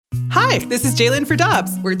Hi, this is Jalen for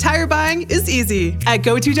Dobbs, where tire buying is easy. At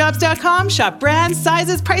GoToDobbs.com, shop brands,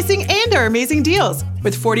 sizes, pricing, and our amazing deals.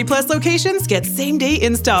 With 40-plus locations, get same-day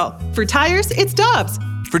install. For tires, it's Dobbs.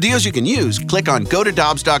 For deals you can use, click on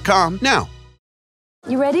GoToDobbs.com now.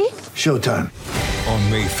 You ready? Showtime.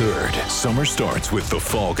 On May 3rd, summer starts with The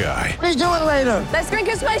Fall Guy. Let's do it later. Let's drink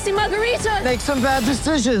a spicy margarita. Make some bad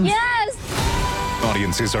decisions. Yes!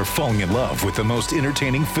 Audiences are falling in love with the most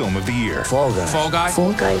entertaining film of the year. Fall Guy. Fall Guy?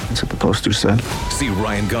 Fall guy. That's what the poster said. See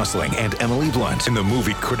Ryan Gosling and Emily Blunt in the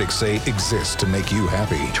movie critics say exists to make you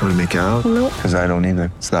happy. Trying to make it out? Nope. Because I don't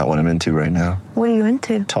either. It's not what I'm into right now. What are you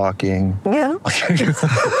into? Talking. Yeah.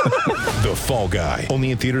 The Fall Guy.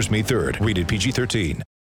 Only in theaters May 3rd. Rated PG-13.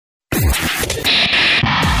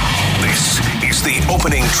 This is the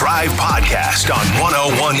Opening Drive podcast on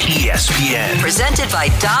 101 ESPN. Presented by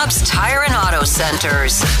Dobbs Tire and Auto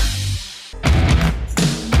Centers.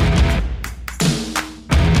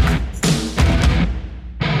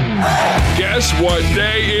 Guess what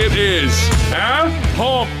day it is? Huh?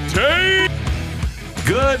 Hump Day?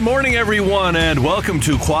 Good morning, everyone, and welcome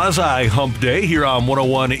to Quasi Hump Day here on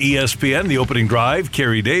 101 ESPN, the Opening Drive.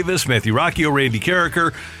 Kerry Davis, Matthew Rocchio, Randy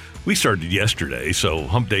Carricker. We started yesterday, so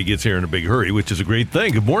Hump Day gets here in a big hurry, which is a great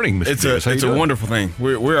thing. Good morning, Mr. Davis. It's a wonderful thing.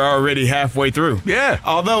 We're already halfway through. Yeah.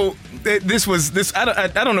 Although this I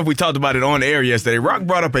don't know if we talked about it on air yesterday. Rock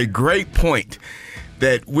brought up a great point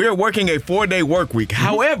that we're working a 4-day work week. Mm-hmm.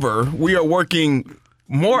 However, we are working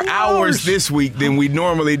more hours this week than we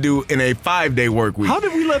normally do in a 5-day work week. How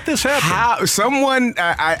did we let this happen?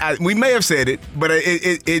 We may have said it, but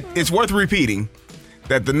it's worth repeating.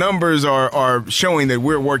 That the numbers are showing that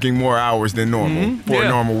we're working more hours than normal for a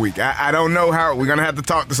normal week. I don't know how. We're going to have to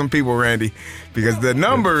talk to some people, Randy, because the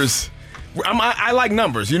numbers, I like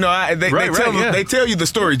numbers. You know, they tell you the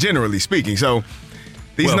story generally speaking. So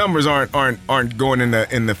these numbers aren't going in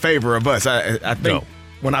the favor of us. I think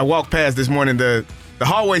when I walked past this morning, the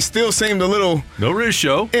hallway still seemed a little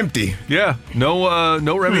empty. Yeah, no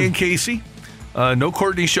Remy and Casey. No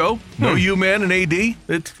Courtney Show, no U-Man and AD,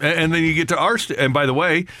 and then you get to our and by the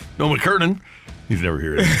way, no McKernan. He's never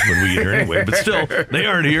here when we get here anyway, but still, they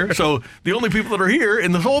aren't here. So the only people that are here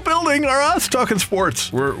in the whole building are us talking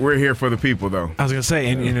sports. We're here for the people, though. I was gonna say,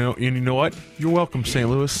 and you know what? You're welcome, St.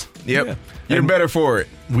 Louis. Yep, yeah. You're better for it.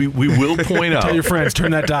 We will point out. Tell your friends,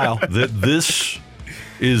 turn that dial. That this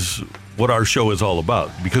is what our show is all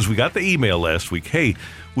about, because we got the email last week. Hey,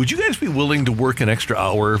 would you guys be willing to work an extra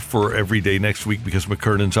hour for every day next week because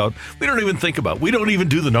McKernan's out? We don't even think about it. We don't even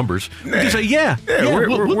do do the numbers. We just say,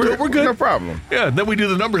 we're good. No problem. Yeah, and then we do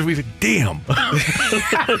the numbers. We say, damn.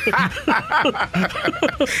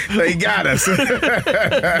 They got us.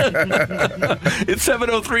 It's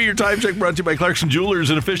 7:03. Your time check brought to you by Clarkson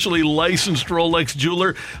Jewelers, an officially licensed Rolex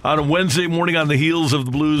jeweler. On a Wednesday morning on the heels of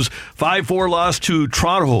the Blues' 5-4 loss to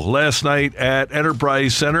Toronto last night at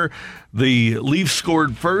Enterprise Center. The Leafs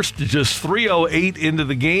scored first, just 3:08 into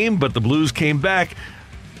the game, but the Blues came back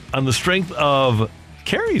on the strength of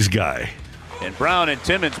Carey's guy. And Brown and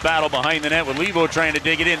Timmins battle behind the net with Levo trying to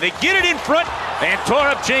dig it in. They get it in front, and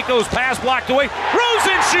Toropchenko's pass blocked away.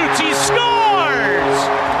 Rosen shoots, he scores!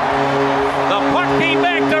 The puck came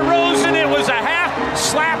back to Rosen. It was a half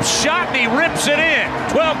slap shot, and he rips it in.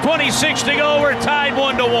 12:26 to go. We're tied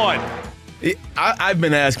 1-1. I've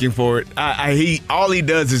been asking for it. All he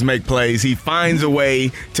does is make plays. He finds a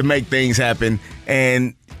way to make things happen.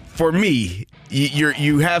 And for me,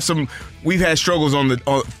 you have some. We've had struggles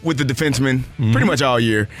with the defensemen pretty much all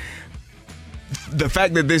year. The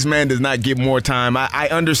fact that this man does not get more time, I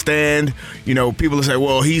understand. You know, people will say,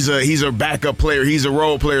 "Well, he's a backup player. He's a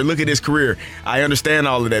role player. Look at his career." I understand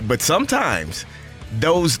all of that, but sometimes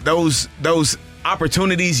those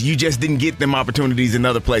opportunities, you just didn't get them opportunities in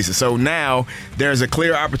other places. So now there's a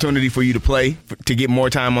clear opportunity for you to play, to get more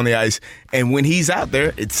time on the ice. And when he's out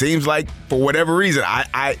there, it seems like for whatever reason,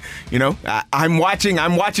 I'm watching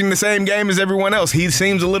the same game as everyone else. He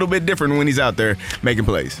seems a little bit different when he's out there making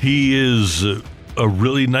plays. He is a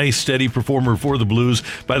really nice, steady performer for the Blues.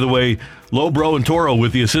 By the way, Lobro and Toro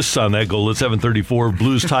with the assists on that goal at 7:34.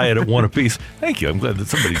 Blues tie it at 1 apiece. Thank you. I'm glad that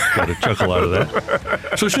somebody got a chuckle out of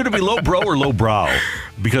that. So should it be Lobro or Lowbrow?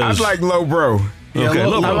 Because I like Lowbro. Okay, I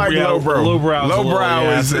like lowbrow.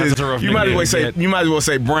 Lowbrow is you might as well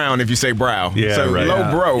say brown if you say brow. Yeah, so right.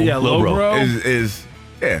 Lowbro. Yeah, Lowbro is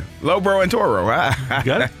Lowbro and Toro.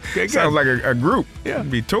 Got it? Okay, sounds like a group. Yeah,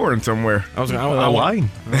 be touring somewhere. I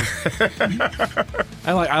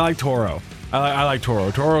like Toro. I like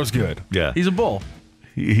Toro. Toro's good. Yeah, he's a bull.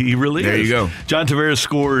 He really is. There you go. John Tavares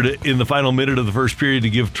scored in the final minute of the first period to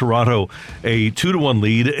give Toronto a 2-1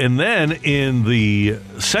 lead, and then in the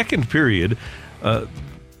second period,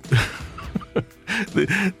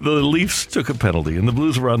 The Leafs took a penalty, and the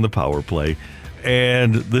Blues were on the power play,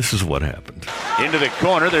 and this is what happened. Into the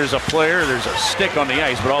corner, there's a player, there's a stick on the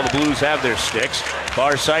ice, but all the Blues have their sticks.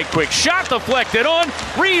 Far side, quick shot deflected on,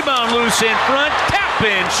 rebound loose in front, tap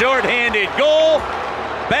in, shorthanded goal.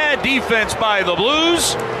 Bad defense by the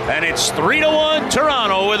Blues, and it's 3-1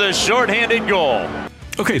 Toronto with a shorthanded goal.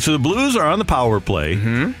 Okay, so the Blues are on the power play.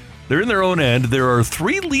 Mm-hmm. They're in their own end. There are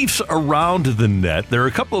 3 Leafs around the net. There are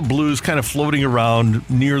a couple of Blues kind of floating around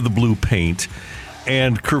near the blue paint.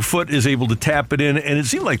 And Kerfoot is able to tap it in, and it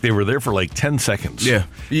seemed like they were there for like 10 seconds. Yeah.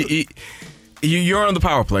 You're on the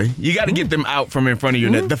power play. You got to get them out from in front of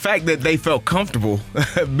your net. The fact that they felt comfortable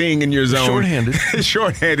being in your zone.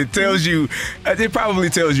 Shorthanded tells you, it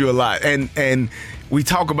probably tells you a lot. And we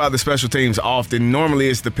talk about the special teams often. Normally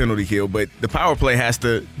it's the penalty kill, but the power play has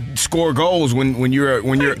to score goals when you're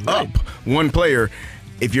up one player.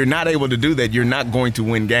 If you're not able to do that, you're not going to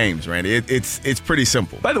win games, Randy. It's pretty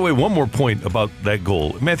simple. By the way, one more point about that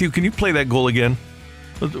goal. Matthew, can you play that goal again?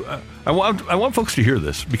 I want folks to hear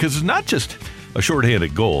this, because it's not just a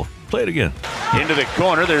shorthanded goal. Play it again. Into the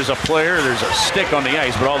corner, there's a player, there's a stick on the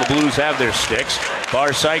ice, but all the Blues have their sticks.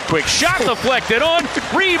 Far side, quick shot deflected on,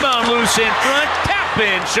 rebound loose in front, tap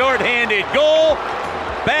in, shorthanded goal.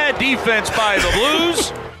 Bad defense by the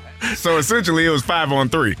Blues. So essentially, it was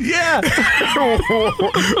 5-on-3. Yeah,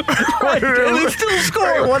 right. And they still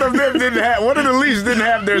scored. One of them didn't have. One of the Leafs didn't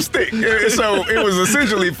have their stick, so it was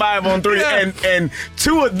essentially 5-on-3. Yeah. And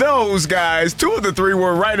 2 of those guys, 2 of the 3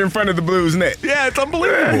 were right in front of the Blues net. Yeah, it's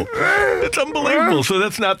unbelievable. It's unbelievable. So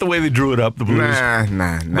that's not the way they drew it up, the Blues.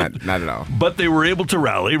 Not at all. But they were able to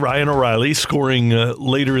rally. Ryan O'Reilly scoring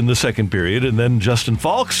later in the second period, and then Justin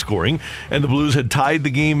Falk scoring, and the Blues had tied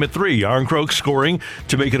the game at 3. Yarncroke scoring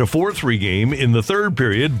to make it a 4-3 game in the third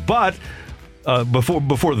period, but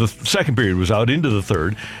before the second period was out into the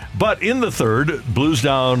third. But in the third, Blues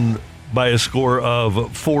down by a score of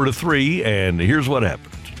 4-3, and here's what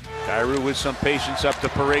happened. Kyrou with some patience up to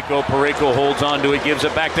Parayko. Parayko holds on to it, gives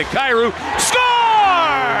it back to Kyrou. Score!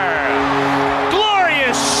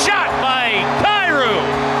 Glorious shot by Kyrou.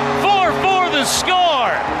 4-4 the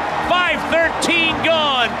score. 5:13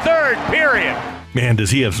 gone, third period. Man,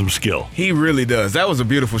 does he have some skill. He really does. That was a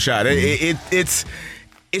beautiful shot. It's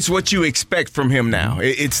what you expect from him now.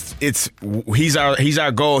 He's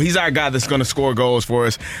our goal. He's our guy that's going to score goals for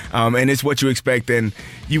us, and it's what you expect. And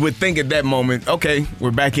you would think at that moment, okay,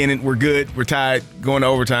 we're back in it. We're good. We're tied. Going to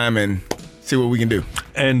overtime and see what we can do.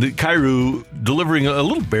 And Kyrou delivering a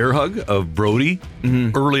little bear hug of Brody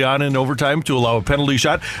early on in overtime to allow a penalty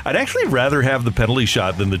shot. I'd actually rather have the penalty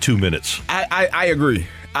shot than the 2 minutes. I agree.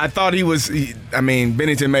 I thought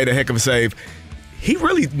Bennington made a heck of a save. He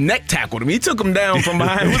really neck tackled him. He took him down from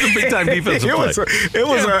behind. It was a big time defensive play.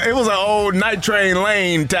 It was an old Night Train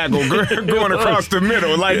Lane tackle going across the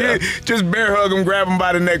middle. Just bear hug him, grab him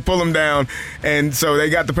by the neck, pull him down, and so they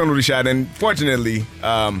got the penalty shot. And fortunately,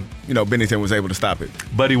 Bennington was able to stop it.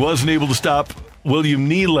 But he wasn't able to stop William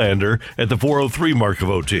Nylander at the 4:03 mark of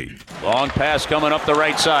OT. Long pass coming up the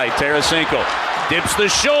right side. Tarasenko dips the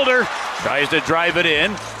shoulder, tries to drive it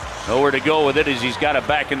in. Nowhere to go with it as he's got it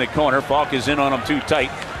back in the corner. Falk is in on him too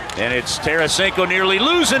tight. And it's Tarasenko nearly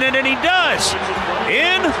losing it, and he does.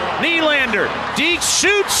 In, Nylander. Deeks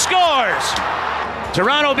shoots, scores.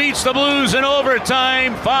 Toronto beats the Blues in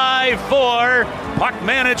overtime, 5-4. Puck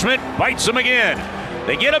management bites them again.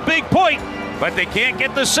 They get a big point, but they can't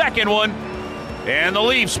get the second one. And the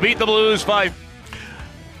Leafs beat the Blues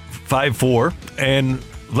 5-4. And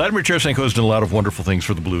Vladimir Tarasenko has done a lot of wonderful things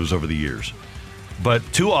for the Blues over the years. But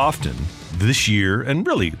too often this year, and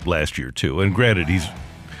really last year too, and granted, he's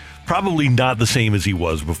probably not the same as he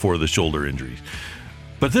was before the shoulder injuries.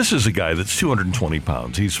 But this is a guy that's 220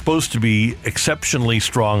 pounds. He's supposed to be exceptionally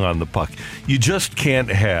strong on the puck. You just can't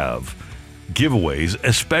have giveaways,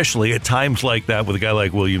 especially at times like that with a guy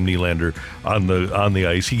like William Nylander on the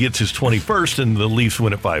ice. He gets his 21st, and the Leafs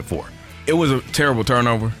win at 5-4. It was a terrible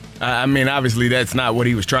turnover. Obviously that's not what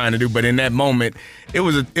he was trying to do, but in that moment, it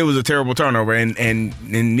was a terrible turnover, and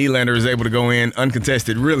Nylander is able to go in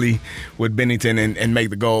uncontested, really, with Bennington and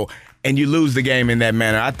make the goal, and you lose the game in that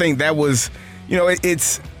manner. I think that was,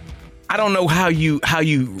 it's. I don't know how you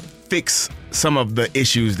fix some of the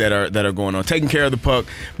issues that are going on. Taking care of the puck,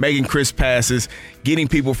 making crisp passes, getting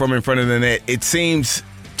people from in front of the net. It seems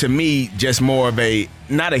to me just more of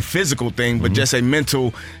not a physical thing, but just a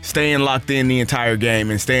mental staying locked in the entire game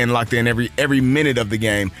and staying locked in every minute of the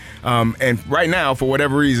game. And right now, for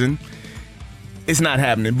whatever reason, it's not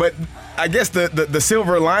happening. But I guess the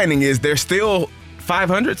silver lining is they're still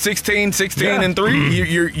 500, 16 and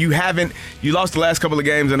 3. You lost the last couple of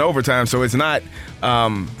games in overtime, so it's not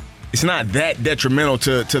it's not that detrimental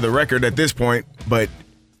to the record at this point, but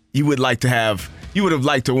you would have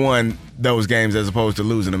liked to won those games as opposed to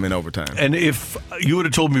losing them in overtime. And if you would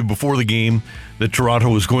have told me before the game that Toronto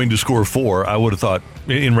was going to score 4, I would have thought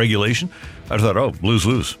in regulation, I'd have thought, oh, Blues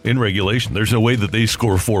lose in regulation. There's no way that they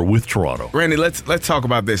score 4 with Toronto. Randy, let's talk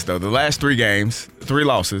about this, though. The last 3 games, 3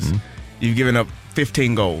 losses, you've given up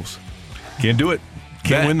 15 goals. Can't do it.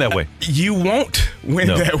 Can't win that way. You won't win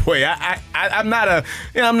that way. I'm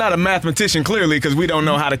not a mathematician, clearly, because we don't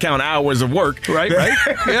know how to count hours of work. Right.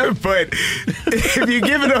 Yeah. But if you're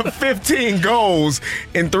giving up 15 goals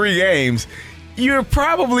in 3 games, you're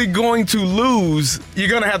probably going to lose. You're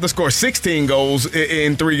going to have to score 16 goals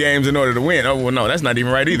in 3 games in order to win. Oh, well, no, that's not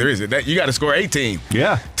even right either, is it? You got to score 18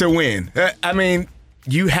 to win. I mean,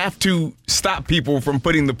 you have to stop people from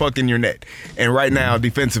putting the puck in your net. And right now,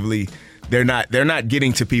 defensively, they're not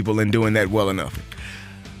getting to people and doing that well enough.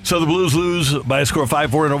 So the Blues lose by a score of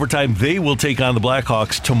 5-4 in overtime. They will take on the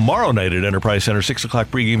Blackhawks tomorrow night at Enterprise Center, 6 o'clock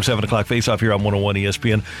pregame, 7 o'clock face-off here on 101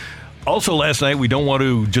 ESPN. Also last night, we don't want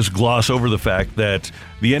to just gloss over the fact that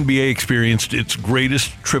the NBA experienced its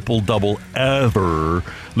greatest triple-double ever.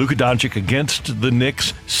 Luka Doncic against the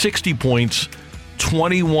Knicks, 60 points,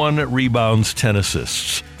 21 rebounds, 10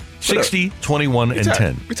 assists. 60, 21, and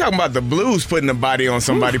 10. We're talking about the Blues putting a body on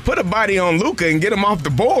somebody. Put a body on Luka and get him off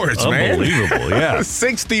the boards, man. Unbelievable, yeah.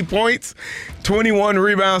 60 points, 21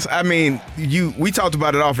 rebounds. I mean, we talked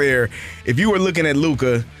about it off air. If you were looking at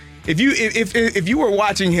Luka, if you were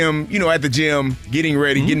watching him, at the gym, getting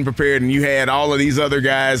ready, getting prepared, and you had all of these other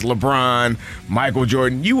guys, LeBron, Michael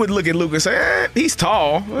Jordan, you would look at Luka and say, he's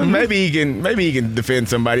tall. Maybe he can defend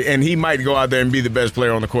somebody, and he might go out there and be the best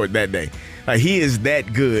player on the court that day. He is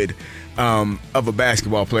that good of a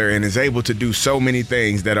basketball player and is able to do so many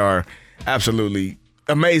things that are absolutely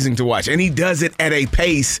amazing to watch. And he does it at a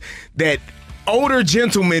pace that older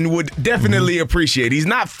gentlemen would definitely appreciate. He's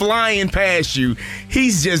not flying past you.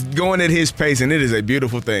 He's just going at his pace, and it is a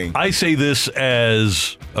beautiful thing. I say this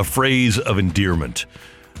as a phrase of endearment.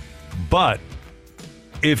 But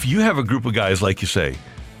if you have a group of guys, like you say,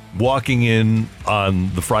 walking in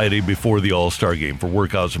on the Friday before the All-Star game for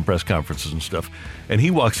workouts and press conferences and stuff, and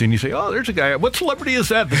he walks in, you say, oh, there's a guy. What celebrity is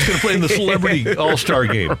that that's going to play in the celebrity All-Star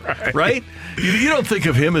game, right? You don't think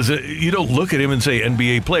of him you don't look at him and say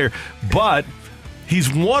NBA player, but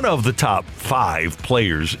he's one of the top 5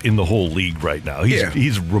 players in the whole league right now.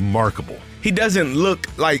 He's remarkable. He doesn't look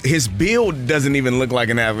like, his build doesn't even look like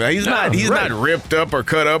an athlete. He's not ripped up or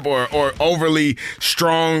cut up or overly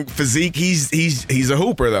strong physique. He's a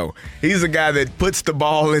hooper, though. He's a guy that puts the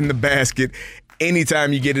ball in the basket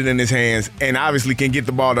anytime you get it in his hands, and obviously can get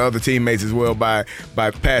the ball to other teammates as well by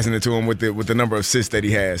passing it to him with the number of assists that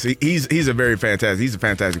he has. He's a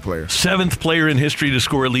fantastic player. 7th player in history to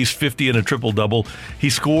score at least 50 in a triple-double. He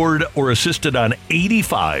scored or assisted on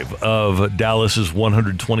 85 of Dallas's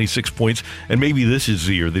 126 points, and maybe this is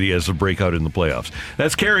the year that he has a breakout in the playoffs.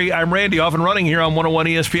 That's Kerry. I'm Randy, off and running here on 101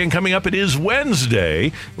 ESPN. Coming up, it is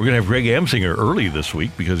Wednesday. We're going to have Greg Amsinger early this week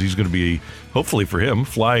because he's going to be, hopefully for him,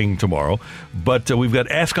 flying tomorrow. But we've got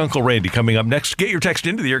Ask Uncle Randy coming up next. Get your text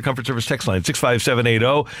into the Air Comfort Service text line,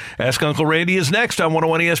 65780. Ask Uncle Randy is next on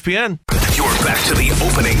 101 ESPN. You're back to the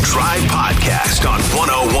Opening Drive podcast on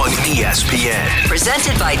 101 ESPN.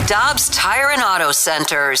 Presented by Dobbs Tire and Auto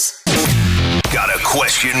Centers. Got a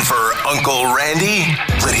question for Uncle Randy?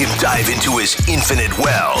 Let him dive into his infinite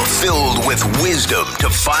well filled with wisdom to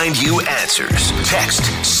find you answers. Text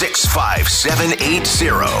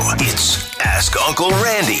 65780. It's Ask Uncle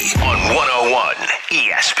Randy on 101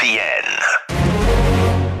 ESPN.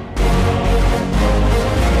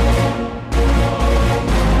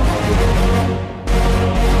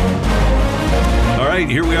 All right,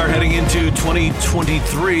 here we are heading into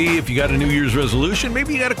 2023. If you got a New Year's resolution,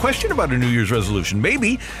 maybe you got a question about a New Year's resolution.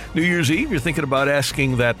 Maybe New Year's Eve, you're thinking about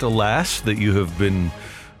asking that lass that you have been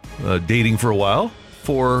dating for a while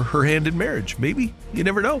for her hand in marriage. Maybe. You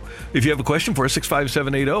never know. If you have a question for us,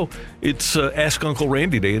 65780, it's Ask Uncle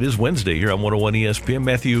Randy Day. It is Wednesday here on 101 ESPN.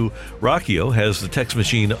 Matthew Rocchio has the text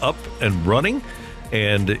machine up and running.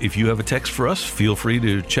 And if you have a text for us, feel free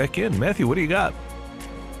to check in. Matthew, what do you got?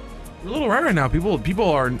 A little right now. People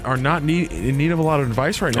are not in need of a lot of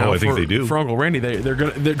advice right now. Oh, I think they do. For Uncle Randy, they're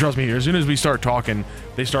gonna trust me. As soon as we start talking,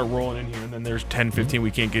 they start rolling in here, and then there's 10, 15 we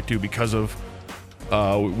can't get to because of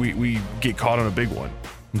we get caught on a big one.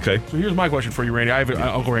 Okay. So here's my question for you, Randy. I have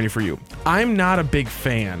Uncle Randy for you. I'm not a big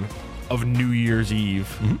fan of New Year's Eve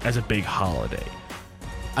as a big holiday.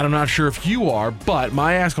 And I'm not sure if you are, but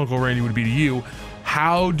my Ask Uncle Randy would be to you.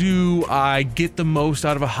 How do I get the most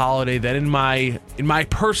out of a holiday that in my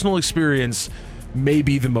personal experience may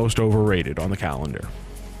be the most overrated on the calendar?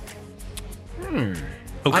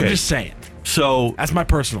 Okay. I'm just saying. So that's my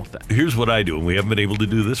personal thing. Here's what I do, and we haven't been able to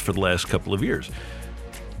do this for the last couple of years,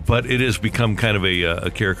 but it has become kind of a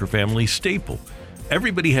Carricker family staple.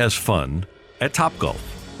 Everybody has fun at Topgolf,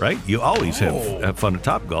 right? You always have fun at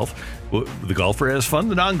Topgolf. The golfer has fun.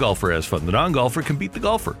 The non-golfer has fun. The non-golfer can beat the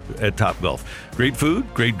golfer at Topgolf. Great food,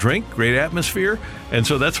 great drink, great atmosphere. And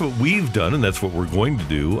so that's what we've done, and that's what we're going to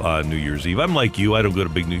do on New Year's Eve. I'm like you. I don't go to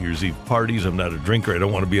big New Year's Eve parties. I'm not a drinker. I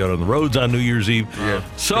don't want to be out on the roads on New Year's Eve. Yeah.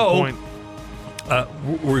 So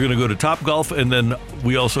we're going to go to Topgolf, and then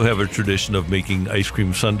we also have a tradition of making ice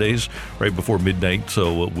cream sundaes right before midnight,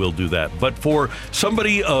 so we'll do that. But for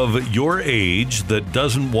somebody of your age that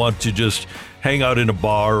doesn't want to just hang out in a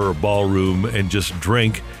bar or a ballroom and just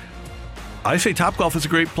drink, I say Topgolf is a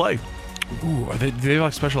great play. Ooh, do they have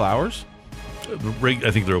like special hours?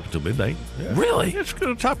 I think they're open till midnight. Yeah. Really? Just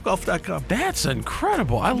go to Topgolf.com. That's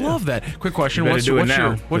incredible. I love that. Quick question. What's your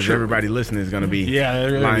everybody listening is going to be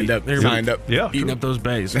lined up, signed up. Yeah, eating up those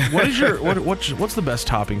bays. What is what's the best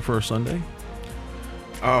topping for a sundae?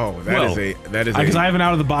 Oh, that is because I have an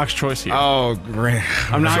out of the box choice here. Oh, great.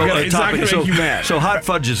 I'm not gonna. It's not gonna make you mad. So hot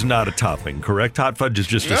fudge is not a topping, correct? Hot fudge is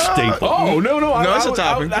just a staple. Oh no, it's a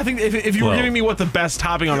topping. I think if you were giving me what the best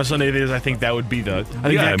topping on a sundae is, I think that would be that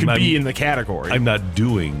could be in the category. I'm not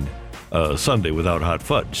doing a sundae without hot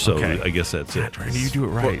fudge, so I guess that's it. Randy, you do it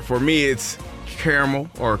right. For me, it's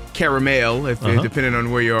caramel or caramel, depending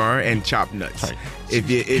on where you are, and chopped nuts. Right.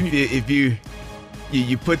 If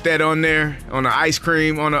you put that on there on an ice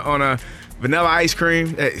cream, on a vanilla ice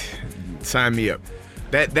cream, sign me up.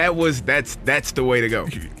 That's the way to go.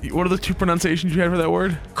 What are the two pronunciations you had for that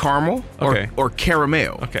word? Caramel or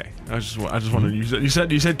caramel. Okay, I just wanted you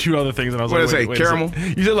said two other things, and I was what like, did I say? Caramel.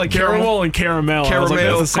 You said like caramel and caramel. Caramel, I was like,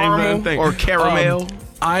 that's the same caramel thing. or caramel.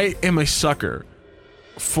 I am a sucker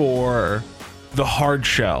for the hard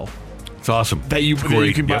shell. It's awesome. That you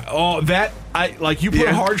can buy. Oh, that I like. You put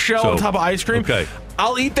a hard shell on top of ice cream. Okay.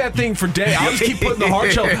 I'll eat that thing for days. I'll just keep putting the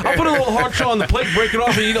hard shell. I'll put a little hard shell on the plate, break it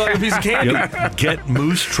off, and eat it like a piece of candy. Get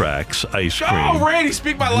Moose Tracks ice cream. Oh, Randy,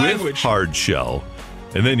 speak my language. With hard shell,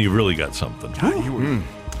 and then you really got something.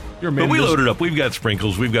 You're but we loaded up. We've got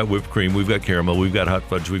sprinkles. We've got whipped cream. We've got caramel. We've got hot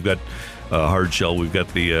fudge. We've got hard shell. We've got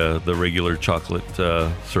the regular chocolate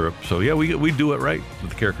syrup. So yeah, we do it right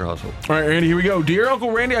with the Carricker household. All right, Randy, here we go. Dear Uncle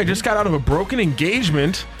Randy, I just got out of a broken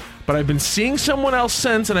engagement, but I've been seeing someone else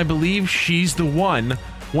since, and I believe she's the one.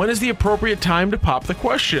 When is the appropriate time to pop the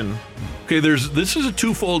question? Okay, this is a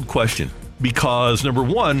twofold question because number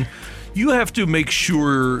one, you have to make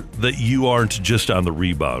sure that you aren't just on the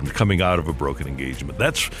rebound coming out of a broken engagement.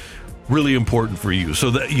 That's really important for you.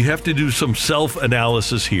 So that you have to do some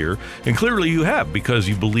self-analysis here, and clearly you have because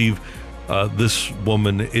you believe this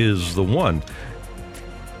woman is the one.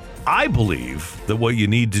 I believe that what you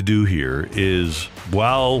need to do here is,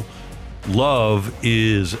 while love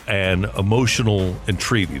is an emotional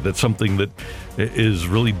entreaty, that's something that is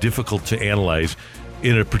really difficult to analyze.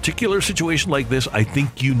 In a particular situation like this, I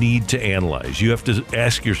think you need to analyze. You have to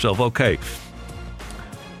ask yourself, okay,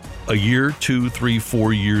 a year, 2, 3,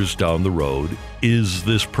 4 years down the road, is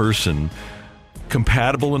this person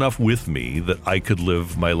compatible enough with me that I could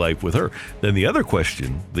live my life with her? Then the other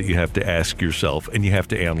question that you have to ask yourself and you have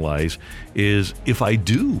to analyze is, if I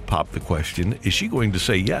do pop the question, is she going to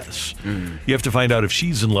say yes? You have to find out if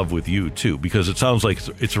she's in love with you too, because it sounds like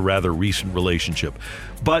it's a rather recent relationship.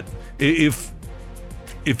 But if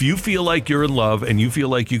you feel like you're in love and you feel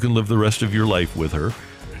like you can live the rest of your life with her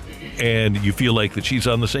and you feel like that she's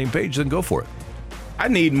on the same page, then go for it. I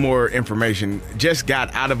need more information. Just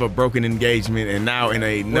got out of a broken engagement and now in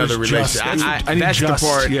another relationship. That's the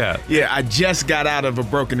part. Yeah. I just got out of a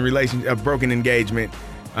broken engagement,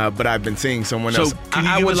 but I've been seeing someone else. So can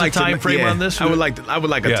you give us a time frame on this? I would like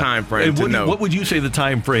a time frame to know. What would you say the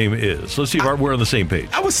time frame is? Let's see if we're on the same page.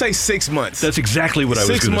 I would say 6 months. That's exactly what I was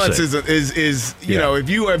going to say. 6 months is you know, if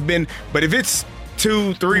you have been, but if it's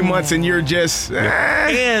 2-3 months and you're just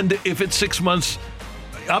and if it's 6 months,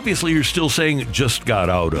 obviously you're still saying just got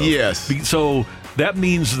out of. Yes. So that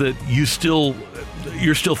means that you're still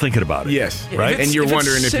thinking about it. Yes. Right. And you're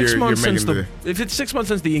wondering if you're making if it's 6 months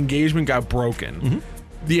since the engagement got broken.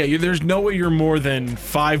 Yeah, there's no way you're more than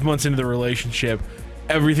 5 months into the relationship.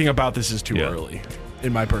 Everything about this is too early,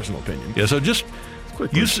 in my personal opinion. Yeah, so just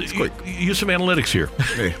use some analytics here.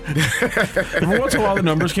 Every once in a while, the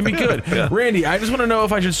numbers can be good. Yeah. Randy, I just want to know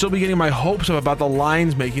if I should still be getting my hopes up about the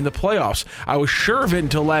Lions making the playoffs. I was sure of it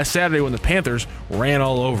until last Saturday when the Panthers ran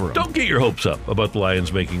all over them. Don't get your hopes up about the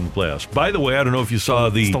Lions making the playoffs. By the way, I don't know if you saw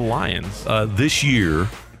it's the Lions. This year,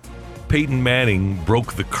 Peyton Manning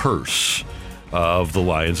broke the curse of the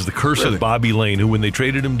Lions. The curse of Bobby Lane, who when they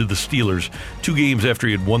traded him to the Steelers 2 games after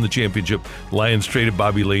he had won the championship, Lions traded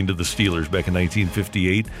Bobby Lane to the Steelers back in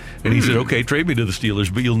 1958. And he said, okay, trade me to the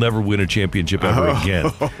Steelers, but you'll never win a championship ever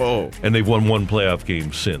again. And they've won 1 playoff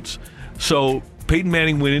game since. So Peyton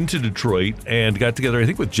Manning went into Detroit and got together, I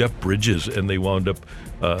think, with Jeff Bridges, and they wound up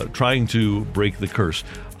trying to break the curse.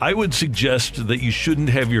 I would suggest that you shouldn't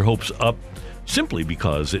have your hopes up simply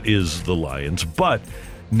because it is the Lions. But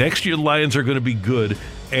next year, the Lions are going to be good,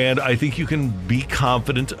 and I think you can be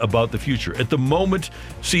confident about the future. At the moment,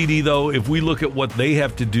 CD, though, if we look at what they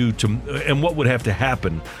have to do and what would have to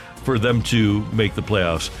happen for them to make the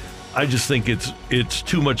playoffs, I just think it's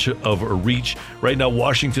too much of a reach. Right now,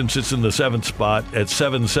 Washington sits in the 7th spot at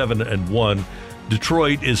 7-7-1.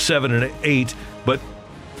 Detroit is 7-8, but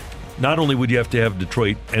not only would you have to have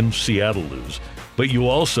Detroit and Seattle lose, but you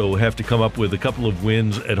also have to come up with a couple of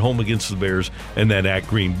wins at home against the Bears and then at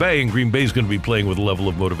Green Bay. And Green Bay is going to be playing with a level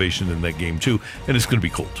of motivation in that game, too. And it's going to be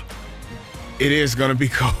cold. It is going to be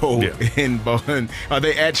cold in Boston. Are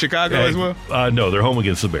they at Chicago as well? No, they're home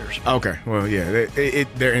against the Bears. Okay. Well, yeah,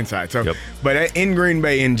 they're inside. So, But in Green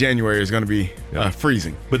Bay in January is going to be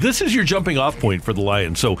freezing. But this is your jumping off point for the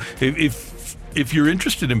Lions. So if you're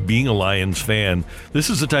interested in being a Lions fan,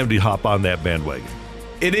 this is the time to hop on that bandwagon.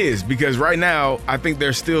 It is, because right now I think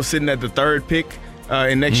they're still sitting at the 3rd pick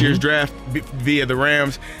in next year's draft via the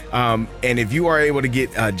Rams. And if you are able to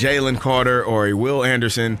get Jalen Carter or a Will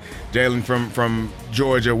Anderson, Jalen from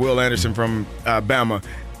Georgia, Will Anderson from Bama,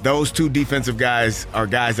 those 2 defensive guys are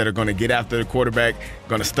guys that are going to get after the quarterback,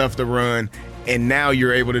 going to stuff the run, and now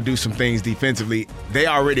you're able to do some things defensively. They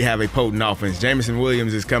already have a potent offense. Jameson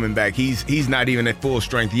Williams is coming back. He's not even at full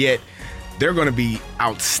strength yet. They're going to be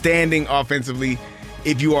outstanding offensively.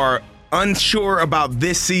 If you are unsure about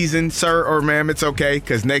this season, sir or ma'am, it's okay,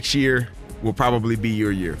 because next year will probably be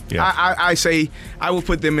your year. Yeah. I say I will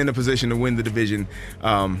put them in a position to win the division.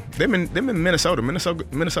 Them in Minnesota.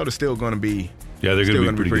 Minnesota's still going to be they're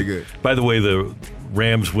going to be pretty good. By the way, the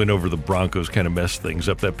Rams win over the Broncos kind of messed things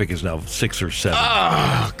up. That pick is now 6 or 7.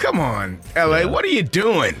 Oh, come on, LA. What are you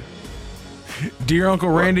doing? Dear Uncle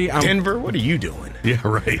Randy, Denver, what are you doing? Yeah,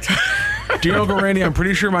 right. Dear Uncle Randy, I'm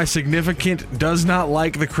pretty sure my significant does not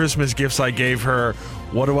like the Christmas gifts I gave her.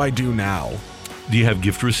 What do I do now? Do you have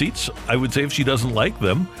gift receipts? I would say if she doesn't like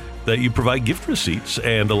them, that you provide gift receipts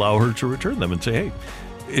and allow her to return them and say, hey,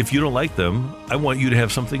 if you don't like them, I want you to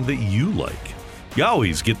have something that you like. You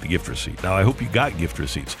always get the gift receipt. Now, I hope you got gift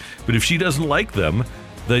receipts. But if she doesn't like them,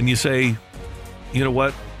 then you say, you know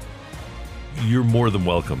what? You're more than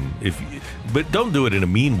welcome. But don't do it in a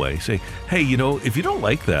mean way. Say, hey, if you don't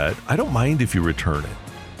like that, I don't mind if you return it.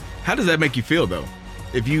 How does that make you feel, though?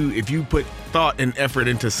 If you put thought and effort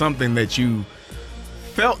into something that you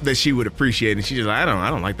felt that she would appreciate, and she just like, I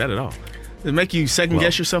don't like that at all. Does it make you second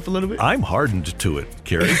guess yourself a little bit? I'm hardened to it,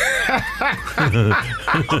 Kerry.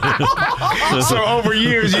 So over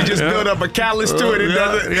years, you just build up a callus to it. It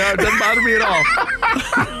doesn't bother me at all.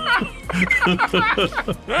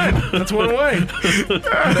 Right, that's one way.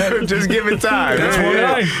 Just give it time. That's one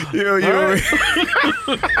way.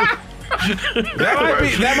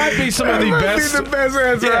 That might be some of the best. Be the best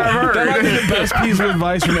answer I've heard. That might be the best piece of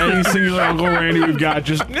advice from any singular Uncle Randy you've got.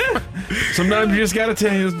 Just sometimes you just gotta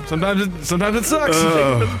tell you. Sometimes it sucks.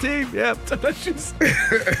 Sometimes just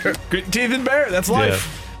grit teeth and bear. That's life.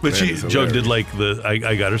 Yeah. But Joe did like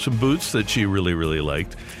I got her some boots that she really, really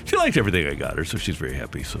liked. She liked everything I got her, so she's very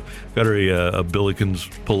happy. So got her a Billikens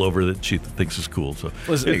pullover that she thinks is cool. So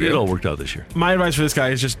it all worked out this year. My advice for this guy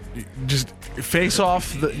is just face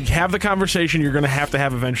off, have the conversation you're going to have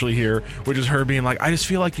eventually here, which is her being like, I just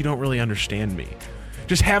feel like you don't really understand me.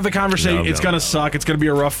 Just have the conversation. It's going to suck. It's going to be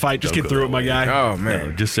a rough fight. Just get through it, my guy. Oh, man.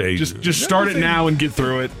 No, just say. Just start it now and get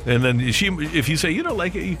through it. And then if you say you don't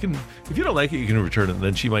like it, you can. If you don't like it, you can return it. And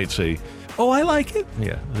then she might say, "Oh, I like it."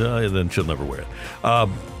 Yeah. And then she'll never wear it.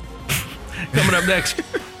 Coming up next,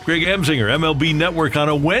 Greg Emsinger, MLB Network on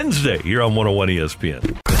a Wednesday here on 101 ESPN.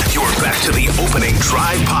 You're back to the Opening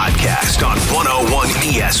Drive podcast on 101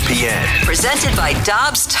 ESPN. Presented by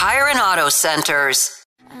Dobbs Tire and Auto Centers.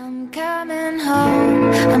 I'm coming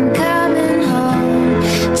home, tell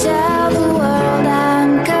the world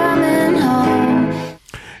I'm coming home.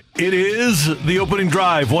 It is the Opening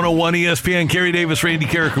Drive, 101 ESPN. Kerry Davis, Randy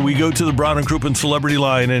Carricker. We go to the Brown and Crouppen Celebrity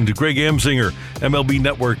Line, and Greg Emsinger, MLB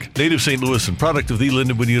Network, native St. Louis and product of the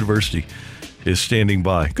Lindenwood University, is standing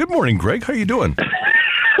by. Good morning, Greg. How are you doing?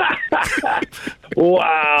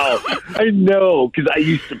 Wow. I know, because I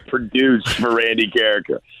used to produce for Randy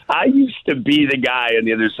Carricker. I used to be the guy on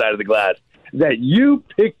the other side of the glass. that you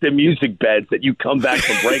pick the music beds that you come back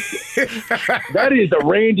from break with. That is a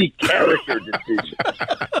Randy character decision.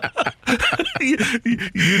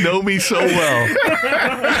 You know me so well.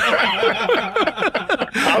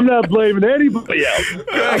 I'm not blaming anybody else.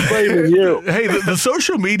 I'm blaming you. Hey, the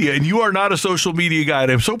social media, and you are not a social media guy,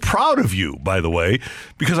 and I'm so proud of you, by the way,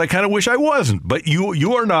 because I kind of wish I wasn't, but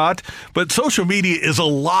you are not. But social media is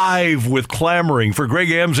alive with clamoring for Greg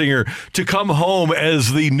Amsinger to come home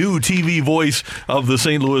as the new TV voice of the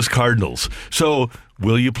St. Louis Cardinals. So,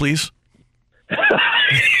 will you please?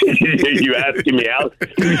 You asking me out?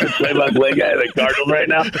 You can play-by-play guy of the Cardinals right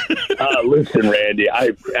now? Listen, Randy,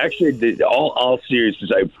 I actually, all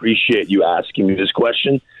seriousness, I appreciate you asking me this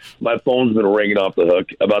question. My phone's been ringing off the hook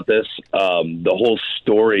about this. The whole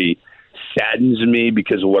story saddens me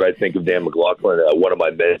because of what I think of Dan McLaughlin, one of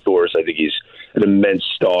my mentors. I think he's an immense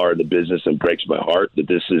star in the business, and breaks my heart that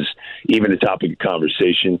this is even a topic of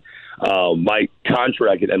conversation. My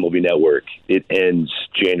contract at MLB Network, it ends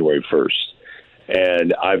January 1st.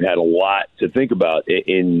 And I've had a lot to think about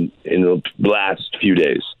in the last few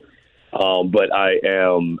days. But I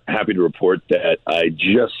am happy to report that I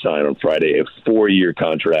just signed on Friday a 4-year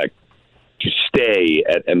contract to stay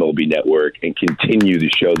at MLB Network and continue the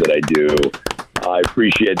show that I do. I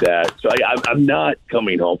appreciate that. So I'm not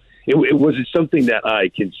coming home. It was something that I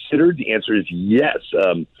considered. The answer is yes.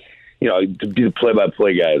 To be the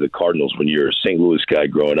play-by-play guy of the Cardinals when you're a St. Louis guy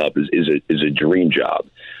growing up is a dream job.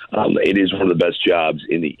 It is one of the best jobs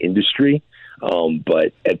in the industry.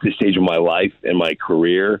 But at this stage of my life and my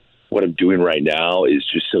career, what I'm doing right now is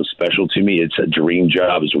just so special to me. It's a dream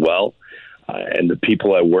job as well. And the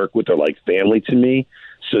people I work with are like family to me.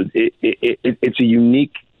 So it's a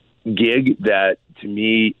unique gig that, to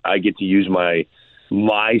me, I get to use my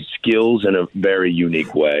skills in a very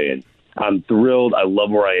unique way. And I'm thrilled. I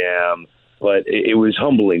love where I am. But it was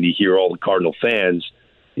humbling to hear all the Cardinal fans,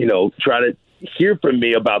 try to hear from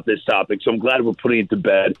me about this topic. So I'm glad we're putting it to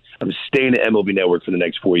bed. I'm staying at MLB Network for the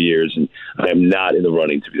next 4 years, and I am not in the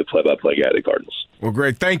running to be the play-by-play guy of the Cardinals. Well,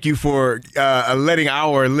 Greg, thank you for letting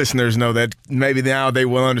our listeners know that maybe now they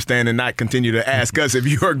will understand and not continue to ask us if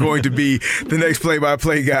you are going to be the next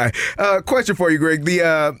play-by-play guy. Question for you, Greg.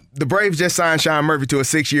 The Braves just signed Sean Murphy to a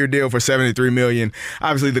 6-year deal for $73 million.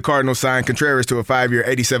 Obviously, the Cardinals signed Contreras to a 5-year,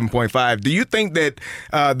 $87.5. Do you think that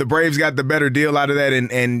the Braves got the better deal out of that,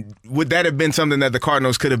 and would that have been something that the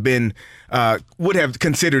Cardinals could have been would have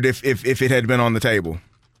considered if it had been on the table?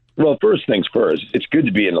 Well, first things first, it's good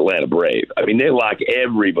to be an Atlanta Brave. I mean, they lock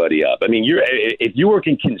everybody up. I mean, if you work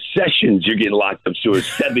in concessions, you're getting locked up to a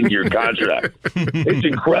 7-year contract. It's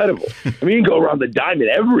incredible. I mean, you can go around the diamond.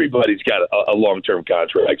 Everybody's got a long-term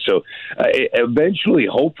contract. So eventually,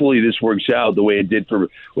 hopefully, this works out the way it did for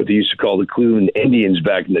what they used to call the Cleveland Indians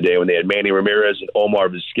back in the day when they had Manny Ramirez and Omar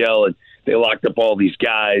Vizquel, and they locked up all these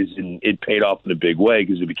guys, and it paid off in a big way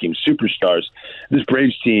because they became superstars. This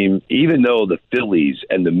Braves team, even though the Phillies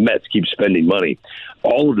and the Mets keep spending money,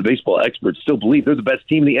 all of the baseball experts still believe they're the best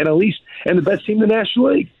team in the NL East and the best team in the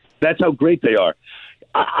National League. That's how great they are.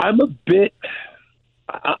 I'm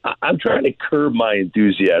trying to curb my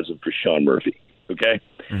enthusiasm for Sean Murphy, okay?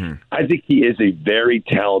 Mm-hmm. I think he is a very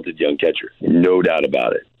talented young catcher, no doubt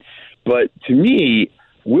about it. But to me,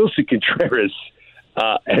 Wilson Contreras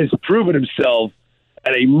has proven himself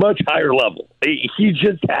at a much higher level. He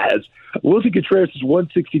just has. Wilson Contreras'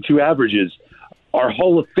 162 averages are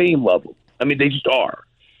Hall of Fame level. I mean, they just are.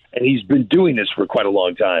 And he's been doing this for quite a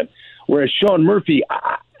long time. Whereas Sean Murphy,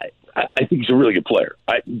 I think he's a really good player.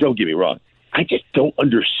 Don't get me wrong. I just don't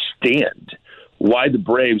understand why the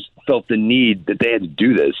Braves felt the need that they had to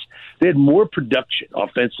do this. They had more production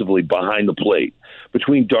offensively behind the plate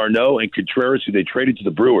between d'Arnaud and Contreras, who they traded to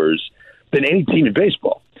the Brewers, than any team in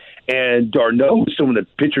baseball. And d'Arnaud was someone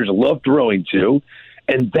that pitchers love throwing to,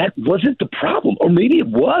 and that wasn't the problem. Or maybe it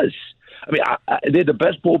was. I mean, they had the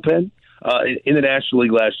best bullpen in the National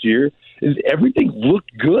League last year. Everything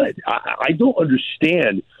looked good. I don't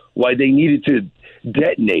understand why they needed to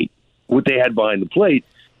detonate what they had behind the plate.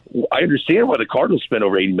 I understand why the Cardinals spent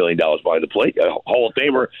over $80 million behind the plate. A Hall of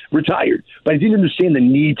Famer retired. But I didn't understand the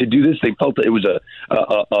need to do this. They felt that it was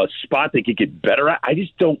a spot they could get better at. I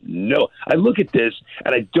just don't know. I look at this,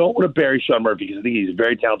 and I don't want to bury Sean Murphy because I think he's a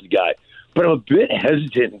very talented guy. But I'm a bit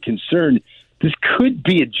hesitant and concerned. This could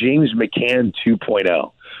be a James McCann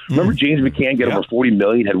 2.0. Remember James McCann got over $40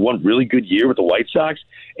 million, had one really good year with the White Sox,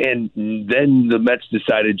 and then the Mets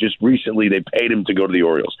decided just recently they paid him to go to the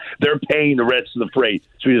Orioles. They're paying the rest of the freight,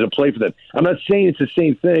 so he doesn't play for them. I'm not saying it's the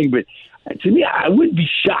same thing, but to me, I wouldn't be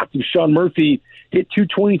shocked if Sean Murphy hit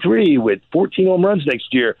 223 with 14 home runs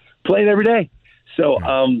next year, playing every day.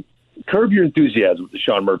 So curb your enthusiasm with the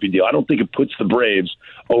Sean Murphy deal. I don't think it puts the Braves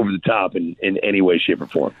over the top in any way, shape, or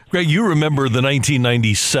form. Greg, you remember the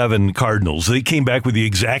 1997 Cardinals. They came back with the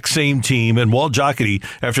exact same team, and Walt Jocketty,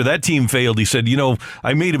 after that team failed, he said,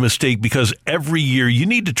 I made a mistake because every year you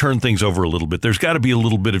need to turn things over a little bit. There's got to be a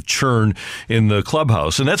little bit of churn in the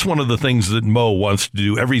clubhouse, and that's one of the things that Mo wants to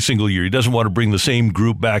do every single year. He doesn't want to bring the same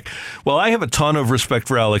group back. Well, I have a ton of respect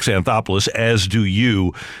for Alex Anthopoulos, as do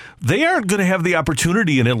you. They aren't going to have the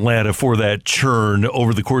opportunity in Atlanta for that churn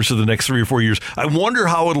over the course of the next 3 or 4 years. I wonder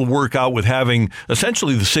how it'll work out with having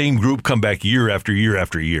essentially the same group come back year after year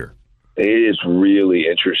after year. It is really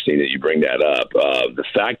interesting that you bring that up. The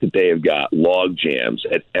fact that they have got log jams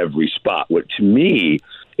at every spot, what to me,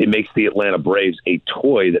 it makes the Atlanta Braves a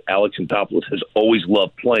toy that Alex Anthopoulos has always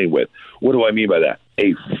loved playing with. What do I mean by that?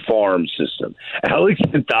 A farm system. Alex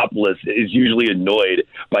Anthopoulos is usually annoyed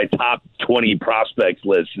by top 20 prospects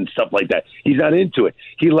lists and stuff like that. He's not into it.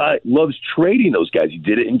 He loves trading those guys. He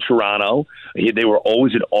did it in Toronto. They were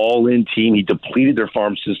always an all-in team. He depleted their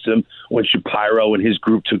farm system when Shapiro and his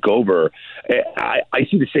group took over. I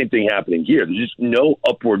see the same thing happening here. There's just no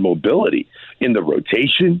upward mobility in the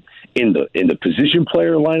rotation, in the position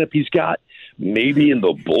player lineup he's got, maybe in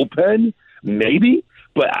the bullpen, maybe.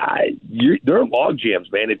 But there are log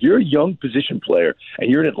jams, man. If you're a young position player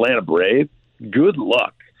and you're an Atlanta Brave, good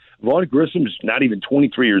luck. Vaughn Grissom's not even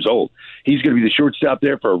 23 years old. He's going to be the shortstop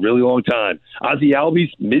there for a really long time. Ozzie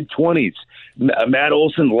Albies, mid-20s. Matt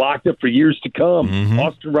Olson locked up for years to come. Mm-hmm.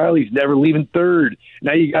 Austin Riley's never leaving third.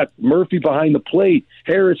 Now you got Murphy behind the plate,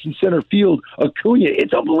 Harris in center field, Acuna.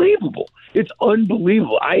 It's unbelievable. It's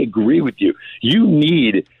unbelievable. I agree with you. You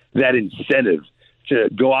need that incentive to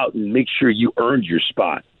go out and make sure you earned your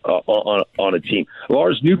spot on a team.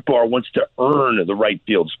 Lars Nootbaar wants to earn the right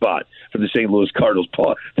field spot for the St. Louis Cardinals.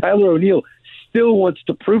 Tyler O'Neill still wants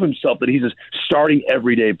to prove himself that he's a starting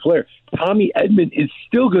everyday player. Tommy Edman is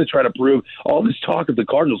still going to try to prove all this talk of the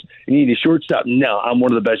Cardinals. You need a shortstop. No, I'm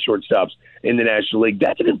one of the best shortstops in the National League.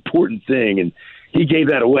 That's an important thing, and he gave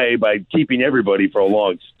that away by keeping everybody for a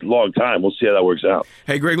long time. We'll see how that works out.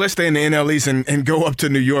 Hey, Greg, let's stay in the NL East and go up to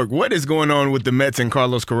New York. What is going on with the Mets and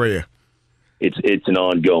Carlos Correa? It's an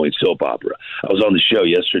ongoing soap opera. I was on the show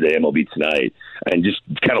yesterday, MLB Tonight, and just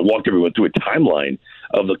kind of walked everyone through a timeline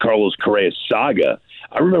of the Carlos Correa saga.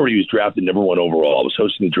 I remember he was drafted number 1 overall. I was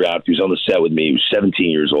hosting the draft. He was on the set with me. He was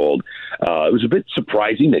 17 years old. It was a bit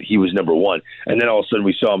surprising that he was number 1. And then all of a sudden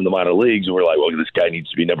we saw him in the minor leagues, and we're like, well, this guy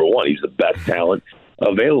needs to be number 1. He's the best talent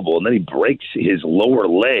available. And then he breaks his lower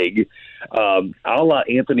leg, a la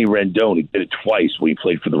Anthony Rendon. He did it twice when he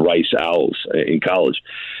played for the Rice Owls in college.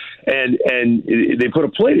 And they put a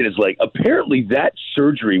plate in his leg. Apparently that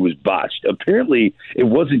surgery was botched. Apparently it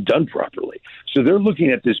wasn't done properly. So they're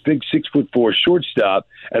looking at this big 6'4" shortstop,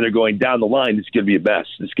 and they're going down the line. It's going to be a mess.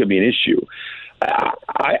 It's going to be an issue.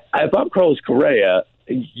 If I'm Carlos Correa,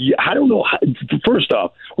 I don't know. First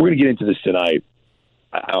off, we're going to get into this tonight.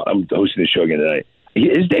 I'm hosting the show again tonight.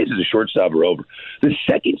 His days as a shortstop are over. The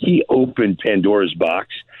second he opened Pandora's box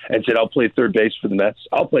and said, I'll play third base for the Mets,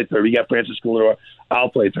 I'll play third. We got Francisco Lindor, I'll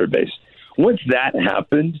play third base. Once that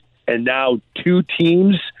happened, and now 2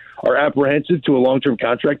 teams are apprehensive to a long-term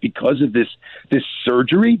contract because of this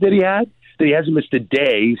surgery that he had, that he hasn't missed a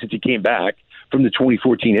day since he came back from the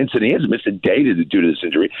 2014 incident. He hasn't missed a day due to this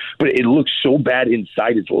injury, but it looks so bad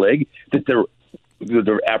inside his leg that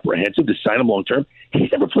they're apprehensive to sign him long-term.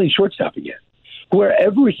 He's never playing shortstop again.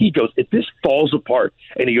 Wherever he goes, if this falls apart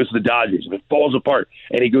and he goes to the Dodgers, if it falls apart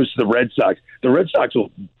and he goes to the Red Sox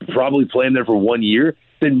will probably play him there for 1 year,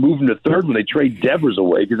 then move him to third when they trade Devers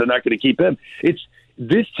away because they're not going to keep him.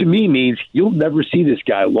 This to me means you'll never see this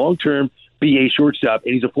guy long-term be a shortstop,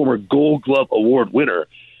 and he's a former Gold Glove Award winner.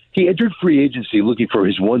 He entered free agency looking for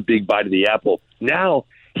his one big bite of the apple. Now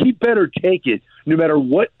he better take it no matter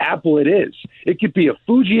what apple it is. It could be a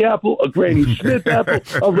Fuji apple, a Granny Smith apple,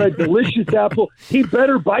 a Red Delicious apple. He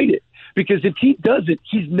better bite it, because if he doesn't,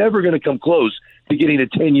 he's never going to come close to getting a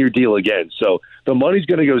 10-year deal again. So the money's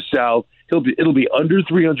going to go south. It'll be under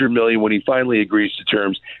 $300 million when he finally agrees to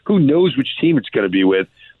terms. Who knows which team it's going to be with?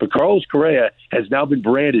 But Carlos Correa has now been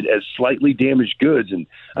branded as slightly damaged goods, and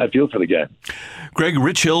I feel for the guy. Greg,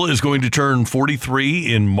 Rich Hill is going to turn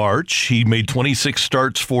 43 in March. He made 26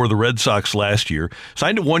 starts for the Red Sox last year,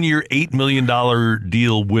 signed a 1-year, $8 million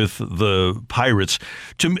deal with the Pirates.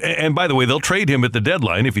 And by the way, they'll trade him at the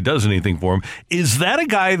deadline if he does anything for him. Is that a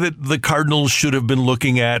guy that the Cardinals should have been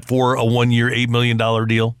looking at for a 1-year, $8 million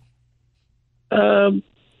deal?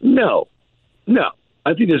 No.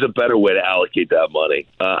 I think there's a better way to allocate that money.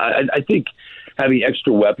 I think having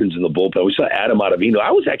extra weapons in the bullpen. We saw Adam Ottavino.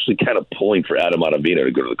 I was actually kind of pulling for Adam Ottavino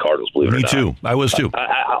to go to the Cardinals, believe it or not. Me too. I was too.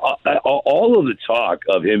 All of the talk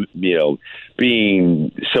of him,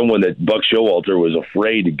 being someone that Buck Showalter was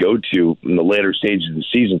afraid to go to in the later stages of the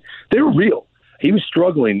season, they were real. He was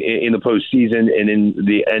struggling in the postseason and in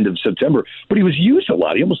the end of September, but he was used a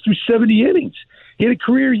lot. He almost threw 70 innings. He had a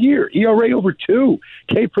career year, ERA over 2,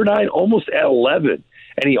 K per 9 almost at 11,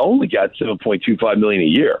 and he only got $7.25 million a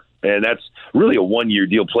year. And that's really a one-year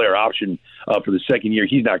deal, player option for the second year.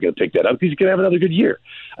 He's not going to pick that up because he's going to have another good year.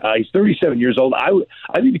 He's 37 years old. I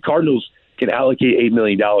think the Cardinals can allocate $8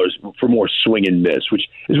 million for more swing and miss, which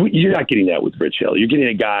is you're not getting that with Rich Hill. You're getting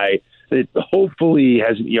a guy that hopefully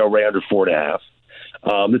has an ERA under 4.5.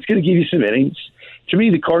 That's going to give you some innings. To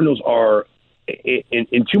me, the Cardinals are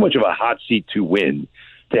in too much of a hot seat to win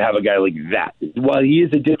to have a guy like that. While he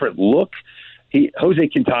is a different look, Jose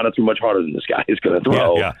Quintana threw much harder than this guy is going to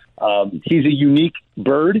throw. Yeah. He's a unique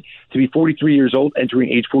bird. To be 43 years old, entering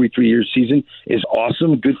age 43 years season is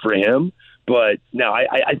awesome. Good for him. But no,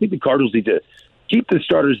 I think the Cardinals need to keep the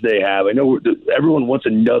starters they have. I know everyone wants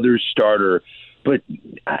another starter, but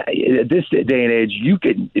at this day and age,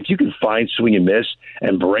 if you can find swing and miss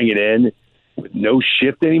and bring it in with no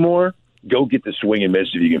shift anymore, go get the swing and miss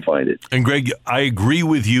if you can find it. And Greg, I agree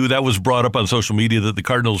with you. That was brought up on social media that the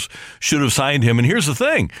Cardinals should have signed him. And here's the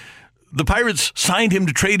thing. The Pirates signed him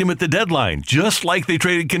to trade him at the deadline, just like they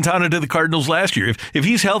traded Quintana to the Cardinals last year. If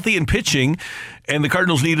he's healthy and pitching and the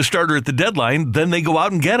Cardinals need a starter at the deadline, then they go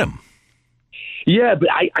out and get him. Yeah, but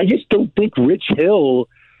I just don't think Rich Hill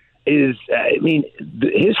is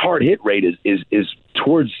his hard hit rate is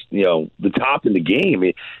towards, the top in the game.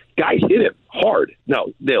 Guys hit him hard. Now,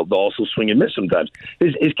 they'll also swing and miss sometimes.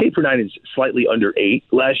 His K per 9 is slightly under 8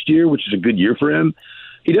 last year, which is a good year for him.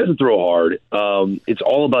 He doesn't throw hard. It's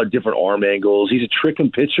all about different arm angles. He's a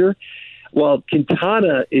trick-em pitcher. Well,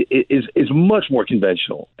 Quintana is much more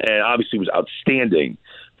conventional and obviously was outstanding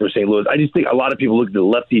for St. Louis. I just think a lot of people look at the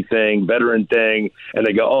lefty thing, veteran thing, and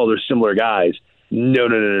they go, oh, they're similar guys. No.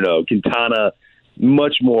 Quintana,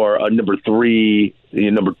 much more a number 3,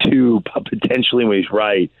 number 2, potentially when he's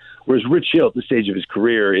right. Whereas Rich Hill at this stage of his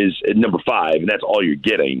career is at number 5, and that's all you're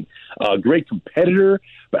getting. Great competitor,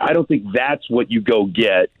 but I don't think that's what you go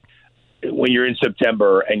get when you're in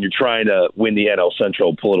September and you're trying to win the NL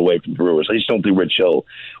Central, pull it away from the Brewers. I just don't think Rich Hill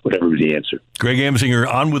would ever be the answer. Greg Amsinger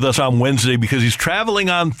on with us on Wednesday because he's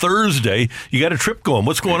traveling on Thursday. You got a trip going.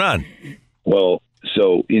 What's going on? Well,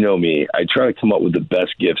 so you know me. I try to come up with the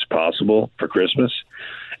best gifts possible for Christmas.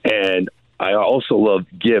 And I also love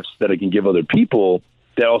gifts that I can give other people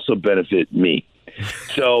that also benefit me.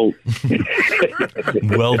 So,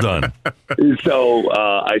 well done. So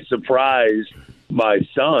I surprised my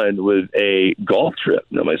son with a golf trip.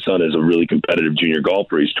 Now, my son is a really competitive junior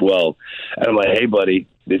golfer. He's 12. And I'm like, hey, buddy,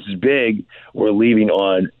 this is big. We're leaving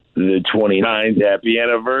on the 29th. Happy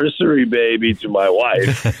anniversary, baby, to my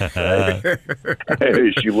wife.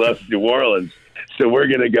 She left New Orleans. So we're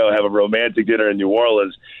going to go have a romantic dinner in New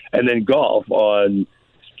Orleans and then golf on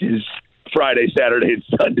Friday, Saturday, and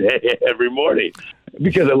Sunday every morning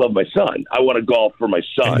because I love my son. I want to golf for my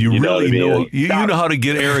son. And you really know, you know how to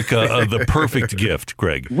get Erica the perfect gift,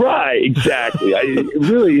 Greg. Right, exactly.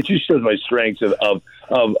 It just shows my strengths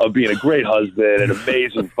of being a great husband, an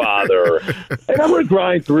amazing father. And I'm going to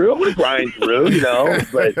grind through,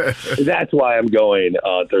 but that's why I'm going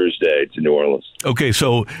Thursday to New Orleans. Okay,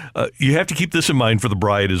 so you have to keep this in mind for the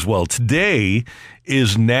bride as well. Today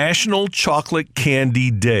is National Chocolate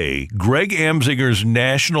Candy Day. Greg Amsinger's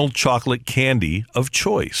National Chocolate Candy of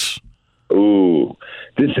choice. Ooh,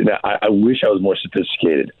 I wish I was more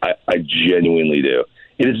sophisticated. I genuinely do.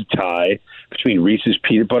 It is a tie between Reese's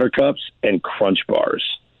Peanut Butter Cups and Crunch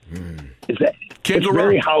Bars. It's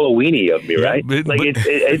very Halloween-y of me, right?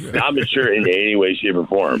 It's not mature in any way, shape, or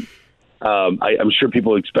form. I'm sure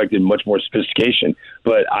people expected much more sophistication,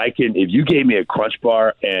 but if you gave me a Crunch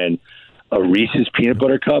Bar and a Reese's Peanut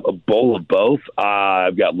Butter Cup, a bowl of both,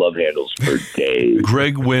 I've got love handles for days.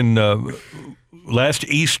 Greg, when last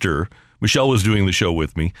Easter, Michelle was doing the show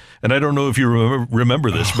with me, and I don't know if you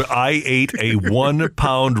remember this, but I ate a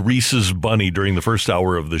 1-pound Reese's Bunny during the first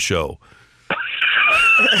hour of the show.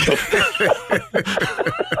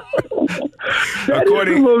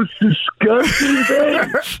 According, the most disgusting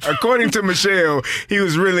thing. According to Michelle, he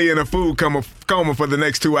was really in a food coma for the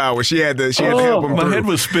next 2 hours. She had to help him. My head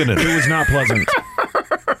was spinning. It was not pleasant.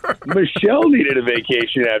 Michelle needed a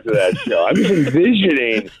vacation after that show. I'm just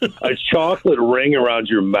envisioning a chocolate ring around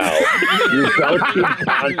your mouth. You're belching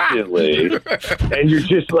constantly, and you're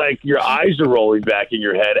just like, your eyes are rolling back in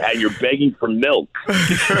your head, and you're begging for milk.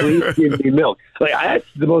 Please give me milk. Like, that's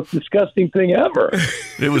the most disgusting thing ever.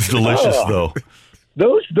 It was delicious, though.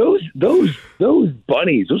 Those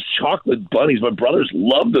bunnies, those chocolate bunnies, my brothers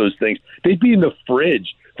love those things. They'd be in the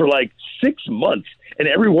fridge for like 6 months. And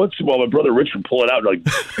every once in a while, my brother Rich would pull it out and like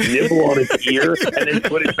nibble on his ear and then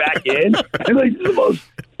put it back in. And like, this is the most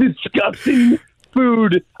disgusting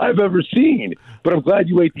food I've ever seen. But I'm glad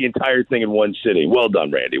you ate the entire thing in one sitting. Well done,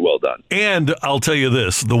 Randy. Well done. And I'll tell you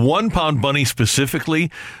this, the 1 pound bunny specifically,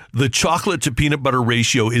 the chocolate to peanut butter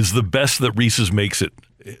ratio is the best that Reese's makes it.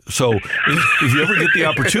 So if you ever get the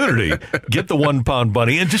opportunity, get the 1 pound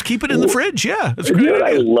bunny and just keep it in the fridge. Yeah, it's great. You know what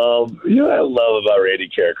I love about Randy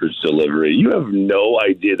Carricker's delivery? You have no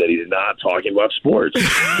idea that he's not talking about sports.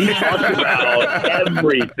 He talks about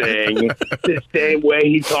everything the same way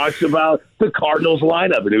he talks about the Cardinals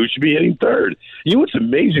lineup and who should be hitting third. You know what's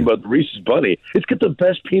amazing about the Reese's Bunny? It's got the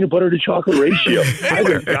best peanut butter to chocolate ratio. I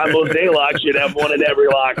think John Mozeliak should have one in every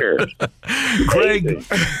locker. Greg,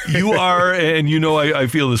 you are, and you know I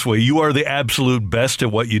feel this way, you are the absolute best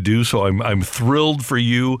at what you do, so I'm thrilled for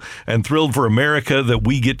you and thrilled for America that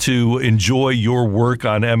we get to enjoy your work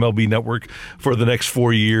on MLB Network for the next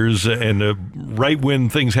 4 years. And right when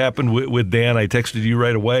things happened with Dan, I texted you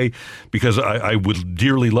right away because I would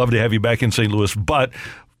dearly love to have you back in St. Louis, but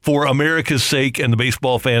for America's sake and the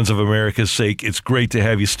baseball fans of America's sake, it's great to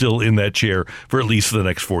have you still in that chair for at least the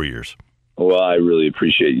next 4 years. Well, I really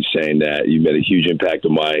appreciate you saying that. You made a huge impact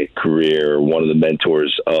on my career, one of the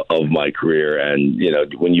mentors of my career. And, you know,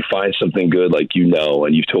 when you find something good, like, you know,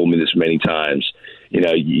 and you've told me this many times, you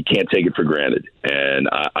know, you can't take it for granted. And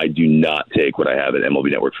I do not take what I have at MLB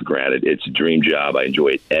Network for granted. It's a dream job. I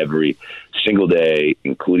enjoy it every single day,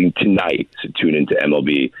 including tonight. So tune into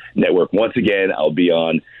MLB Network. Once again, I'll be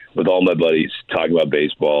on with all my buddies talking about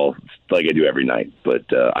baseball like I do every night. But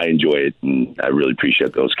I enjoy it, and I really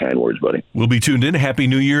appreciate those kind words, buddy. We'll be tuned in. Happy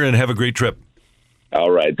New Year, and have a great trip. All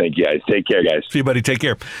right. Thank you, guys. Take care, guys. See you, buddy. Take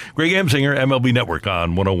care. Greg Amsinger, MLB Network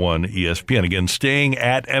on 101 ESPN. Again, staying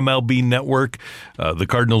at MLB Network. The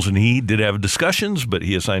Cardinals and he did have discussions, but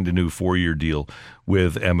he assigned a new 4-year deal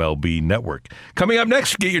with MLB Network. Coming up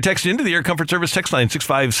next, get your text into the Air Comfort Service text line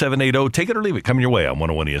 65780. Take it or leave it. Coming your way on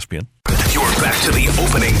 101 ESPN. You're back to the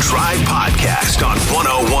Opening Drive podcast on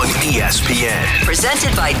 101 ESPN.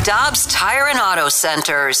 Presented by Dobbs Tire and Auto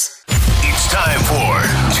Centers. It's time for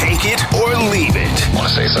Take It or Leave It. Want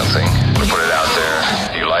to say something? Put it out there.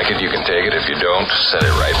 If you like it, you can take it. If you don't, send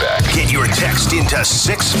it right back. Get your text into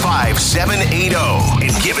 65780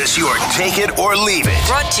 and give us your Take It or Leave It.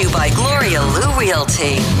 Brought to you by Gloria Lou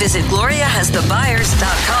Realty. Visit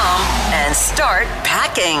GloriaHasTheBuyers.com and start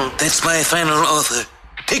packing. That's my final offer.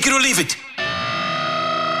 Take it or leave it.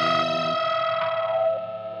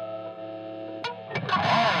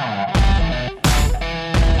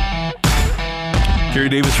 Kerry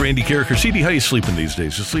Davis, Randy Carricker. CD, how you sleeping these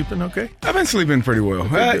days? You sleeping okay? I've been sleeping pretty well.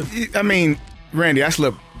 I mean, Randy, I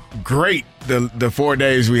slept great the 4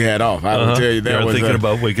 days we had off. I will tell you that. Was thinking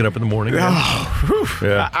about waking up in the morning.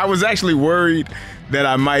 Yeah. I was actually worried that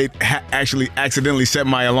I might actually accidentally set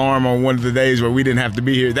my alarm on one of the days where we didn't have to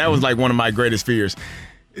be here. That was like one of my greatest fears.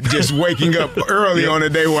 Just waking up early on a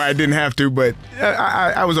day where I didn't have to, but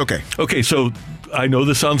I was okay. Okay, so I know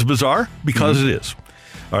this sounds bizarre because it is.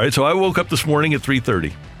 All right, so I woke up this morning at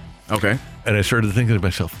 3:30. Okay. And I started thinking to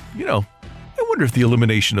myself, you know, I wonder if the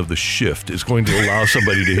elimination of the shift is going to allow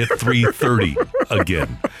somebody to hit 3:30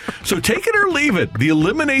 again. So take it or leave it. The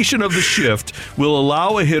elimination of the shift will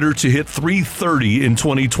allow a hitter to hit 3:30 in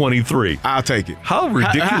 2023. I'll take it. How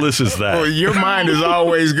ridiculous is that? Well, your mind is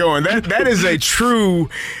always going. That is a true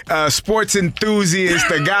sports enthusiast,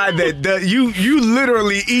 a guy that does, you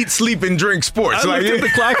literally eat, sleep, and drink sports. I looked at the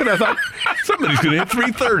clock and I thought, somebody's going to hit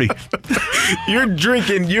 3:30. You're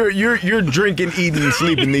drinking, eating, and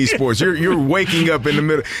sleeping these sports. You're waking up in the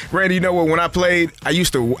middle. Randy, you know what? When I played, I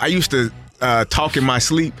used to talk in my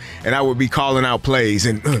sleep, and I would be calling out plays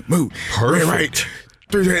and move. Perfect.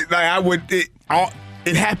 Right. Like I would.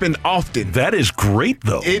 It happened often. That is great,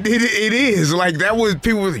 though. It is like that was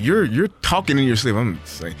people. You're talking in your sleep. I'm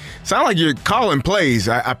saying, sound like you're calling plays.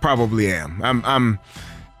 I probably am. I'm.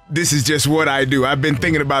 This is just what I do. I've been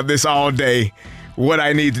thinking about this all day. What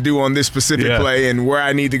I need to do on this specific play and where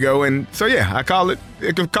I need to go, and so I call it.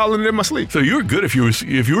 I could call it in my sleep. So you were good if you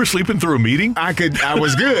were sleeping through a meeting. I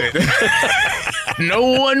was good.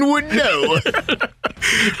 No one would know.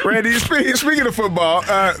 Randy, speaking of football,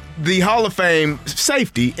 the Hall of Fame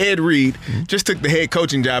safety, Ed Reed, just took the head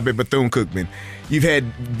coaching job at Bethune-Cookman. You've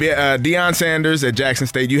had Deion Sanders at Jackson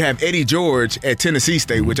State. You have Eddie George at Tennessee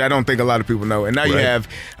State, which I don't think a lot of people know. And now you have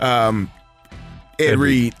Ed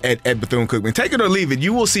Reed at Bethune-Cookman. Take it or leave it,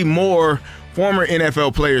 you will see more former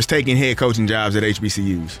NFL players taking head coaching jobs at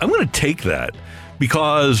HBCUs. I'm going to take that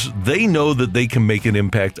because they know that they can make an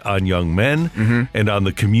impact on young men and on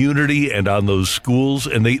the community and on those schools,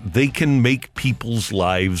 and they can make people's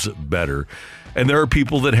lives better. And there are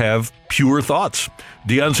people that have pure thoughts.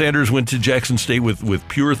 Deion Sanders went to Jackson State with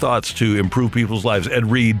pure thoughts to improve people's lives.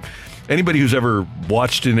 Ed Reed, anybody who's ever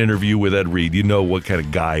watched an interview with Ed Reed, you know what kind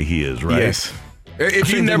of guy he is, right? Yes.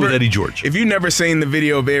 With Eddie George. If you've never seen the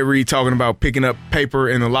video of Ed Reed talking about picking up paper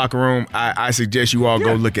in the locker room, I suggest you all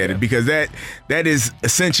go look at it, because that is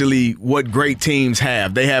essentially what great teams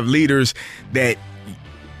have. They have leaders that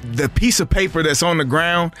the piece of paper that's on the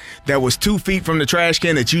ground that was 2 feet from the trash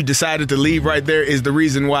can that you decided to leave right there is the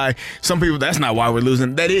reason why some people, that's not why we're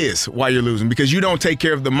losing. That is why you're losing, because you don't take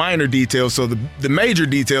care of the minor details. So the major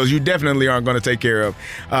details you definitely aren't going to take care of.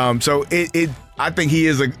 I think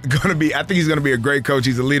he's going to be a great coach.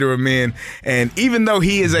 He's a leader of men. And even though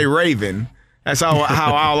he is a Raven, that's how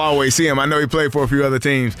I'll always see him. I know he played for a few other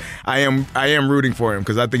teams. I am rooting for him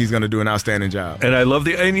because I think he's going to do an outstanding job. And I love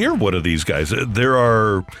and you're one of these guys. There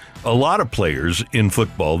are a lot of players in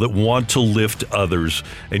football that want to lift others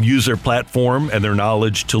and use their platform and their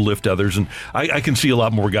knowledge to lift others. And I can see a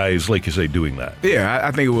lot more guys, like you say, doing that. Yeah,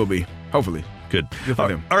 I think it will be. Hopefully. Good for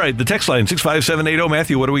them. All right, the text line, 65780.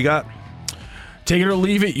 Matthew, what do we got? Take it or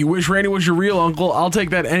leave it. You wish Randy was your real uncle. I'll take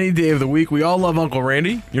that any day of the week. We all love Uncle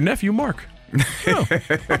Randy. Your nephew, Mark. Oh,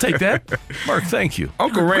 I'll take that. Mark, thank you.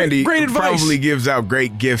 Uncle Randy great advice. Probably gives out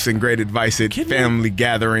great gifts and great advice at family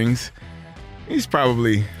gatherings. He's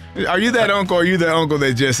probably... Are you that uncle, or are you the uncle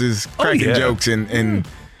that just is cracking jokes and...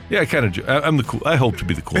 Yeah, kind of. I'm the cool. I hope to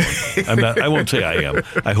be the cool uncle. I'm not. I won't say I am.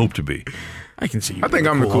 I hope to be. I can see you. I think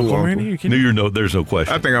I'm the cool uncle. Randy, there's no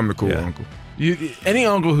question. I think I'm the cool uncle. Any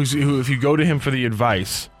uncle who, if you go to him for the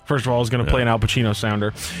advice, first of all, is going to play an Al Pacino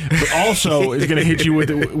sounder, but also is going to hit you with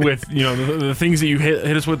the things that you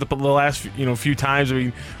hit us with the last few times. I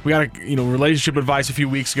mean, we got a relationship advice a few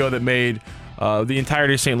weeks ago that made the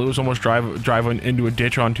entirety of St. Louis almost drive into a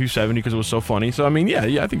ditch on 270 because it was so funny. So I mean, yeah,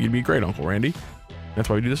 I think you'd be a great Uncle Randy. That's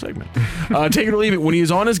why we do this segment. Take it or leave it. When he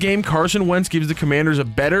is on his game, Carson Wentz gives the Commanders a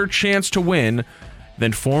better chance to win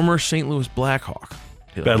than former St. Louis Blackhawk.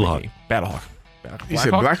 Battlehawk. You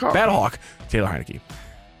said Blackhawk? Battlehawk. Taylor Heineke.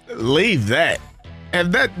 Leave that.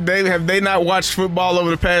 Have they not watched football over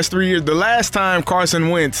the past 3 years? The last time Carson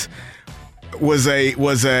Wentz was a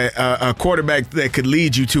quarterback that could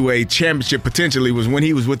lead you to a championship potentially was when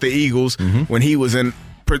he was with the Eagles, when he was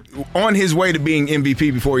on his way to being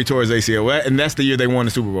MVP before he tore his ACL. And that's the year they won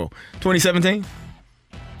the Super Bowl. 2017?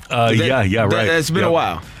 Yeah, right. That's been a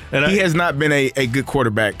while. And he has not been a good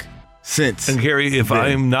quarterback since. And Gary, if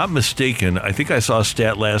I'm not mistaken, I think I saw a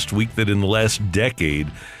stat last week that in the last decade,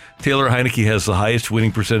 Taylor Heineke has the highest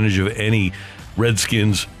winning percentage of any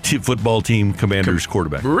Redskins football team Commanders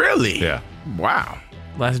quarterback. Really? Yeah. Wow.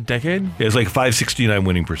 Last decade? Yeah, it's like 569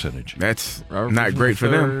 winning percentage. That's not great for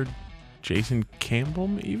them. Jason Campbell,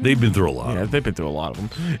 even? They've been through a lot. Yeah, they've been through a lot of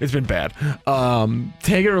them. It's been bad.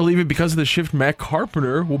 Take it or leave it. Because of the shift, Matt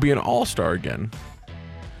Carpenter will be an all-star again.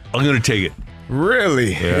 I'm going to take it.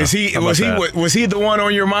 Really? Yeah. Was he the one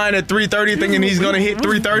on your mind at 3:30 thinking he's going to hit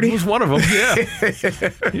 3:30? He was one of them. Yeah.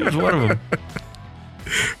 He was one of them.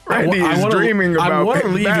 Randy is dreaming about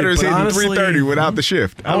batters hitting 3:30 without the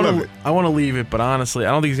shift. I love it. I want to leave it, but honestly,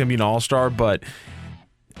 I don't think he's going to be an all-star, but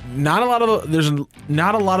not a lot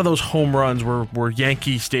of those home runs were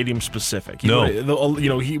Yankee Stadium specific.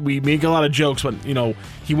 We make a lot of jokes, but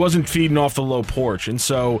he wasn't feeding off the low porch, and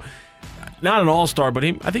so not an all-star, but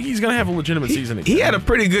I think he's going to have a legitimate season again. He had a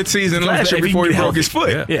pretty good season last year before he broke his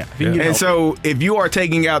foot. Yeah. And so if you are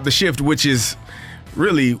taking out the shift, which is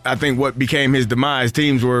really, I think, what became his demise,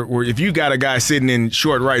 teams were if you got a guy sitting in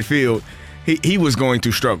short right field, he was going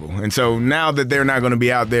to struggle. And so now that they're not going to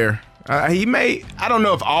be out there, he may, I don't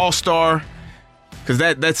know if all-star, because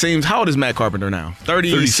that seems, how old is Matt Carpenter now?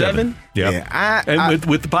 37? Yeah. And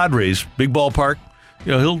with the Padres, big ballpark,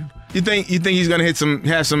 he'll... You think he's going to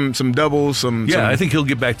have some doubles? I think he'll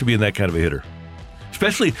get back to being that kind of a hitter.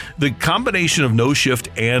 Especially the combination of no shift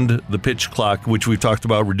and the pitch clock, which we've talked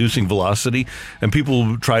about, reducing velocity, and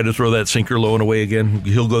people try to throw that sinker low and away again.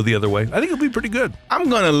 He'll go the other way. I think he'll be pretty good. I'm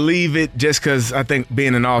going to leave it just because I think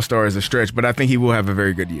being an all-star is a stretch, but I think he will have a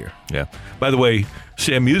very good year. Yeah. By the way,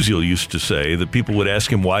 Sam Musial used to say that people would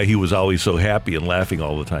ask him why he was always so happy and laughing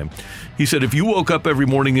all the time. He said, if you woke up every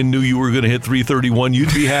morning and knew you were going to hit 331,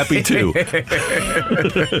 you'd be happy too.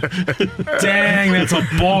 Dang, that's a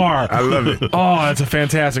bar. I love it. Oh, that's a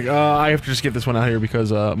fantastic. I have to just get this one out here because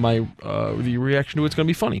the reaction to it's going to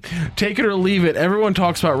be funny. Take it or leave it. Everyone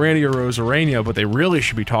talks about Randy Arozarena, but they really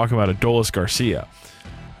should be talking about Adolis Garcia.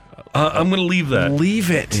 I'm going to leave that. Leave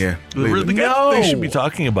it. Yeah. The guy they should be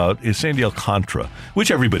talking about is Sandy Alcantara,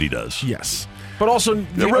 which everybody does. Yes. But also,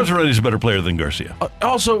 Arozarena is a better player than Garcia.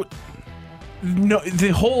 Also, no,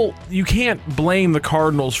 you can't blame the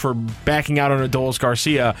Cardinals for backing out on Adolis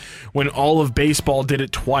Garcia when all of baseball did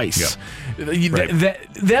it twice. Yeah.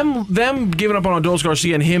 Them giving up on Adolis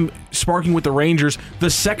Garcia and him sparking with the Rangers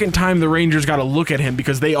the second time the Rangers got to look at him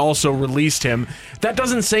because they also released him. That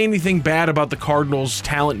doesn't say anything bad about the Cardinals'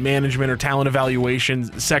 talent management or talent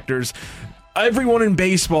evaluation sectors. Everyone in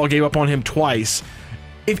baseball gave up on him twice.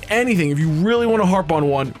 If anything, if you really want to harp on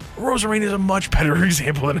one, Arozarena is a much better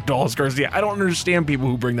example than Adolis Garcia. I don't understand people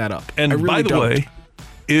who bring that up. And I really by the don't. way,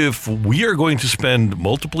 if we are going to spend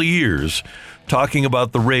multiple years talking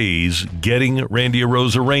about the Rays getting Randy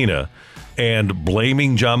Arozarena and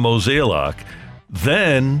blaming John Mozeliak,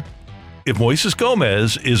 then if Moises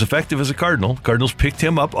Gomez is effective as a Cardinals picked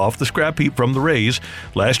him up off the scrap heap from the Rays.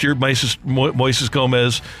 Last year, Moises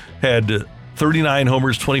Gomez had 39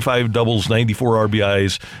 homers, 25 doubles, 94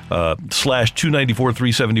 RBIs, slash 294,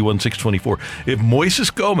 371, 624. If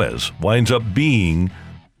Moises Gomez winds up being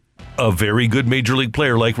a very good major league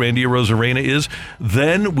player like Randy Arozarena is,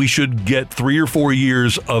 then we should get 3 or 4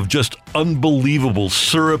 years of just unbelievable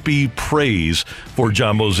syrupy praise for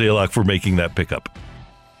John Mozeliak for making that pickup.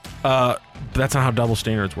 That's not how double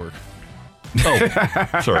standards work. Oh,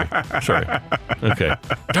 sorry. Okay.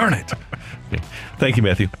 Darn it. Okay. Thank you,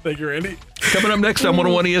 Matthew. Thank you, Randy. Coming up next on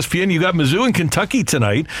 101 ESPN, you got Mizzou and Kentucky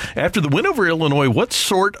tonight. After the win over Illinois, what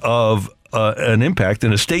sort of an impact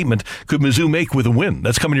and a statement could Mizzou make with a win?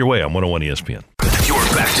 That's coming your way on 101 ESPN. You're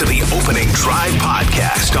back to the Opening Drive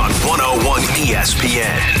podcast on 101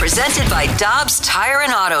 ESPN. Presented by Dobbs Tire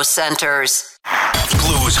and Auto Centers.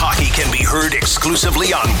 Blues hockey can be heard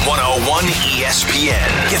exclusively on 101 ESPN.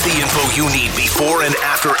 Get the info you need before and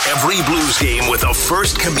after every Blues game with the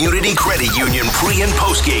First Community Credit Union pre- and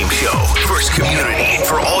post-game show. First Community,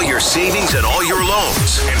 for all your savings and all your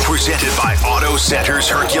loans. And presented by Auto Centers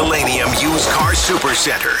Herculaneum Used Car Super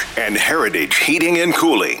Center and Heritage Heating and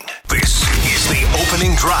Cooling. This is the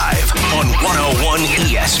Opening Drive on 101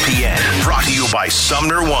 ESPN. Brought to you by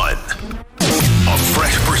Sumner One. A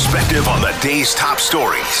fresh perspective on the day's top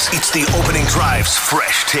stories. It's the Opening Drive's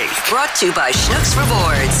Fresh Take. Brought to you by Schnucks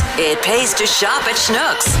Rewards. It pays to shop at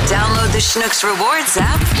Schnucks. Download the Schnucks Rewards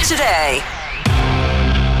app today.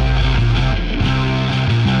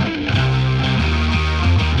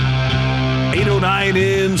 .09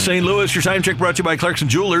 in St. Louis. Your time check brought to you by Clarkson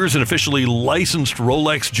Jewelers, an officially licensed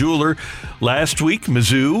Rolex jeweler. Last week,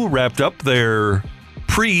 Mizzou wrapped up their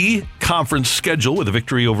pre-conference schedule with a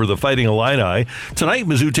victory over the Fighting Illini. Tonight,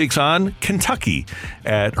 Mizzou takes on Kentucky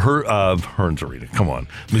at Hearns Arena. Come on.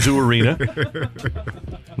 Mizzou Arena.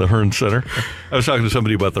 The Hearns Center. I was talking to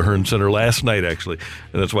somebody about the Hearns Center last night, actually,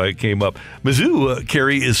 and that's why it came up. Mizzou,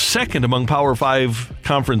 Kerry, is second among Power 5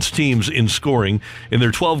 conference teams in scoring. In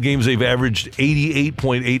their 12 games, they've averaged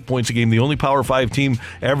 88.8 points a game. The only Power 5 team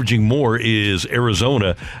averaging more is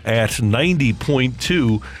Arizona at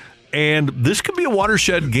 90.2. And this could be a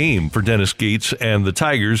watershed game for Dennis Gates and the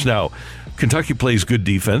Tigers. Now, Kentucky plays good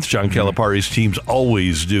defense. John Calipari's teams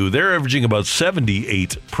always do. They're averaging about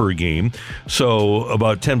 78 per game, so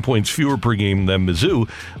about 10 points fewer per game than Mizzou.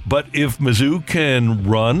 But if Mizzou can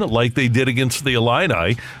run like they did against the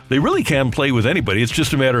Illini, they really can play with anybody. It's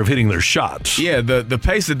just a matter of hitting their shots. Yeah, the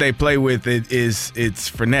pace that they play with it's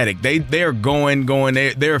frenetic. They are going.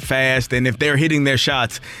 They're fast, and if they're hitting their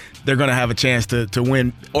shots, they're going to have a chance to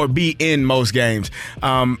win or be in most games.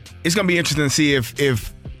 It's going to be interesting to see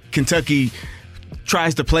if Kentucky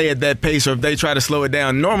tries to play at that pace or if they try to slow it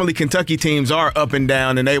down. Normally, Kentucky teams are up and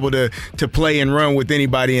down and able to play and run with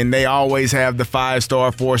anybody, and they always have the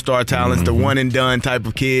 5-star, 4-star talents, the one-and-done type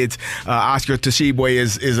of kids. Oscar Tshiebwe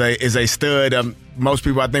is a stud. Most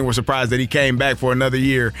people, I think, were surprised that he came back for another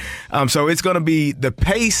year. So it's going to be – the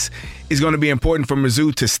pace is going to be important for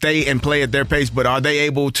Mizzou to stay and play at their pace, but are they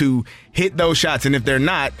able to hit those shots? And if they're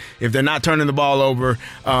not turning the ball over,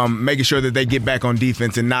 making sure that they get back on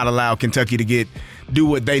defense and not allow Kentucky to do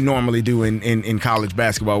what they normally do in college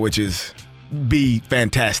basketball, which is be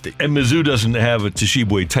fantastic. And Mizzou doesn't have a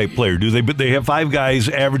Tshiebwe type player, do they? But they have 5 guys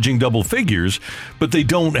averaging double figures, but they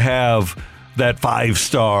don't have that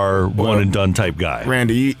 5-star one-and-done type guy.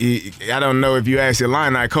 Randy, I don't know if you ask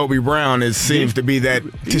Illini, Kobe Brown seems to be that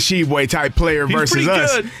Toshibwe type player versus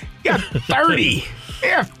us. Good. He got 30.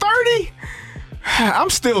 Yeah, 30? I'm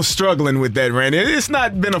still struggling with that, Randy. It's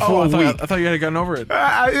not been a full week. I thought you had gotten over it.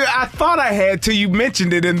 I thought I had till you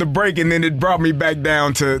mentioned it in the break, and then it brought me back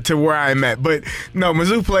down to where I'm at. But no,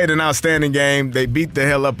 Mizzou played an outstanding game. They beat the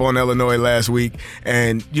hell up on Illinois last week,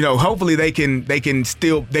 and hopefully they can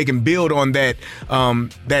build on that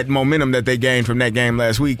that momentum that they gained from that game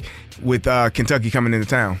last week with Kentucky coming into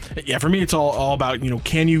town. Yeah, for me, it's all about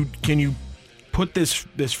can you put this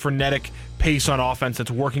frenetic pace on offense that's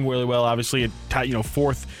working really well, obviously at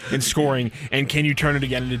fourth in scoring, and can you turn it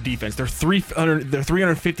again into defense? They're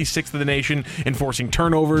 356th of the nation in forcing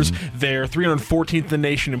turnovers. They're 314th in the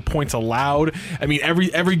nation in points allowed. I mean,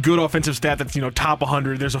 every good offensive stat that's top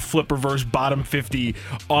 100, there's a flip reverse bottom 50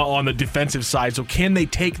 on the defensive side. So can they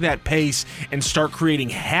take that pace and start creating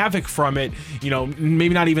havoc from it?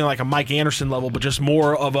 Maybe not even like a Mike Anderson level, but just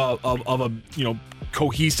more of a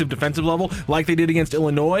cohesive defensive level like they did against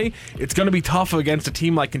Illinois. It's going to be tough against a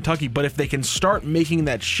team like Kentucky, but if they can start making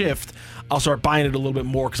that shift, I'll start buying it a little bit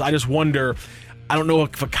more, because I just wonder, I don't know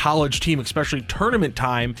if a college team, especially tournament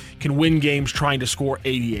time, can win games trying to score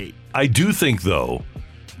 88. I do think, though,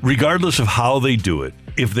 regardless of how they do it,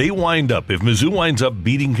 if Mizzou winds up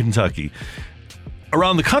beating Kentucky,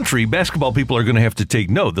 around the country, basketball people are going to have to take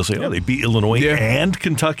note. They'll say, they beat Illinois and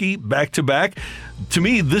Kentucky back-to-back. To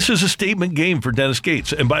me, this is a statement game for Dennis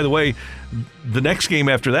Gates. And by the way, the next game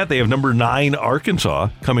after that, they have number 9 Arkansas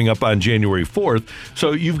coming up on January 4th.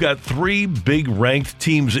 So you've got 3 big ranked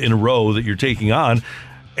teams in a row that you're taking on.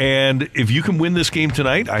 And if you can win this game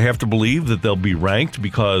tonight, I have to believe that they'll be ranked,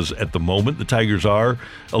 because at the moment the Tigers are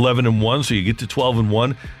 11-1, so you get to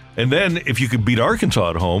 12-1. And then if you could beat Arkansas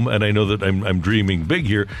at home, and I know that I'm dreaming big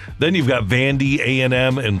here, then you've got Vandy,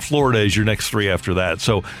 A&M, and Florida as your next 3 after that.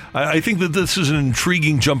 So I think that this is an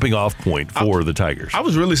intriguing jumping off point for the Tigers. I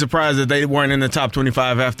was really surprised that they weren't in the top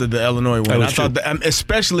 25 after the Illinois win. I thought that,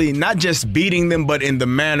 especially not just beating them, but in the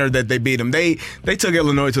manner that they beat them. They took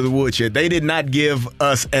Illinois to the woodshed. They did not give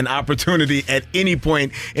us an opportunity at any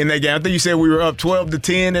point in that game. I think you said we were up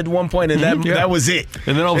 12-10 at one point, and that was it.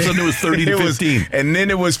 And then all of a sudden it was 30-15. And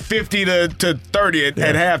then it was 50 to 30 at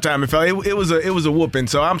halftime. It was a whooping.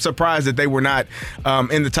 So I'm surprised that they were not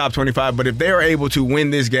in the top 25. But if they are able to win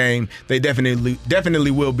this game, they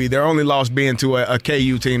definitely will be. Their only loss being to a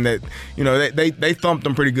KU team that they thumped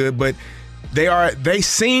them pretty good. But they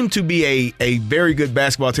seem to be a very good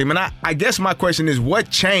basketball team. And I guess my question is, what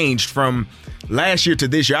changed from last year to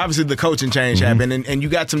this year? Obviously the coaching change happened, and you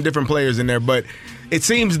got some different players in there, but it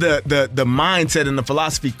seems the mindset and the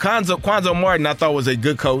philosophy. Quanzo Martin, I thought, was a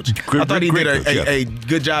good coach. I thought he did a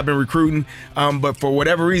good job in recruiting, but for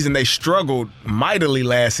whatever reason, they struggled mightily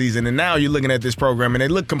last season, and now you're looking at this program, and they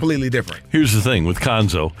look completely different. Here's the thing with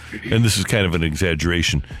Quanzo, and this is kind of an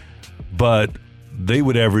exaggeration, but they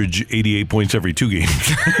would average 88 points every 2 games.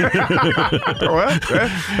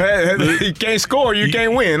 You can't score, you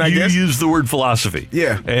can't win, I guess. You use the word philosophy.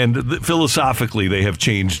 Yeah. And philosophically, they have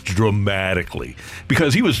changed dramatically.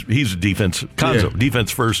 Because he's a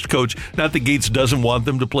defense first coach. Not that Gates doesn't want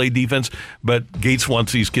them to play defense, but Gates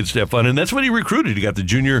wants these kids to have fun. And that's what he recruited. He got the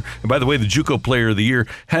junior, and by the way, the JUCO player of the year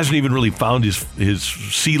hasn't even really found his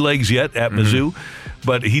sea legs yet at Mizzou.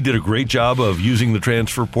 But he did a great job of using the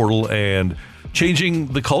transfer portal and changing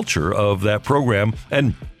the culture of that program,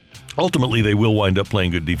 and ultimately they will wind up playing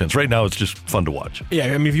good defense. Right now it's just fun to watch. Yeah,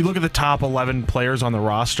 I mean, if you look at the top 11 players on the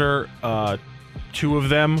roster, 2 of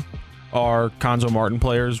them are Quanzo Martin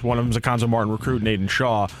players. One of them is a Quanzo Martin recruit, Naden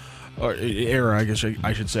Shaw, era, I guess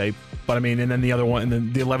I should say. But I mean, and then the other one, and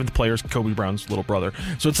then the 11th player is Kobe Brown's little brother.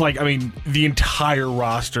 So it's like, I mean, the entire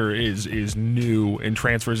roster is new in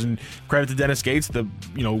transfers. And credit to Dennis Gates.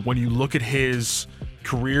 When you look at his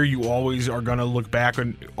career, you always are going to look back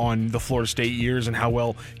on the Florida State years and how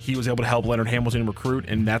well he was able to help Leonard Hamilton recruit,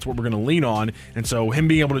 and that's what we're going to lean on. And so him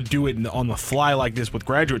being able to do it on the fly like this with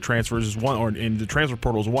graduate transfers is one, or in the transfer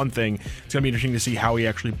portal is one thing. It's going to be interesting to see how he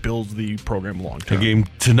actually builds the program long term. A game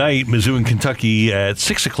tonight, Mizzou and Kentucky at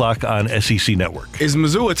 6 o'clock on SEC Network. Is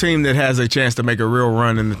Mizzou a team that has a chance to make a real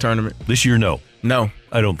run in the tournament? This year, no. No.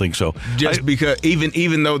 I don't think so. Because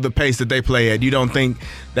even though the pace that they play at, you don't think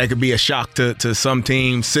that could be a shock to some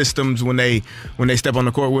team systems when they step on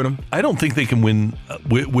the court with them? I don't think they can win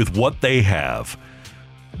with what they have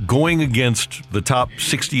going against the top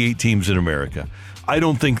 68 teams in America. I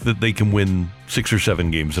don't think that they can win 6 or 7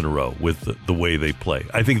 games in a row with the way they play.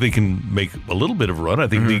 I think they can make a little bit of a run. I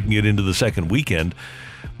think they can get into the second weekend.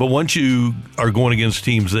 But once you are going against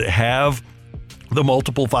teams that have the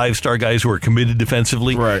multiple 5-star guys who are committed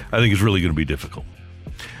defensively, right, I think is really going to be difficult.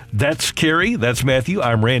 That's Kerry. That's Matthew.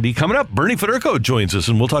 I'm Randy. Coming up, Bernie Federko joins us,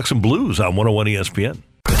 and we'll talk some Blues on 101 ESPN.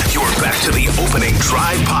 You're back to the Opening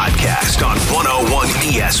Drive podcast on 101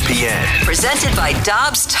 ESPN. Presented by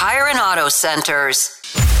Dobbs Tire and Auto Centers.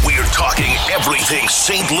 We're talking everything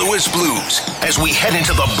St. Louis Blues as we head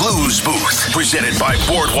into the Blues booth. Presented by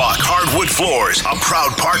Boardwalk Hardwood Floors, a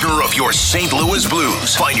proud partner of your St. Louis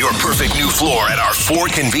Blues. Find your perfect new floor at our 4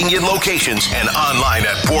 convenient locations and online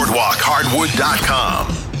at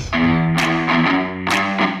boardwalkhardwood.com.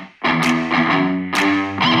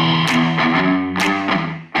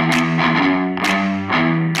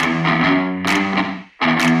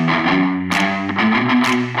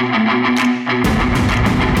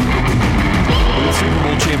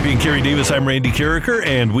 Kerry Davis, I'm Randy Carricker,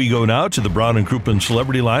 and we go now to the Brown and Crouppen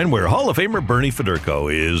Celebrity Line, where Hall of Famer Bernie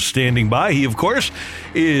Federko is standing by. He, of course,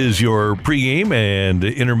 is your pregame and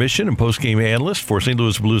intermission and postgame analyst for St.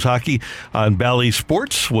 Louis Blues hockey on Bally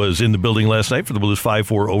Sports. Was in the building last night for the Blues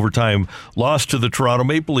 5-4 overtime loss to the Toronto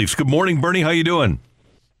Maple Leafs. Good morning, Bernie. How you doing?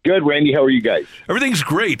 Good, Randy. How are you guys? Everything's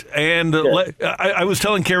great. And I was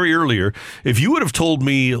telling Kerry earlier, if you would have told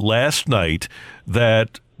me last night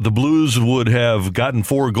that the Blues would have gotten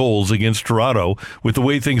 4 goals against Toronto with the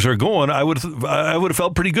way things are going, I would have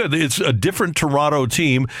felt pretty good. It's a different Toronto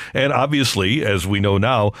team, and obviously, as we know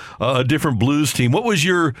now, a different Blues team. What was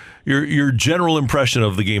your general impression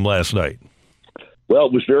of the game last night? Well,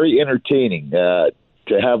 it was very entertaining.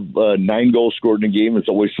 To have 9 goals scored in a game is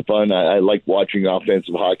always fun. I like watching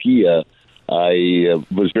offensive hockey. I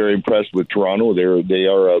was very impressed with Toronto. They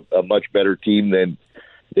are a much better team than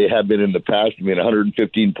they have been in the past. I mean,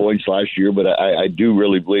 115 points last year, but I do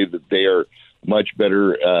really believe that they are much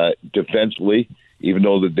better defensively, even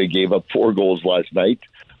though that they gave up 4 goals last night.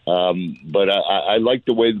 But I like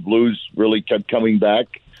the way the Blues really kept coming back.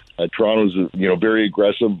 Toronto's very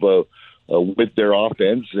aggressive with their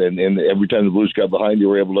offense, and every time the Blues got behind, they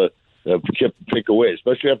were able to pick away,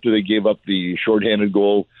 especially after they gave up the shorthanded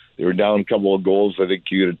goal. They were down a couple of goals. I think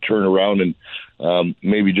you could turn around and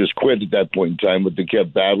maybe just quit at that point in time, but they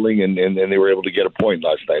kept battling, and they were able to get a point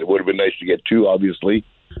last night. It would have been nice to get 2, obviously,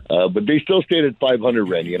 but they still stayed at 500,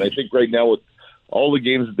 Randy. And I think right now with all the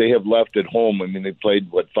games that they have left at home, I mean, they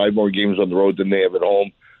played, 5 more games on the road than they have at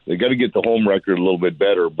home. They got to get the home record a little bit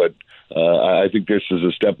better, but I think this is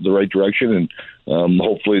a step in the right direction, and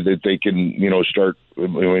hopefully that they can, start. I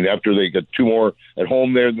mean, after they get 2 more at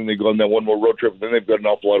home there, then they go on that 1 more road trip, then they've got an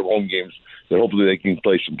awful lot of home games that hopefully they can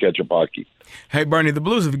play some catch-up hockey. Hey, Bernie, the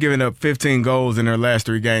Blues have given up 15 goals in their last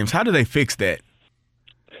 3 games. How do they fix that?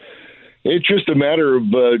 It's just a matter of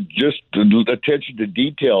just attention to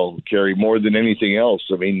detail, Kerry, more than anything else.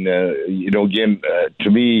 I mean, again, to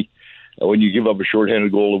me, when you give up a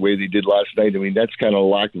shorthanded goal the way they did last night, I mean, that's kind of a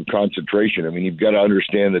lack of concentration. I mean, you've got to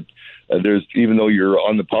understand that even though you're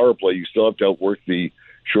on the power play, you still have to outwork the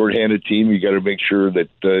shorthanded team. You got to make sure that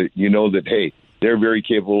that, hey, they're very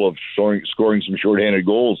capable of scoring some shorthanded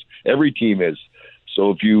goals. Every team is.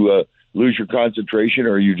 So if you lose your concentration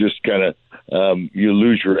or you just kind of you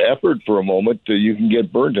lose your effort for a moment, you can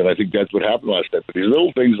get burned. And I think that's what happened last night. But these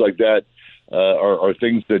little things like that are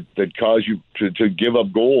things that cause you to give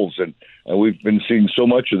up goals. And we've been seeing so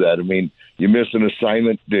much of that. I mean, you miss an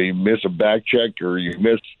assignment, you miss a back check, or you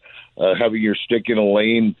miss having your stick in a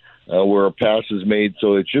lane where a pass is made.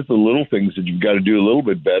 So it's just the little things that you've got to do a little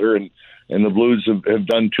bit better. And the Blues have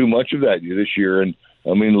done too much of that this year. And,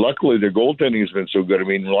 I mean, luckily their goaltending has been so good. I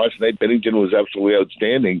mean, last night Bennington was absolutely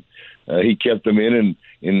outstanding. He kept them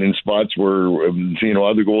in spots where,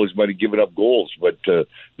 other goalies might have given up goals. But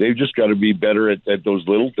they've just got to be better at those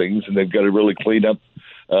little things, and they've got to really clean up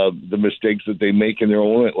the mistakes that they make in their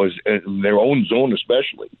own zone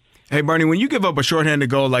especially. Hey, Bernie, when you give up a shorthanded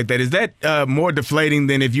goal like that, is that more deflating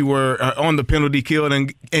than if you were on the penalty kill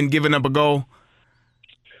and giving up a goal?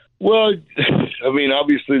 Well, I mean,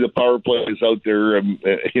 obviously the power play is out there.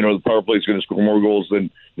 The power play is going to score more goals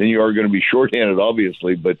than you are going to be shorthanded,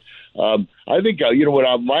 obviously. But I think,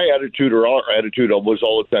 what my attitude or our attitude was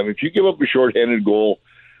all the time, if you give up a shorthanded goal,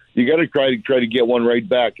 you got to try to get one right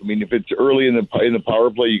back. I mean, if it's early in the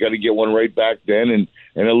power play, you got to get one right back then. And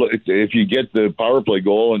if you get the power play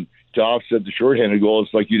goal and to offset the shorthanded goal,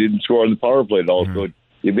 it's like you didn't score on the power play at all. Mm-hmm. So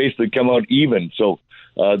you basically come out even. So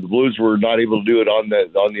the Blues were not able to do it on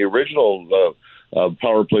the original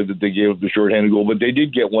power play that they gave up the shorthanded goal, but they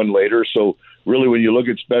did get one later. So really, when you look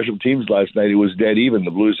at special teams last night, it was dead even.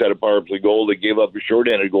 The Blues had a power play goal. They gave up a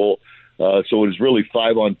shorthanded goal. So it was really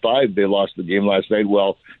 5-on-5. They lost the game last night.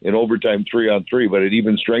 Well, in overtime, 3-on-3. But at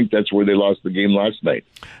even strength, that's where they lost the game last night.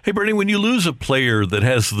 Hey, Bernie, when you lose a player that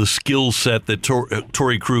has the skill set that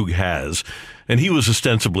Torrey Krug has, and he was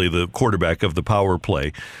ostensibly the quarterback of the power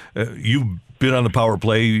play, you've been on the power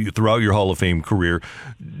play throughout your Hall of Fame career.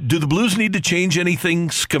 Do the Blues need to change anything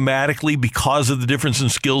schematically because of the difference in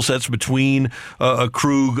skill sets between a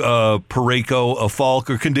Krug, a Parayko, a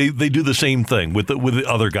Falk, or can they do the same thing with the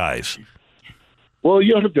other guys? Well,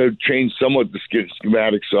 you have to change somewhat the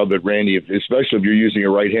schematics of it, Randy, especially if you're using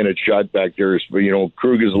a right-handed shot back there.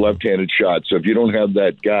 Krug is a left-handed shot, so if you don't have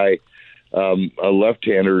that guy, a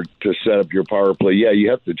left-hander to set up your power play,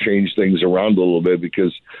 you have to change things around a little bit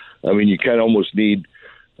because, you kind of almost need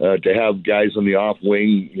to have guys on the off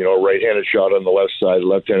wing, a right-handed shot on the left side, a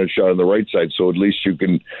left-handed shot on the right side, so at least you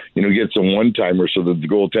can, get some one-timers so that the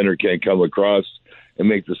goaltender can't come across and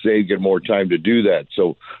make the save, get more time to do that.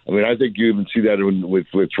 So, I think you even see that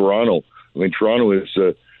with Toronto. Toronto is,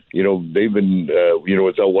 they've been,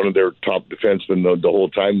 without one of their top defensemen the whole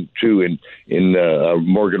time, too, in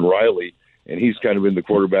Morgan Riley, and he's kind of been the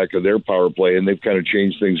quarterback of their power play, and they've kind of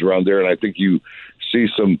changed things around there, and I think you see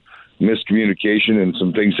some miscommunication and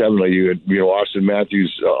some things happen. Like you had, Austin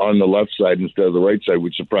Matthews on the left side instead of the right side,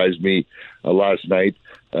 which surprised me last night.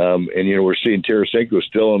 And we're seeing Tarasenko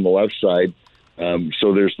still on the left side.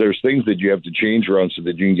 So there's things that you have to change around so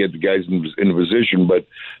that you can get the guys in position. But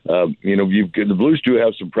the Blues do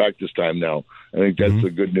have some practice time now. I think that's the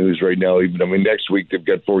good news right now. Next week they've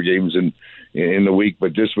got 4 games in the week,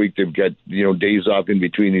 but this week they've got days off in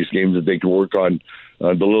between these games that they can work on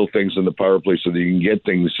the little things in the power play so that you can get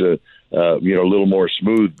things a little more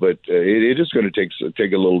smooth. But it is going to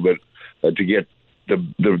take a little bit to get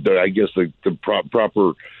the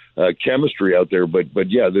proper chemistry out there, but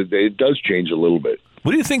it does change a little bit.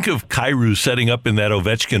 What do you think of Kyrou setting up in that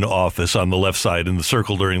Ovechkin office on the left side in the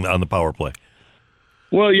circle on the power play?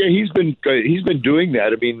 Well, yeah, he's been doing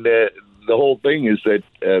that. The whole thing is that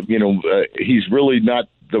he's really not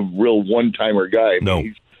the real one-timer guy. No.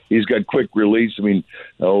 He's got quick release.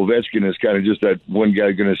 Ovechkin is kind of just that one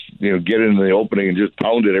guy going to get into the opening and just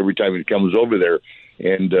pound it every time he comes over there.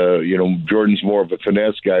 And Jordan's more of a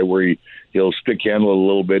finesse guy where he'll stick handle it a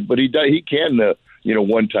little bit, but he can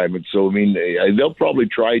one time it. So they'll probably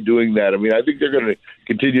try doing that. I think they're going to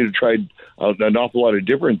continue to try an awful lot of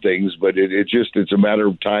different things, but it's a matter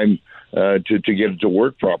of time to get it to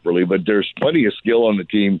work properly. But there's plenty of skill on the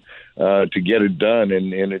team to get it done,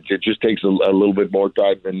 and it just takes a little bit more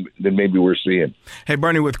time than maybe we're seeing. Hey,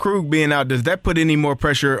 Bernie, with Krug being out, does that put any more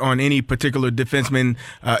pressure on any particular defenseman,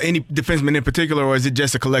 in particular, or is it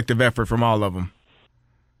just a collective effort from all of them?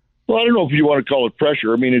 Well, I don't know if you want to call it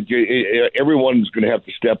pressure. Everyone's going to have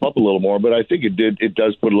to step up a little more, but I think it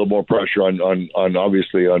does put a little more pressure on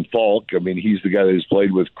obviously on Falk. He's the guy that has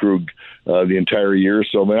played with Krug the entire year.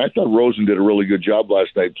 So, I thought Rosen did a really good job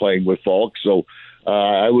last night playing with Falk. So,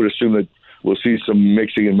 I would assume that we'll see some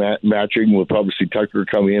mixing and matching. We'll probably see Tucker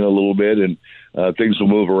come in a little bit, and things will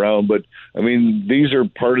move around. But, these are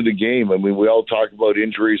part of the game. We all talk about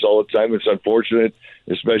injuries all the time. It's unfortunate,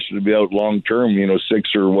 especially to be out long term,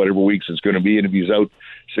 6 or whatever weeks it's going to be. And if he's out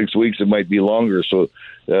 6 weeks, it might be longer. So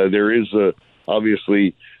there is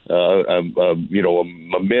obviously a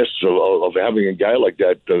miss of having a guy like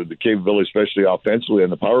that, the capability, especially offensively on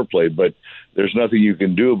the power play. But there's nothing you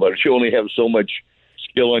can do about it. You only have so much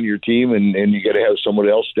skill on your team, and you got to have someone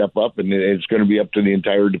else step up, and it's going to be up to the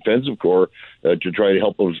entire defensive corps to try to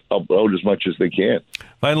help out as much as they can.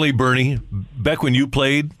 Finally, Bernie, back when you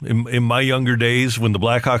played in my younger days, when the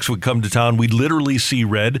Blackhawks would come to town, we'd literally see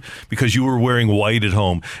red because you were wearing white at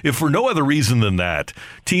home. If for no other reason than that,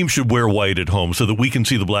 teams should wear white at home so that we can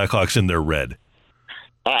see the Blackhawks in their red.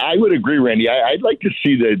 I would agree, Randy. I'd like to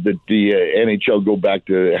see the NHL go back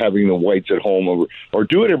to having the whites at home, or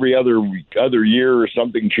do it every other year or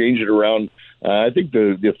something. Change it around. I think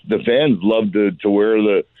the fans love to wear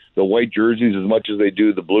the white jerseys as much as they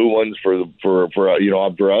do the blue ones for us,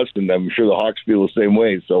 and I'm sure the Hawks feel the same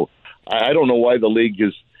way. So I don't know why the league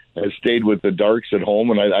has stayed with the darks at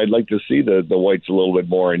home, and I'd like to see the whites a little bit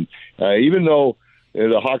more. And even though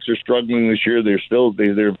the Hawks are struggling this year, they're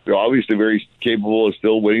obviously very capable of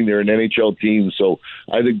still winning. They're an NHL team, so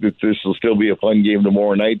I think that this will still be a fun game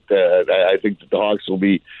tomorrow night. I think that the Hawks will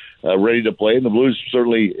be ready to play, and the Blues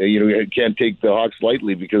certainly can't take the Hawks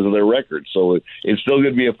lightly because of their record. So it's still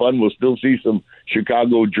going to be a fun. We'll still see some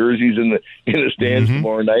Chicago jerseys in the stands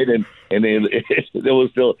tomorrow night, and it'll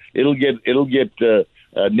get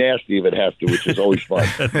nasty if it has to, which is always fun.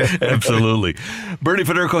 Absolutely. Bernie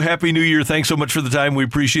Federko, Happy New Year. Thanks so much for the time. We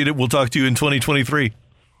appreciate it. We'll talk to you in 2023.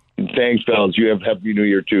 Thanks, fellas. You have Happy New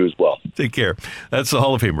Year, too, as well. Take care. That's the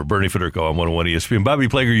Hall of Famer, Bernie Federko on 101 ESPN. Bobby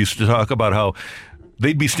Plager used to talk about how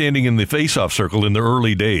they'd be standing in the face-off circle in the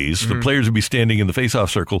early days. The players would be standing in the face-off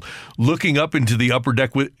circle, looking up into the upper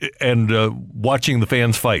deck and watching the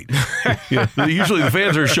fans fight. Usually the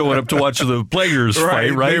fans are showing up to watch the players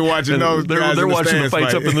fight, right? They're watching They're watching the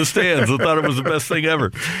fights fight. up in the stands. I thought it was the best thing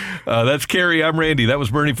ever. That's Kerry. I'm Randy. That was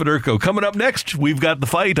Bernie Federko. Coming up next, we've got The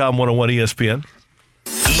Fight on 101 ESPN.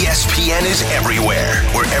 ESPN is everywhere.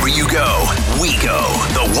 Wherever you go, we go.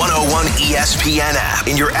 The 101 ESPN app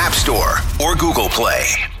in your App Store or Google Play.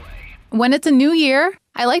 When it's a new year,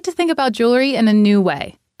 I like to think about jewelry in a new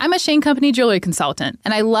way. I'm a Shane Company jewelry consultant,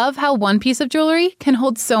 and I love how one piece of jewelry can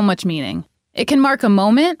hold so much meaning. It can mark a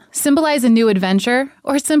moment, symbolize a new adventure,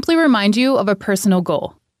 or simply remind you of a personal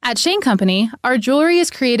goal. At Shane Company, our jewelry is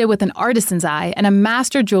created with an artisan's eye and a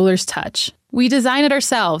master jeweler's touch. We design it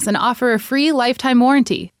ourselves and offer a free lifetime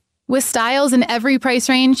warranty. With styles in every price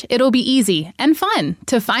range, it'll be easy and fun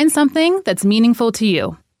to find something that's meaningful to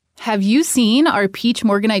you. Have you seen our peach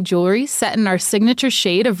morganite jewelry set in our signature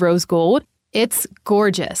shade of rose gold? It's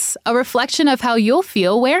gorgeous, a reflection of how you'll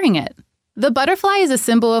feel wearing it. The butterfly is a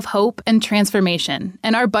symbol of hope and transformation,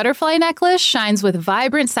 and our butterfly necklace shines with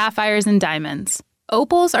vibrant sapphires and diamonds.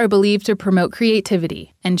 Opals are believed to promote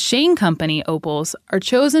creativity, and Shane Company opals are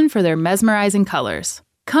chosen for their mesmerizing colors.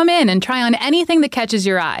 Come in and try on anything that catches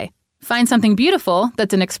your eye. Find something beautiful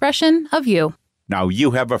that's an expression of you. Now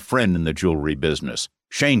you have a friend in the jewelry business.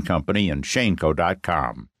 Shane Company and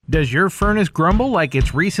ShaneCo.com. Does your furnace grumble like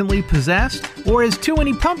it's recently possessed? Or has too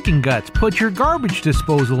many pumpkin guts put your garbage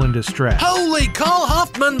disposal into stress? Holy, call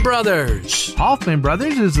Hoffman Brothers! Hoffman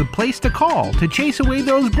Brothers is the place to call to chase away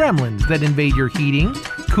those gremlins that invade your heating,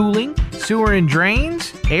 cooling, sewer and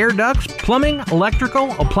drains, air ducts, plumbing,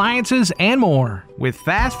 electrical, appliances, and more. With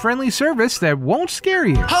fast, friendly service that won't scare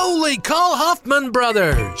you. Holy, call Hoffman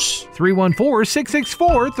Brothers!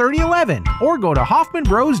 314-664-3011 or go to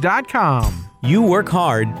HoffmanBros.com. You work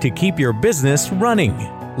hard to keep your business running.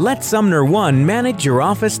 Let Sumner One manage your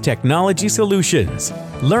office technology solutions.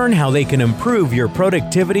 Learn how they can improve your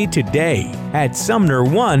productivity today at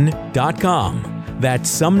SumnerOne.com.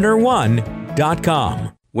 That's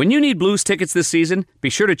SumnerOne.com. When you need Blues tickets this season,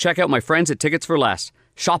 be sure to check out my friends at Tickets for Less.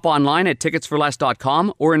 Shop online at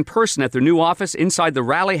ticketsforless.com or in person at their new office inside the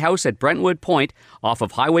Rally House at Brentwood Point off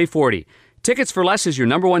of Highway 40. Tickets for Less is your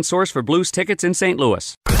 #1 source for Blues tickets in St.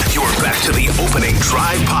 Louis. You're back to the Opening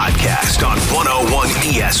Drive podcast on 101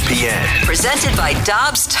 ESPN. Presented by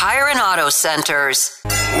Dobbs Tire and Auto Centers.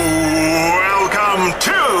 Welcome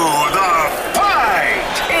to the fight.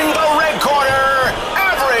 In the red corner,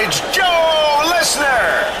 Average Joe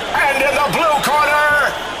Listener. And in the blue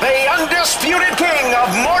corner, the undisputed king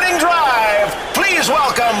of Morning Drive. Please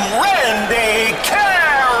welcome Randy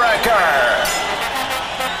Carricker.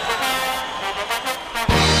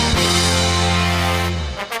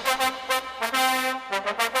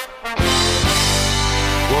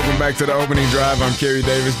 Welcome back to the Opening Drive. I'm Kerry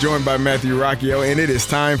Davis, joined by Matthew Rocchio, and it is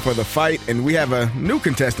time for the fight. And we have a new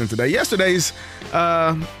contestant today. Yesterday's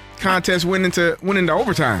contest went into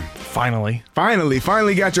overtime. Finally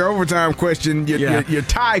got your overtime question, your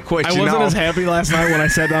tie question. I wasn't as happy last night when I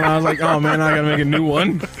sat down. I was like, oh man, I gotta make a new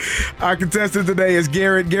one. Our contestant today is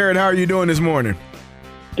Garrett. Garrett, how are you doing this morning?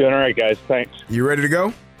 Doing all right, guys. Thanks. You ready to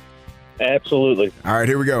go? Absolutely. All right,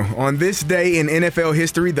 here we go. On this day in NFL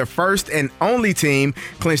history, the first and only team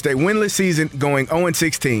clinched a winless season going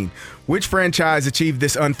 0-16. Which franchise achieved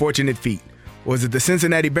this unfortunate feat? Was it the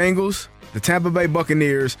Cincinnati Bengals, the Tampa Bay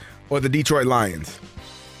Buccaneers, or the Detroit Lions?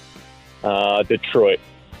 Detroit.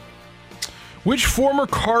 Which former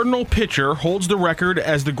Cardinal pitcher holds the record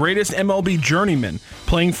as the greatest MLB journeyman,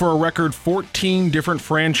 playing for a record 14 different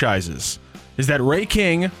franchises? Is that Ray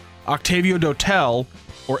King, Octavio Dotel,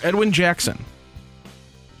 or Edwin Jackson?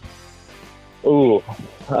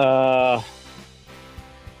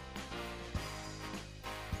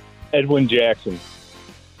 Edwin Jackson.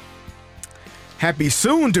 Happy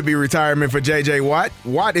soon-to-be retirement for J.J. Watt.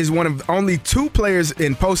 Watt is one of only two players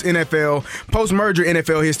in post-merger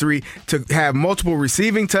NFL history to have multiple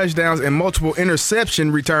receiving touchdowns and multiple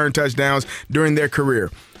interception return touchdowns during their career.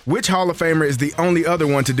 Which Hall of Famer is the only other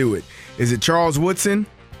one to do it? Is it Charles Woodson,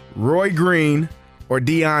 Roy Green, or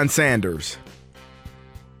Deion Sanders?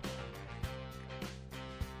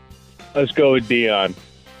 Let's go with Deion.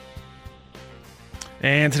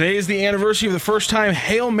 And today is the anniversary of the first time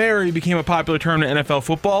Hail Mary became a popular term in NFL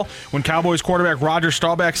football, when Cowboys quarterback Roger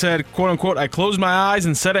Staubach said, quote-unquote, "I closed my eyes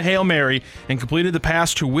and said a Hail Mary," and completed the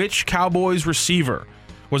pass to which Cowboys receiver?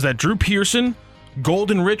 Was that Drew Pearson,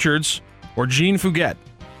 Golden Richards, or Gene Fuguet?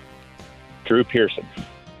 Drew Pearson.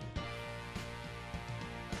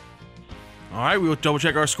 All right, we will double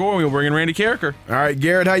check our score. We'll bring in Randy Carricker. All right,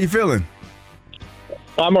 Garrett, how you feeling?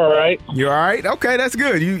 I'm all right. You all right? Okay, that's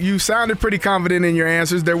good. You sounded pretty confident in your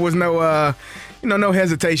answers. There was no no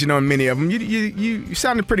hesitation on many of them. You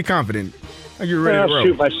sounded pretty confident. Like you're ready to roll.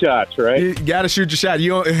 Shoot my shots, right? You got to shoot your shot.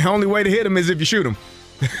 The only way to hit them is if you shoot them.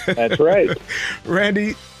 That's right.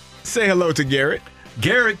 Randy, say hello to Garrett.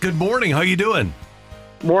 Garrett, good morning. How you doing?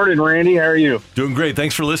 Morning, Randy. How are you? Doing great.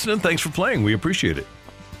 Thanks for listening. Thanks for playing. We appreciate it.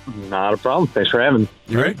 Not a problem. Thanks for having me.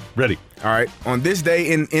 You ready? Ready. All right. On this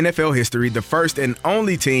day in NFL history, the first and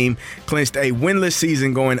only team clinched a winless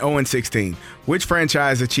season going 0-16. Which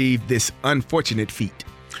franchise achieved this unfortunate feat?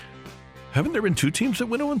 Haven't there been two teams that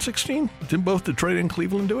went 0-16? Didn't both Detroit and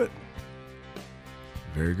Cleveland do it?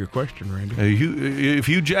 Very good question, Randy.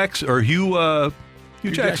 Hugh Jackson,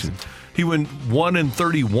 he went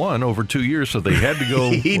 1-31 over 2 years, so they had to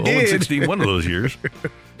go 0-16 one of those years.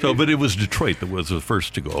 So, but it was Detroit that was the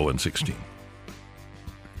first to go 0-16.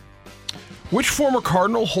 Which former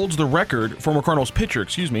Cardinals pitcher,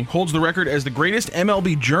 holds the record as the greatest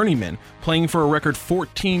MLB journeyman, playing for a record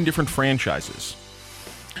 14 different franchises?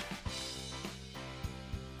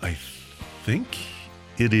 I think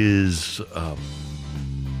it is.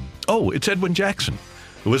 It's Edwin Jackson.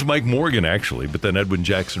 It was Mike Morgan, actually, but then Edwin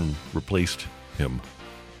Jackson replaced him.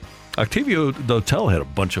 Octavio Dotel had a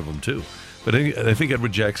bunch of them, too. But I think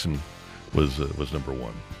Edwin Jackson was number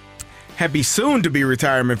one. Happy soon-to-be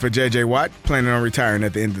retirement for J.J. Watt, planning on retiring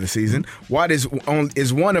at the end of the season. Watt is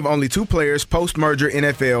one of only two players post-merger in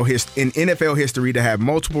NFL history to have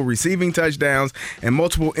multiple receiving touchdowns and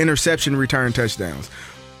multiple interception return touchdowns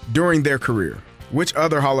during their career. Which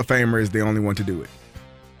other Hall of Famer is the only one to do it?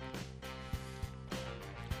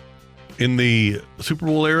 In the Super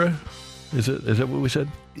Bowl era? Is that what we said?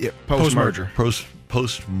 Yeah, post-merger.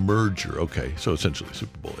 Post-merger, okay. So essentially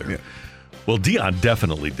Super Bowl era. Yeah. Well, Dion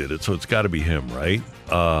definitely did it, so it's got to be him, right?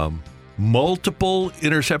 Multiple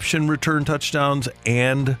interception return touchdowns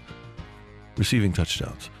and receiving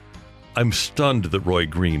touchdowns. I'm stunned that Roy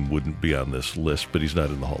Green wouldn't be on this list, but he's not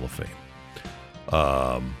in the Hall of Fame.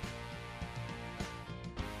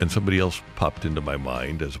 And somebody else popped into my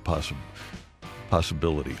mind as a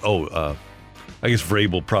possibility. I guess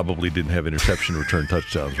Vrabel probably didn't have interception return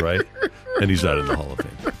touchdowns, right? And he's not in the Hall of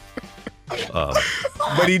Fame.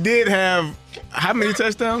 But he did have how many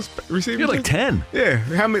touchdowns receiving? He had like 10. Yeah,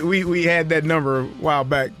 how many? We had that number a while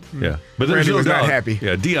back. Yeah, but Randy was not happy.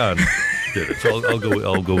 Yeah, Dion did it. So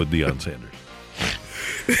I'll go with Deion Sanders.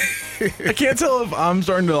 I can't tell if I'm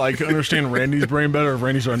starting to understand Randy's brain better or if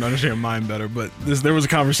Randy's starting to understand mine better. But there was a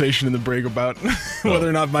conversation in the break about whether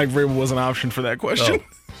or not Mike Vrabel was an option for that question.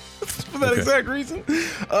 For that exact reason.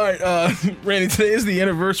 All right, Randy, today is the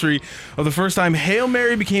anniversary of the first time Hail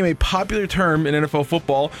Mary became a popular term in NFL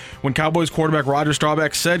football when Cowboys quarterback Roger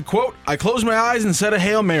Staubach said, quote, "I closed my eyes and said a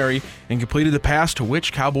Hail Mary and completed the pass to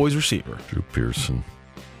which Cowboys receiver?" Drew Pearson.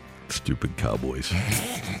 Stupid Cowboys.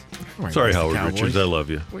 Sorry, Howard Cowboys. Richards. I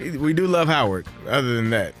love you. We do love Howard. Other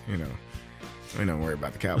than that, we don't worry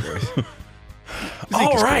about the Cowboys.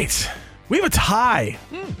 All right. We have a tie,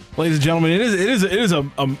 ladies and gentlemen. It is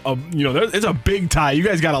it's a big tie. You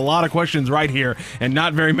guys got a lot of questions right here, and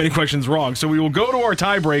not very many questions wrong. So we will go to our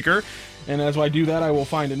tiebreaker, and as I do that, I will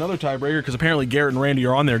find another tiebreaker because apparently Garrett and Randy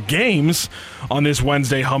are on their games on this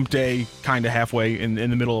Wednesday hump day, kind of halfway in the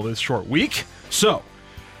middle of this short week. So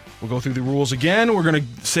we'll go through the rules again. We're going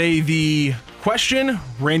to say the question.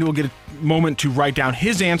 Randy will get a moment to write down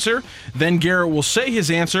his answer. Then Garrett will say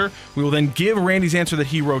his answer. We will then give Randy's answer that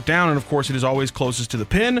he wrote down, and of course, it is always closest to the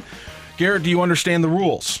pin. Garrett, do you understand the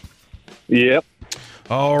rules? Yep.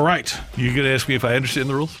 All right. You going to ask me if I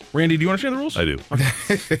understand the rules? Randy, do you understand the rules? I do. Okay.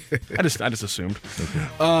 I just assumed.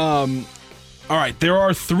 Okay. All right, there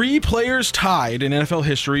are 3 players tied in NFL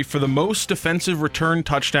history for the most defensive return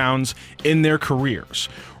touchdowns in their careers.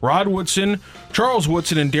 Rod Woodson, Charles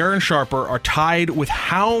Woodson, and Darren Sharper are tied with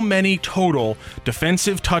how many total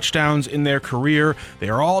defensive touchdowns in their career? They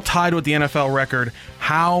are all tied with the NFL record.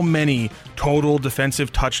 How many total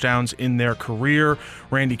defensive touchdowns in their career?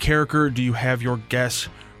 Randy Carricker, do you have your guess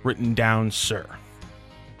written down, sir?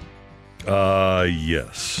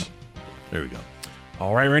 Yes. There we go.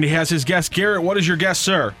 All right, Randy has his guess. Garrett, what is your guess,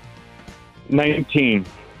 sir? 19.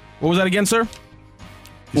 What was that again, sir?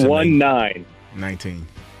 19. 19.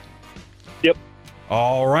 Yep.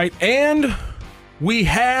 All right, and we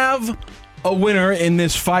have a winner in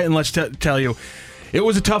this fight, and let's tell you, it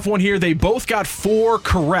was a tough one here. They both got 4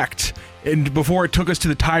 correct before it took us to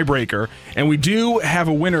the tiebreaker, and we do have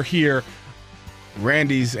a winner here.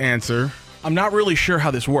 Randy's answer. I'm not really sure how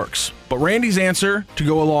this works, but Randy's answer to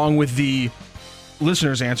go along with the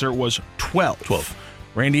listener's answer was 12.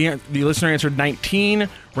 The listener answered 19.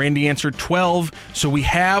 Randy answered 12. So we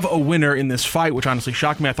have a winner in this fight, which honestly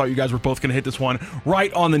shocked me. I thought you guys were both going to hit this one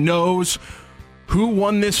right on the nose. Who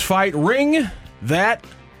won this fight? Ring that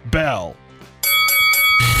bell.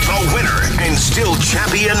 The winner and still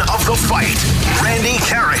champion of the fight, Randy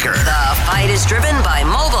Carricker. The fight is driven by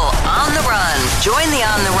Mobile On the Run. Join the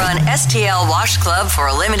On the Run STL Wash Club for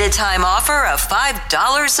a limited time offer of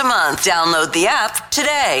 $5 a month. Download the app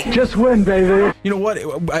today. Just win, baby. You know what?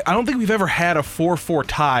 I don't think we've ever had a 4-4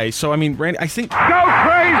 tie. So, I mean, Randy, I think... Go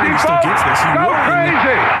crazy, Randy still gets this. He won.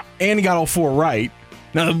 Crazy! And he got all 4 right.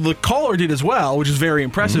 Now, the caller did as well, which is very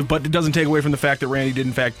impressive, but it doesn't take away from the fact that Randy did,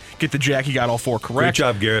 in fact, get the jack. He got all 4 correct. Great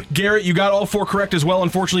job, Garrett. Garrett, you got all 4 correct as well.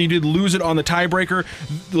 Unfortunately, you did lose it on the tiebreaker.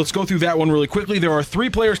 Let's go through that one really quickly. There are 3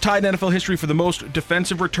 players tied in NFL history for the most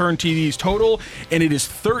defensive return TDs total, and it is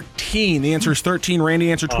 13. The answer is 13.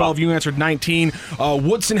 Randy answered 12. You answered 19.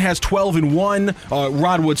 Woodson has 12 and 1.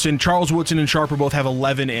 Rod Woodson, Charles Woodson, and Sharper both have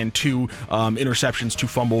 11 and 2 interceptions to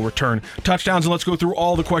fumble return touchdowns. And let's go through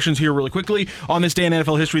all the questions here really quickly. On this day in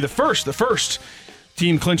NFL history, the first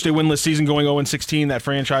team clinched a winless season going 0-16. That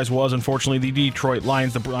franchise was, unfortunately, the Detroit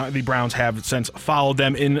Lions. The Browns have since followed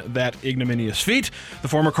them in that ignominious feat. The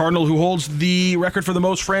former Cardinal who holds the record for the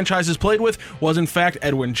most franchises played with was, in fact,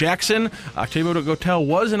 Edwin Jackson. Octavio Gotel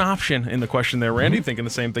was an option in the question there, Randy. Thinking the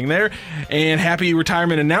same thing there. And happy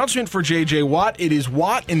retirement announcement for J.J. Watt. It is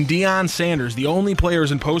Watt and Deion Sanders, the only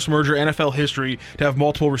players in post-merger NFL history to have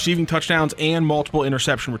multiple receiving touchdowns and multiple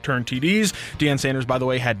interception return TDs. Deion Sanders, by the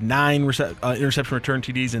way, had 9 interception return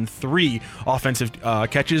TDs and 3 offensive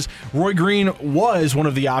catches. Roy Green was one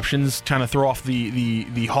of the options, kind of throw off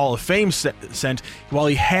the Hall of Fame scent. While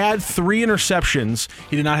he had 3 interceptions,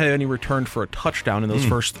 he did not have any returned for a touchdown in those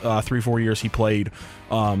first 3-4 years he played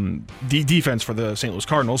defense for the St. Louis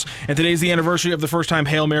Cardinals. And today's the anniversary of the first time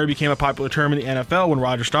Hail Mary became a popular term in the NFL when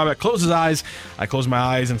Roger Staubach closed his eyes. I closed my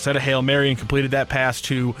eyes and said a Hail Mary and completed that pass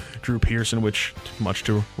to Drew Pearson, which much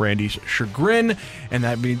to Randy's chagrin, and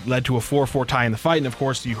that led to a 4-4 tie in the fight. And of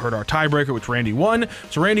course, you heard our tiebreaker, which Randy won.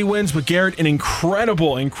 So Randy wins, but Garrett, an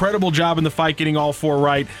incredible job in the fight, getting all 4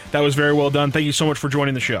 right. That was very well done. Thank you so much for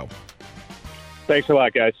joining the show. Thanks a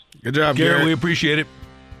lot, guys. Good job, Garrett. We appreciate it.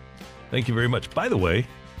 Thank you very much. By the way,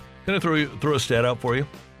 going to throw a stat out for you.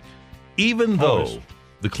 Even though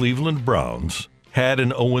the Cleveland Browns had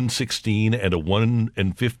an 0-16 and a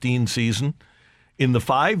 1-15 season, in the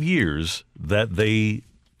 5 years that they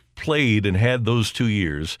played and had those 2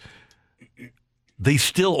 years, they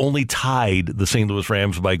still only tied the St. Louis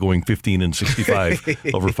Rams by going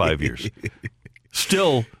 15-65 over 5 years.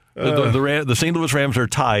 Still, the St. Louis Rams are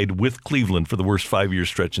tied with Cleveland for the worst 5-year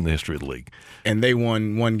stretch in the history of the league. And they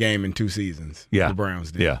won 1 game in 2 seasons. Yeah. The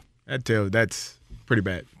Browns did. Yeah. That's pretty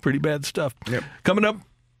bad. Pretty bad stuff. Yep. Coming up,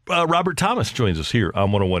 Robert Thomas joins us here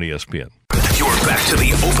on 101 ESPN. You're back to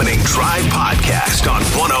the Opening Drive podcast on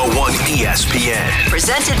 101 ESPN.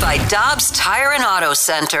 Presented by Dobbs Tire and Auto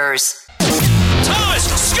Centers. Thomas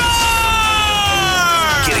scores!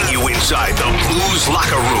 Getting you inside the Blues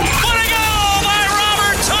locker room. What a goal by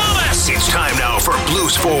Robert Thomas! It's time now for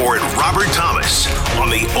Blues forward Robert Thomas on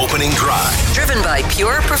the Opening Drive. Driven by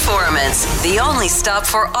Pure Performance, the only stop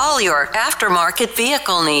for all your aftermarket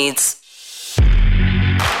vehicle needs.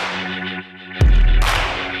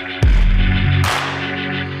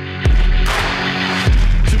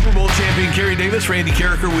 Super Bowl champion Kerry Davis, Randy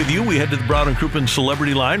Carricker with you. We head to the Brown and Crouppen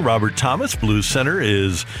Celebrity Line. Robert Thomas, Blues Center,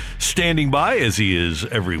 is standing by as he is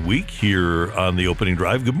every week here on the Opening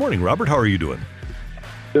Drive. Good morning, Robert. How are you doing?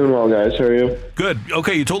 Doing well, guys. How are you? Good.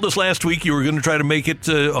 Okay, you told us last week you were going to try to make it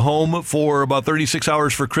home for about 36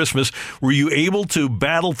 hours for Christmas. Were you able to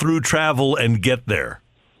battle through travel and get there?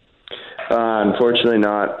 Unfortunately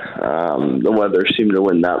not. The weather seemed to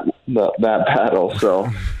win that battle. So,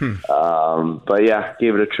 but yeah,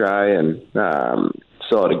 gave it a try and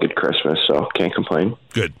still had a good Christmas, so can't complain.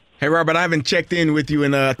 Good. Hey, Robert, I haven't checked in with you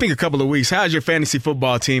in, I think, a couple of weeks. How's your fantasy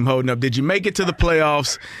football team holding up? Did you make it to the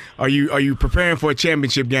playoffs? Are you preparing for a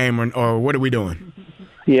championship game, or what are we doing?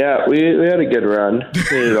 Yeah, we had a good run.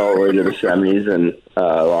 Made it all the way to the semis and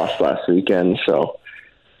lost last weekend. So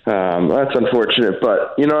that's unfortunate,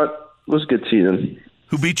 but you know what? It was a good season.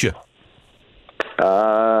 Who beat you?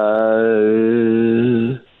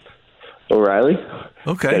 O'Reilly.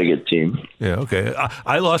 Okay. Got a good team. Yeah, okay.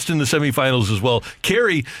 I lost in the semifinals as well.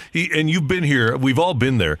 Kerry, and you've been here. We've all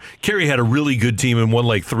been there. Kerry had a really good team and won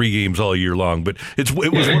like 3 games all year long. But it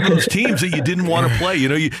was one of those teams that you didn't want to play. You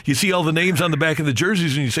know, you see all the names on the back of the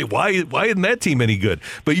jerseys and you say, why isn't that team any good?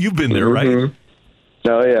 But you've been there, right?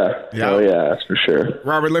 Oh, yeah. Oh, yeah, that's for sure.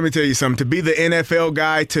 Robert, let me tell you something. To be the NFL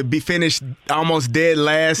guy, to be finished almost dead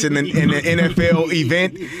last in an NFL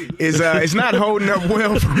event is it's not holding up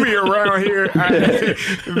well for me around here.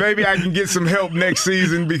 Maybe I can get some help next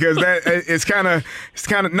season because it's kind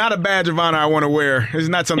of not a badge of honor I want to wear. It's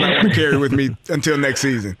not something I want to carry with me until next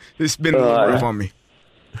season. It's been a little rough on me.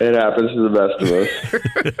 It happens to the best of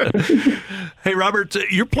us. Hey, Robert,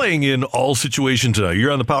 you're playing in all situations now. You're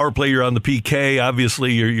on the power play, you're on the PK.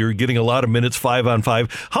 Obviously, you're getting a lot of minutes 5-on-5.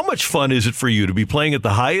 How much fun is it for you to be playing at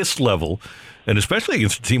the highest level, and especially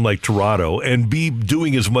against a team like Toronto, and be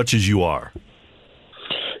doing as much as you are?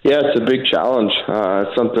 Yeah, it's a big challenge.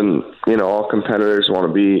 It's something, all competitors want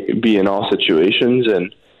to be in all situations.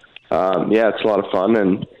 And, it's a lot of fun.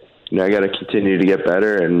 And, I got to continue to get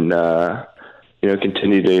better and,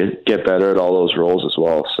 continue to get better at all those roles as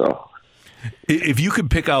well. So, if you could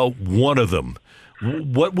pick out one of them,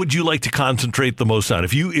 what would you like to concentrate the most on?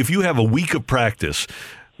 If you have a week of practice,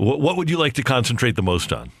 what would you like to concentrate the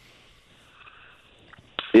most on?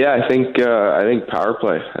 Yeah, I think power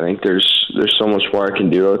play. I think there's so much more I can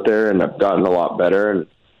do out there, and I've gotten a lot better. And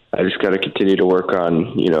I just got to continue to work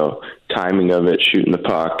on timing of it, shooting the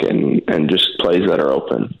puck, and just plays that are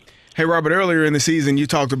open. Hey, Robert, earlier in the season, you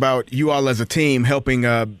talked about you all as a team helping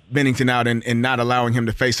Bennington out and not allowing him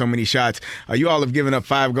to face so many shots. You all have given up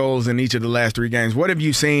 5 goals in each of the last 3 games. What have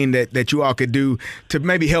you seen that you all could do to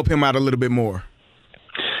maybe help him out a little bit more?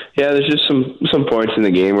 Yeah, there's just some points in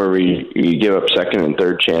the game where we give up second and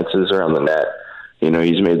third chances around the net.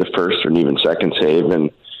 He's made the first or even second save, and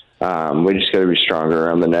we just got to be stronger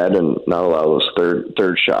around the net and not allow those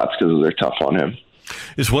third shots because they're tough on him.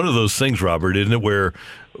 It's one of those things, Robert, isn't it, where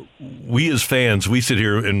we as fans, we sit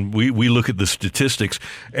here and we look at the statistics,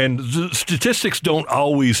 and the statistics don't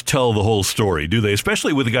always tell the whole story, do they?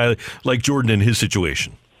 Especially with a guy like Jordan in his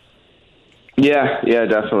situation. Yeah,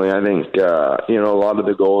 definitely. I think, a lot of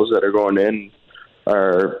the goals that are going in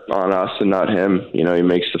are on us and not him. He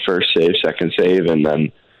makes the first save, second save, and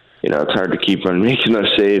then, it's hard to keep on making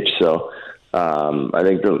those saves. So, I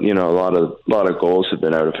think a lot of goals have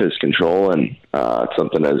been out of his control, and it's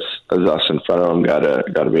something as us in front of him got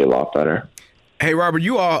to be a lot better. Hey, Robert,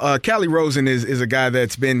 you all, Callie Rosen is a guy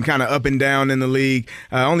that's been kind of up and down in the league,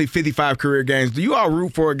 only 55 career games. Do you all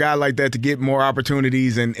root for a guy like that to get more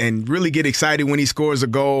opportunities and really get excited when he scores a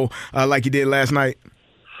goal like he did last night?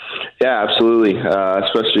 Yeah, absolutely.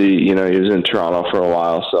 Especially, he was in Toronto for a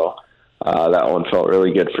while, so that one felt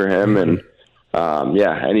really good for him. And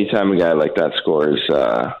anytime a guy like that scores,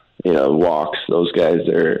 walks, those guys,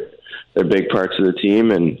 they're big parts of the team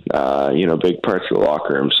and, big parts of the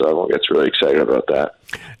locker room. So everyone gets really excited about that.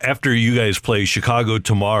 After you guys play Chicago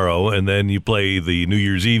tomorrow and then you play the New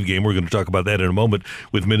Year's Eve game, we're going to talk about that in a moment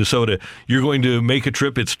with Minnesota. You're going to make a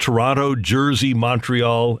trip. It's Toronto, Jersey,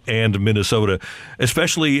 Montreal, and Minnesota,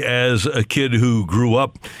 especially as a kid who grew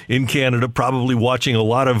up in Canada, probably watching a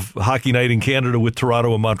lot of Hockey Night in Canada with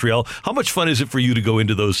Toronto and Montreal. How much fun is it for you to go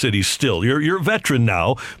into those cities still? You're a veteran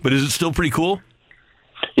now, but is it still pretty cool?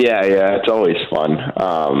 Yeah, it's always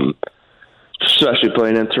fun. Especially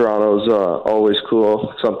playing in Toronto is always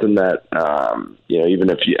cool. Something that even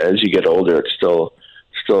as you get older, it's still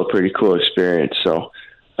a pretty cool experience. So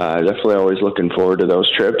definitely always looking forward to those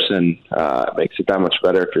trips, and it makes it that much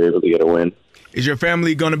better if you're able to get a win. Is your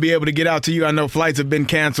family going to be able to get out to you? I know flights have been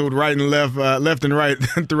canceled right and left and right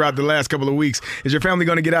throughout the last couple of weeks. Is your family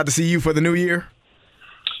going to get out to see you for the new year?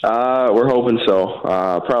 We're hoping so.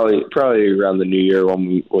 Probably around the new year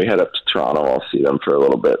when we head up to Toronto, I'll see them for a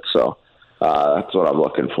little bit. So that's what I'm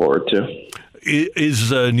looking forward to.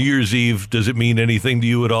 Is New Year's Eve, does it mean anything to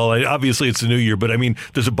you at all? Obviously, it's the new year, but I mean,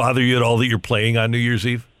 does it bother you at all that you're playing on New Year's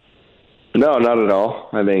Eve? No, not at all.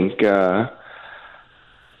 I think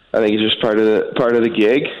it's just part of the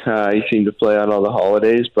gig. You seem to play on all the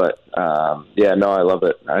holidays, but I love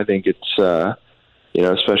it. I think it's.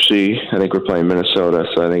 Especially I think we're playing Minnesota,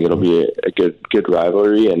 so I think it'll be a good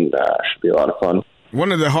rivalry and should be a lot of fun.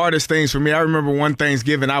 One of the hardest things for me, I remember one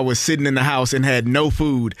Thanksgiving I was sitting in the house and had no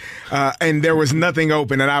food, and there was nothing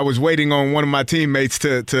open, and I was waiting on one of my teammates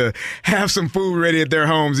to have some food ready at their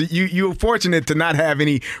homes. You were fortunate to not have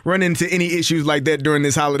run into any issues like that during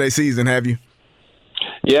this holiday season, have you?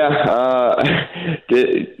 Yeah,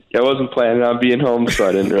 I wasn't planning on being home, so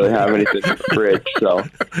I didn't really have anything in the fridge. So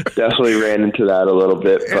definitely ran into that a little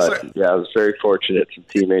bit. But I was very fortunate. Some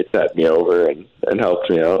teammates had me over and helped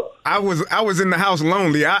me out. I was in the house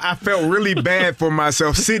lonely. I felt really bad for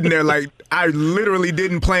myself sitting there like I literally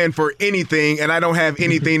didn't plan for anything, and I don't have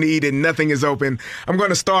anything to eat, and nothing is open. I'm going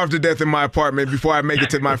to starve to death in my apartment before I make it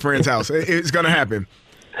to my friend's house. It's going to happen.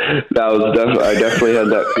 I definitely had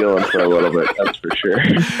that feeling for a little bit. That's for sure.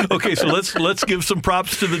 Okay, so let's give some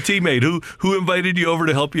props to the teammate who invited you over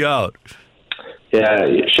to help you out. Yeah,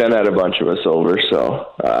 Shen had a bunch of us over,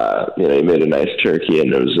 so he made a nice turkey,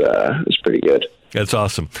 and it was pretty good. That's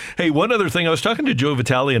awesome. Hey, one other thing. I was talking to Joe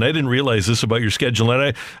Vitale, and I didn't realize this about your schedule.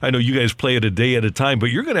 And I know you guys play it a day at a time, but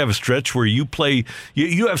you're going to have a stretch where you play.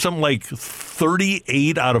 You have something like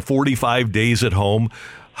 38 out of 45 days at home.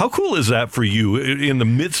 How cool is that for you in the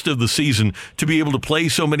midst of the season to be able to play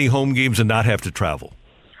so many home games and not have to travel?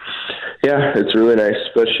 Yeah, it's really nice,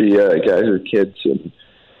 especially guys with kids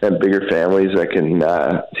and bigger families that can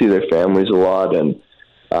see their families a lot. And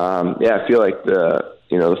I feel like the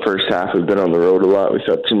first half we've been on the road a lot. We've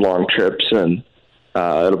had some long trips, and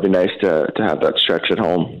it'll be nice to have that stretch at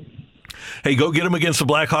home. Hey, go get them against the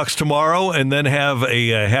Blackhawks tomorrow, and then have a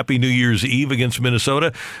happy New Year's Eve against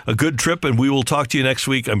Minnesota. A good trip, and we will talk to you next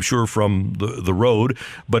week, I'm sure, from the road.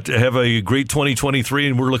 But have a great 2023,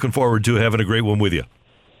 and we're looking forward to having a great one with you.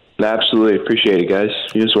 Absolutely. Appreciate it, guys.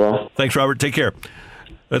 You as well. Thanks, Robert. Take care.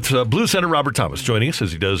 That's Blue Center Robert Thomas joining us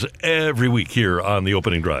as he does every week here on the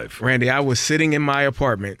Opening Drive. Randy, I was sitting in my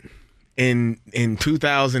apartment in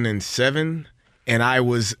 2007, and I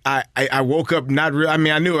woke up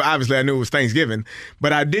I knew it was Thanksgiving,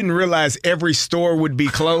 but I didn't realize every store would be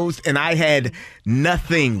closed, and I had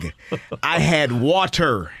nothing. I had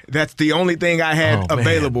water. That's the only thing I had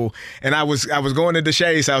available. And I was going to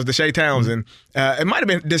Deshae's house, Deshae Townsend. It might have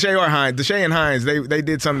been Deshae or Hines. Deshae and Hines, they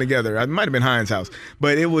did something together. It might have been Hines' house.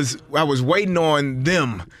 But I was waiting on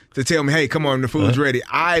them to tell me, hey, come on, the food's ready.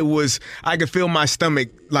 I could feel my stomach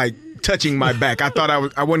like touching my back. I thought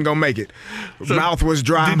I wasn't gonna make it. So mouth was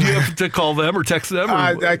dry. Did you have to call them or text them? Or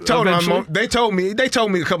I told them. They told me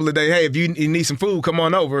a couple of days, hey, if you need some food, come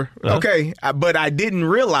on over. Okay, but I didn't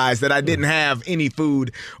realize that I didn't have any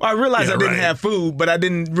food. Or I realized I didn't have food, but I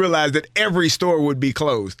didn't realize that every store would be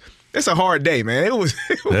closed. It's a hard day, man. It was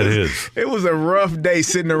a rough day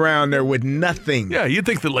sitting around there with nothing. Yeah, you'd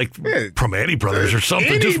think that like Primanti Brothers or something,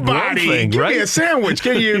 anybody, just one thing, give right? me a sandwich.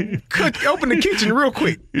 Can you open the kitchen real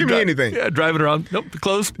quick? Give me anything. Yeah, driving around. Nope,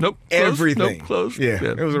 closed. Nope, closed. Everything. Nope, closed. Yeah,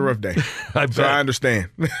 it was a rough day. I understand.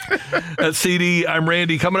 That's CD. I'm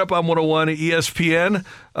Randy. Coming up on 101 ESPN,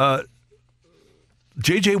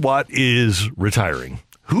 J.J. Watt is retiring.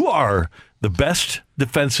 Who are the best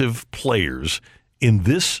defensive players in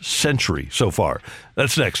this century so far?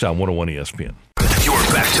 That's next on 101 ESPN. You're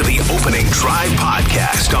back to the Opening Drive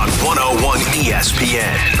podcast on 101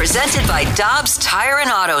 ESPN. Presented by Dobbs Tire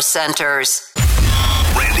and Auto Centers.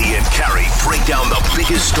 Randy and Carrie break down the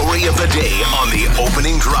biggest story of the day on the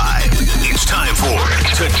Opening Drive. It's time for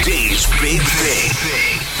today's Big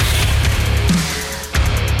Thing.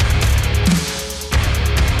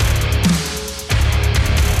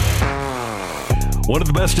 One of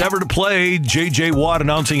the best ever to play, J.J. Watt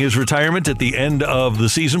announcing his retirement at the end of the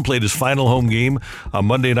season, played his final home game on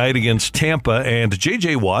Monday night against Tampa, and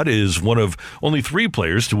J.J. Watt is one of only 3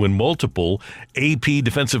 players to win multiple AP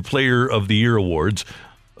Defensive Player of the Year awards.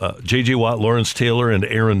 J.J. Watt, Lawrence Taylor, and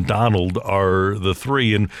Aaron Donald are the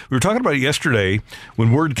 3. And we were talking about it yesterday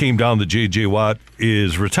when word came down that J.J. Watt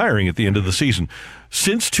is retiring at the end of the season.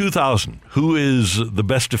 Since 2000, who is the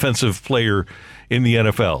best defensive player in the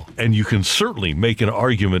NFL? And you can certainly make an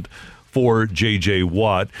argument for J.J.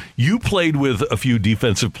 Watt. You played with a few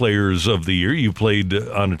defensive players of the year. You played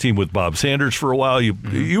on a team with Bob Sanders for a while.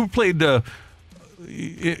 You played in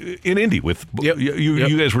Indy with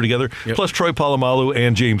you guys were together, plus Troy Polamalu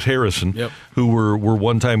and James Harrison, who were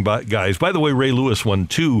one-time guys. By the way, Ray Lewis won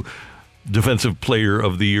 2 Defensive Player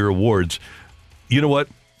of the Year awards. You know what,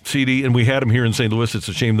 CD, and we had him here in St. Louis. It's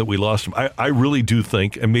a shame that we lost him. I really do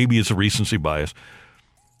think, and maybe it's a recency bias,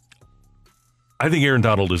 I think Aaron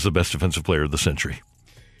Donald is the best defensive player of the century.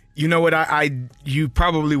 You know what? You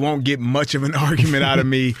probably won't get much of an argument out of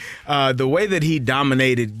me. The way that he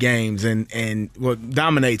dominated games and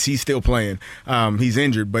dominates, he's still playing. He's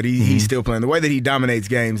injured, but he's still playing. The way that he dominates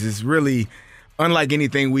games is really unlike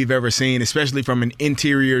anything we've ever seen, especially from an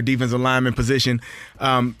interior defensive lineman position.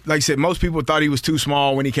 Like I said, most people thought he was too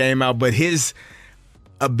small when he came out, but his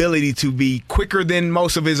ability to be quicker than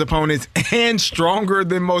most of his opponents and stronger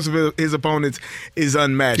than most of his opponents is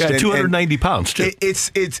unmatched. Yeah, 290 pounds too.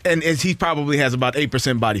 He probably has about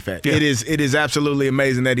 8% body fat. Yeah. It is absolutely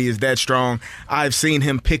amazing that he is that strong. I've seen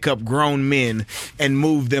him pick up grown men and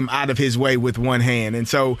move them out of his way with one hand. And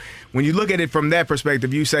so when you look at it from that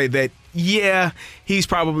perspective, you say that, yeah, he's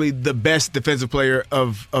probably the best defensive player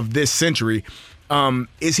of this century.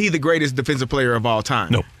 Is he the greatest defensive player of all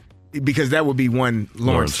time? No. Because that would be one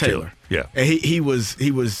Lawrence Taylor. Yeah, and he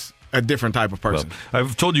was a different type of person. Well,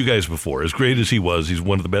 I've told you guys before, as great as he was, he's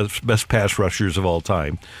one of the best pass rushers of all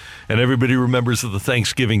time. And everybody remembers the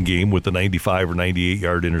Thanksgiving game with the 95 or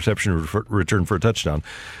 98-yard interception return for a touchdown.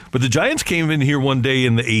 But the Giants came in here one day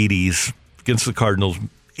in the 80s against the Cardinals,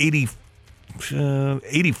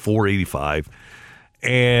 84, 85,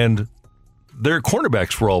 and their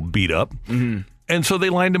cornerbacks were all beat up. Mm-hmm. And so they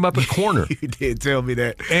lined him up at corner. You did tell me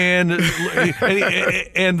that. And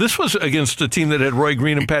this was against a team that had Roy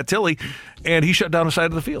Green and Pat Tilley, and he shut down the side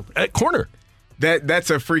of the field at corner. That's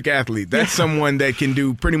a freak athlete. That's someone that can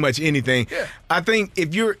do pretty much anything. Yeah. I think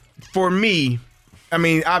for me, I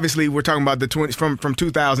mean, obviously we're talking about the 20 from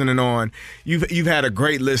 2000 and on. You've had a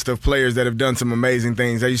great list of players that have done some amazing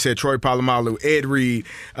things. As you said, Troy Polamalu, Ed Reed,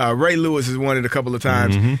 Ray Lewis has won it a couple of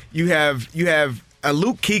times. Mm-hmm. You have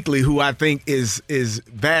Luke Kuechly, who I think is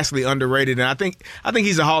vastly underrated, and I think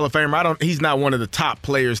he's a Hall of Famer. He's not one of the top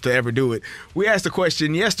players to ever do it. We asked a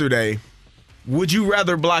question yesterday: would you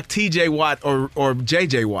rather block T.J. Watt or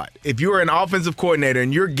J.J. Watt? If you're an offensive coordinator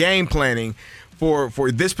and you're game planning for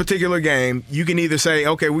this particular game, you can either say,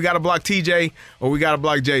 okay, we got to block T.J. or we got to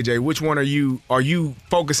block J.J. Which one are you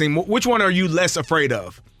focusing? Which one are you less afraid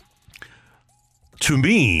of? To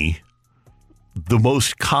me, the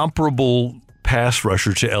most comparable pass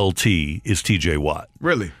rusher to LT is TJ Watt.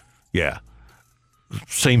 Really? Yeah.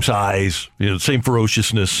 Same size, same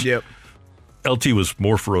ferociousness. Yep. LT was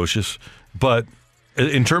more ferocious, but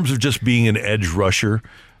in terms of just being an edge rusher,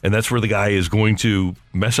 and that's where the guy is going to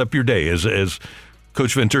mess up your day, as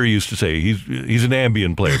Coach Venturi used to say, he's an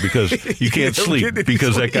Ambien player because you can't sleep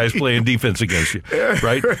because that guy's playing defense against you,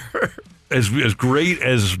 right? As great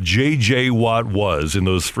as J.J. Watt was in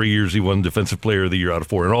those 3 years he won Defensive Player of the Year out of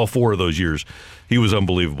 4, and all 4 of those years, he was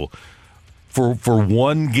unbelievable. For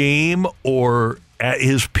one game or at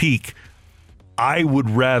his peak, I would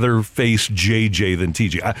rather face J.J. than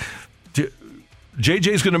T.J.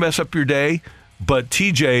 J.J.'s going to mess up your day, but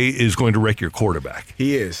T.J. is going to wreck your quarterback.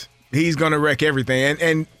 He is. He's going to wreck everything.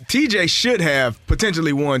 And TJ should have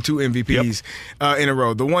potentially won 2 MVPs in a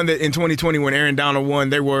row. The one that in 2020 when Aaron Donald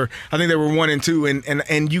won, I think they were 1 and 2,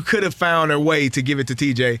 and you could have found a way to give it to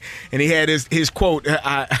TJ. And he had his quote,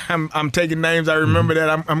 I'm taking names, I remember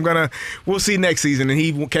that. We'll see next season. And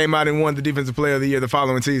he came out and won the Defensive Player of the Year the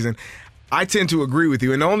following season. I tend to agree with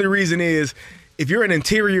you. And the only reason is if you're an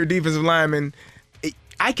interior defensive lineman,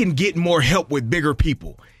 I can get more help with bigger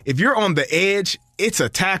people. If you're on the edge, it's a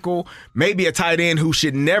tackle, maybe a tight end who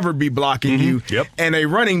should never be blocking you, and a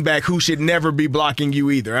running back who should never be blocking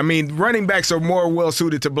you either. I mean, running backs are more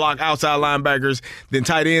well-suited to block outside linebackers than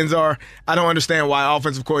tight ends are. I don't understand why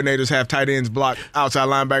offensive coordinators have tight ends block outside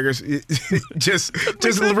linebackers.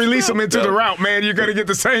 just release them into the route, man. You're going to get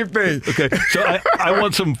the same thing. Okay, so I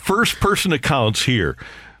want some first-person accounts here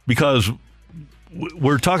because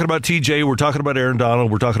we're talking about TJ, we're talking about Aaron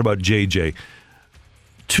Donald, we're talking about JJ.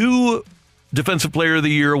 2 Defensive Player of the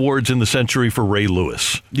Year awards in the century for Ray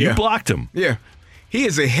Lewis. You blocked him. Yeah. He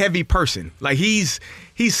is a heavy person. Like he's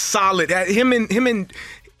solid. Him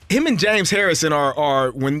and James Harrison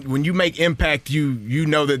are when you make impact, you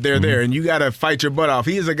know that they're there and you got to fight your butt off.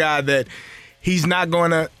 He is a guy that he's not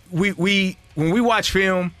going to when we watch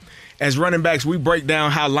film as running backs, we break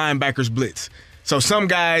down how linebackers blitz. So some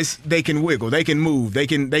guys, they can wiggle, they can move, they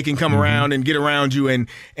can come around and get around you, and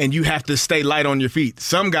you have to stay light on your feet.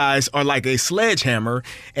 Some guys are like a sledgehammer,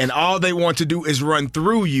 and all they want to do is run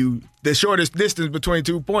through you. The shortest distance between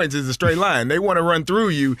 2 points is a straight line. They want to run through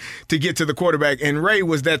you to get to the quarterback, and Ray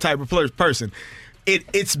was that type of person.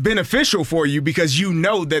 It's beneficial for you because you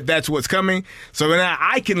know that that's what's coming, so now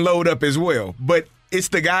I can load up as well. But it's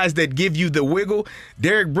the guys that give you the wiggle.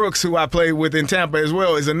 Derek Brooks, who I played with in Tampa as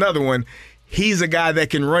well, is another one. He's a guy that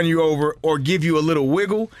can run you over or give you a little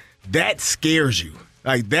wiggle. That scares you.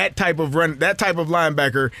 Like that type of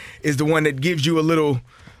linebacker is the one that gives you a little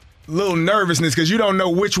nervousness because you don't know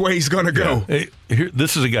which way he's going to go. Yeah. Hey,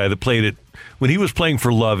 this is a guy that played it when he was playing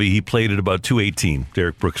for Lovey. He played at about 218.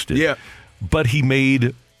 Derek Brooks did. Yeah, but he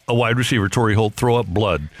made a wide receiver, Torrey Holt, throw up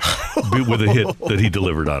blood with a hit that he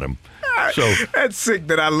delivered on him. So that's sick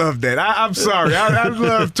that I love that. I'm sorry. I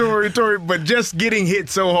love Torrey, but just getting hit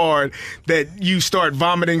so hard that you start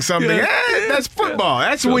vomiting something, that's football.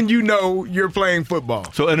 That's when you know you're playing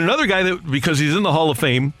football. So, and another guy that, because he's in the Hall of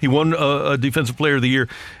Fame, he won a Defensive Player of the Year.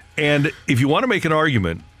 And if you want to make an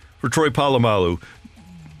argument for Troy Polamalu,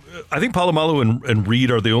 I think Polamalu and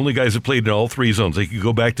Reed are the only guys that played in all 3 zones. They could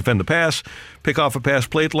go back, defend the pass, pick off a pass,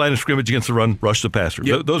 play at the line of scrimmage against the run, rush the passer.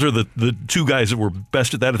 Yep. Those are the 2 guys that were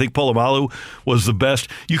best at that. I think Polamalu was the best.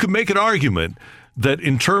 You could make an argument that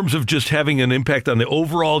in terms of just having an impact on the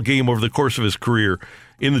overall game over the course of his career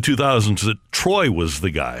in the 2000s, that Troy was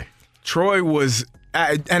the guy. Troy was,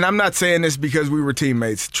 and I'm not saying this because we were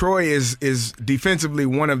teammates. Troy is defensively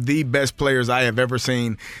one of the best players I have ever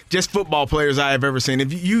seen, just football players I have ever seen.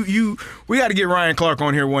 If we got to get Ryan Clark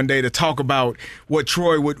on here one day to talk about what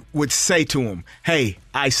Troy would say to him. Hey,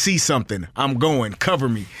 I see something. I'm going. Cover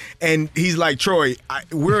me. And he's like, Troy,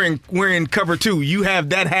 we're in cover 2. You have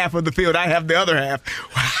that half of the field. I have the other half.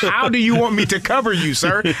 How do you want me to cover you,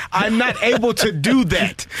 sir? I'm not able to do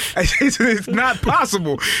that. It's not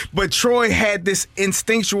possible. But Troy had this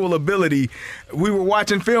instinctual ability. We were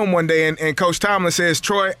watching film one day, and Coach Tomlin says,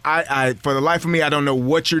 Troy, I for the life of me, I don't know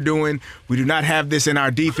what you're doing. We do not have this in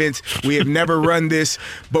our defense. We have never run this,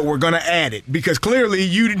 but we're going to add it because clearly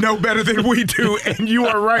you know better than we do, and you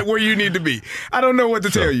are right where you need to be. I don't know what to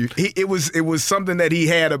tell you. It was something that he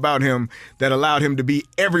had about him that allowed him to be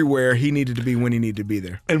everywhere he needed to be when he needed to be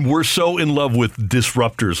there. And we're so in love with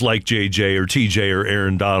disruptors like JJ or TJ or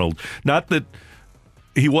Aaron Donald. Not that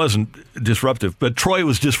he wasn't disruptive, but Troy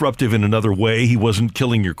was disruptive in another way. He wasn't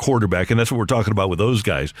killing your quarterback, and that's what we're talking about with those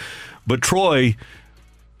guys. But Troy,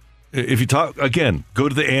 if you talk, again, go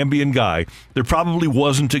to the Ambien guy, there probably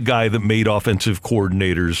wasn't a guy that made offensive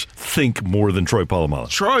coordinators think more than Troy Polamalu.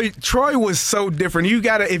 Troy was so different.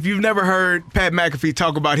 If you've never heard Pat McAfee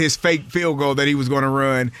talk about his fake field goal that he was going to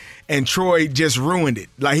run, and Troy just ruined it.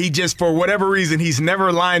 Like he just, for whatever reason, he's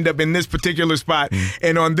never lined up in this particular spot.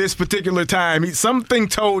 And on this particular time, something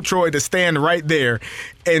told Troy to stand right there.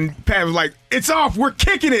 And Pat was like, it's off. We're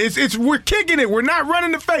kicking it. We're kicking it. We're not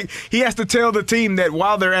running the fake. He has to tell the team that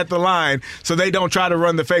while they're at the line so they don't try to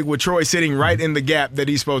run the fake with Troy sitting right in the gap that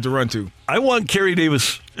he's supposed to run to. I want Kerry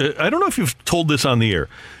Davis, I don't know if you've told this on the air.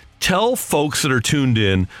 Tell folks that are tuned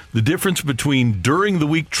in the difference between during the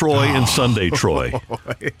week Troy and Sunday Troy.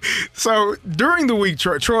 So during the week,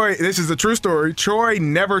 Troy, this is a true story. Troy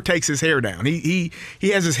never takes his hair down. He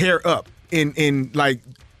has his hair up in like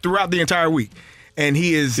throughout the entire week. And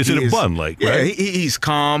he is. It's in a bun, like, right? Yeah, he's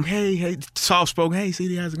calm. Hey, soft spoken. Hey,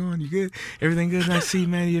 CD, how's it going? You good? Everything good? Nice to see you,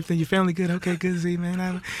 man. Your family good? Okay, good to see you,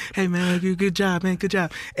 man. Hey, man, good job, man. Good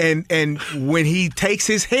job. And when he takes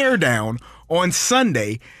his hair down on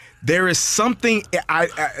Sunday, there is something,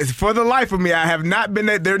 for the life of me, I have not been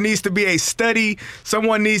there needs to be a study.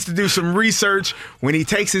 Someone needs to do some research. When he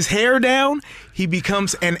takes his hair down, he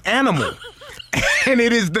becomes an animal. And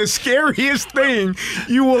it is the scariest thing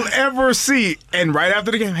you will ever see. And right after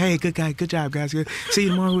the game, hey, good job, guys. Good. See you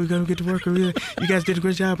tomorrow. We're going to get to work. You guys did a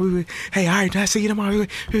great job. Hey, all right, I'll see you tomorrow. When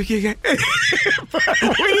he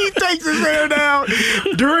takes his hair down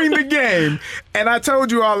during the game, and I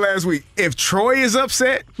told you all last week, if Troy is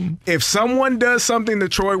upset, if someone does something to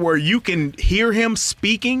Troy where you can hear him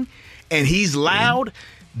speaking and he's loud,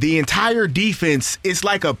 the entire defense, it's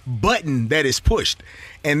like a button that is pushed.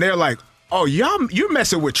 And they're like, oh, you're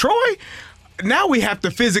messing with Troy? Now we have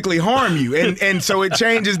to physically harm you. And so it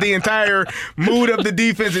changes the entire mood of the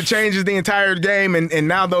defense. It changes the entire game. And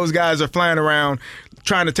now those guys are flying around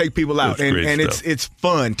trying to take people out. And it's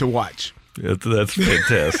fun to watch. That's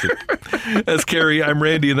fantastic. That's Kerry. I'm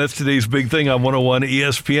Randy, and that's today's big thing on 101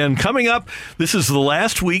 ESPN. Coming up, this is the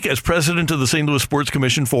last week as president of the St. Louis Sports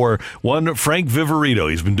Commission for one Frank Viverito.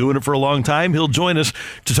 He's been doing it for a long time. He'll join us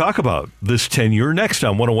to talk about this tenure next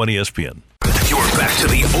on 101 ESPN. You're back to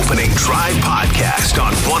the Opening Drive podcast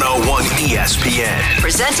on 101 ESPN.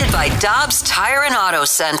 Presented by Dobbs Tire and Auto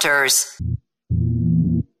Centers.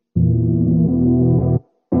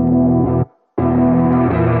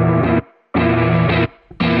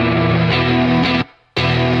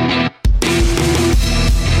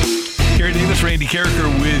 Randy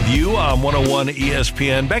Carricker with you on 101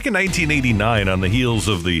 ESPN. Back in 1989, on the heels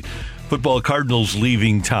of the football Cardinals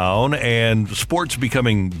leaving town and sports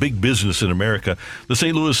becoming big business in America, the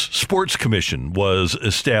St. Louis Sports Commission was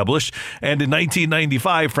established. And in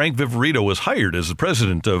 1995, Frank Viverito was hired as the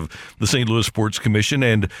president of the St. Louis Sports Commission.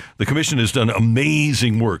 And the commission has done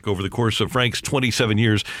amazing work over the course of Frank's 27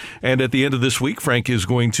 years. And at the end of this week, Frank is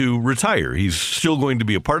going to retire. He's still going to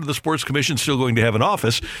be a part of the Sports Commission, still going to have an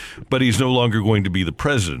office, but he's no longer going to be the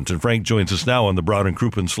president. And Frank joins us now on the Brown and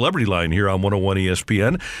Crouppen Celebrity Line here on 101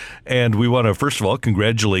 ESPN. And we want to, first of all,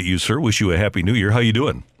 congratulate you, sir. Wish you a happy new year. How you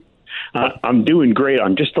doing? I'm doing great.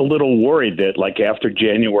 I'm just a little worried that, like, after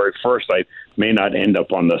January 1st, I may not end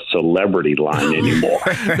up on the celebrity line anymore.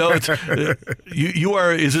 No, it's, you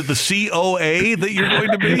are, is it the COA that you're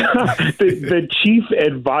going to be? the Chief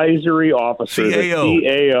Advisory Officer, CAO. The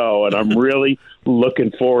CAO, and I'm really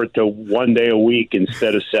looking forward to one day a week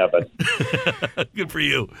instead of 7. Good for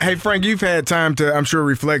you. Hey, Frank, you've had time to, I'm sure,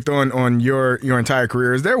 reflect on your entire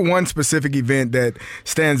career. Is there one specific event that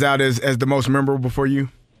stands out as the most memorable for you?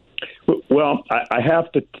 Well, I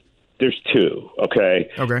have to there's two. Okay.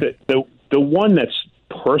 Okay. The one that's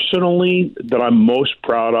personally that I'm most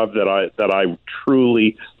proud of, that I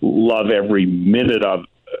truly love every minute of,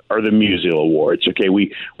 are the Musial Awards. Okay,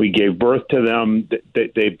 we gave birth to them.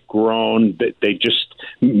 They've grown. They just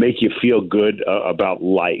make you feel good about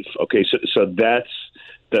life. Okay, so that's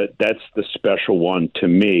the special one to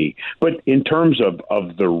me. But in terms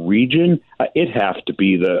of the region, it has to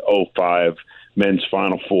be the 05 men's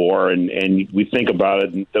Final Four, and we think about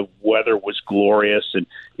it, and the weather was glorious, and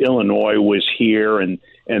Illinois was here, and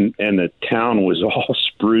the town was all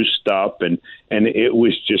spruced up, and it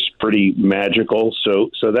was just pretty magical. So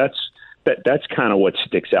that's kind of what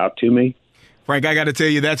sticks out to me. Frank, I got to tell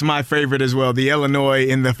you, that's my favorite as well. The Illinois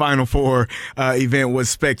in the Final Four event was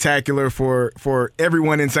spectacular for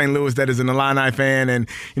everyone in St. Louis that is an Illini fan, and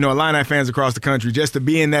Illini fans across the country. Just to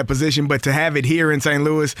be in that position, but to have it here in St.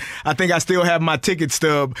 Louis, I think I still have my ticket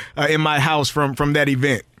stub in my house from that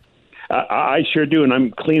event. I sure do, and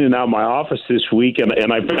I'm cleaning out my office this week,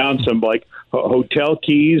 and I found some hotel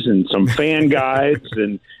keys and some fan guides,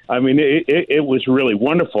 and I mean it was really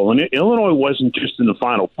wonderful. And Illinois wasn't just in the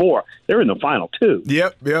Final Four; they were in the Final Two.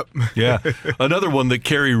 Yep. Yeah, another one that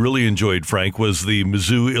Kerry really enjoyed, Frank, was the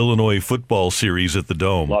Mizzou-Illinois football series at the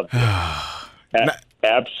Dome. Loved it.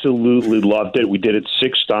 Absolutely loved it. We did it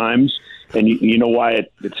 6 times, and you know why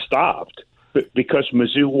it stopped? Because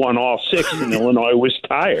Mizzou won all 6 and Illinois was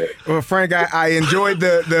tired. Well, Frank, I enjoyed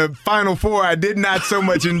the Final Four. I did not so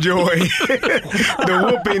much enjoy the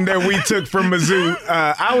whooping that we took from Mizzou.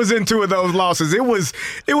 I was in 2 of those losses. It was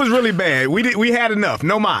really bad. We had enough.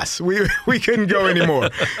 No mas. We couldn't go anymore.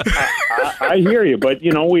 I hear you, but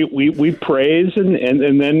we praise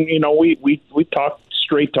and then we talk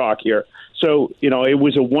straight talk here. So it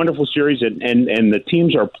was a wonderful series, and the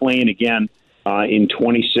teams are playing again in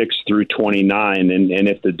 26 through 29, and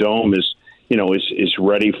if the Dome is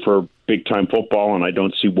ready for big time football, and I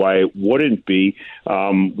don't see why it wouldn't be,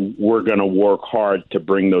 we're going to work hard to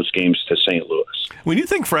bring those games to St. Louis. When you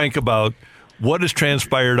think, Frank, about what has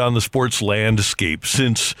transpired on the sports landscape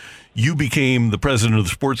since you became the president of the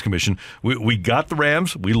Sports Commission, we got the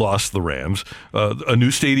Rams, we lost the Rams. A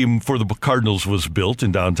new stadium for the Cardinals was built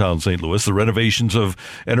in downtown St. Louis, the renovations of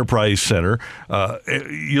Enterprise Center.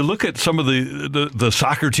 You look at some of the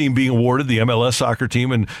soccer team being awarded, the MLS soccer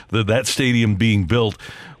team, and that stadium being built.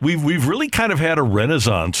 We've really kind of had a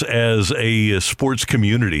renaissance as a sports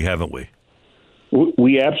community, haven't we?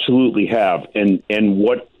 We absolutely have. And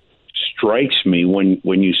what strikes me when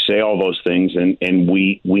you say all those things, and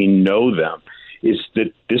we know them, is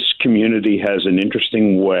that this community has an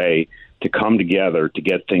interesting way to come together to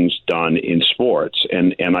get things done in sports,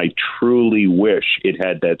 and I truly wish it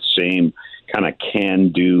had that same kind of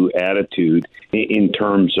can-do attitude in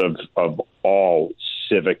terms of all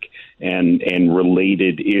civic and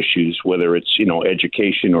related issues, whether it's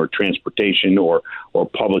education or transportation or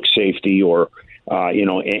public safety or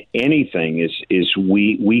anything is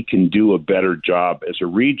we can do a better job as a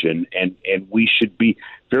region, and we should be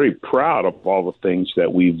very proud of all the things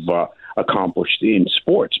that we've accomplished in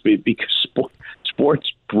sports, because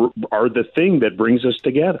sports are the thing that brings us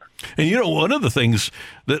together. And one of the things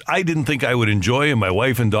that I didn't think I would enjoy, and my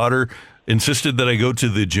wife and daughter insisted that I go to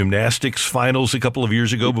the gymnastics finals a couple of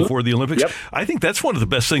years ago before the Olympics. Yep. I think that's one of the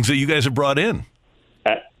best things that you guys have brought in.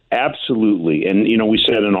 Absolutely. And, we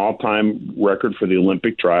set an all-time record for the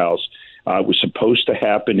Olympic trials. It was supposed to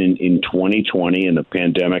happen in 2020, and the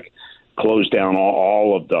pandemic closed down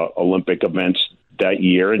all of the Olympic events that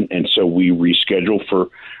year. And so we rescheduled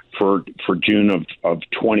for June of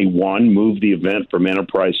 21, moved the event from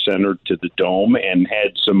Enterprise Center to the Dome, and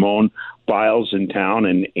had Simone Biles in town.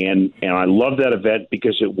 And I love that event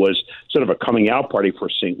because it was sort of a coming out party for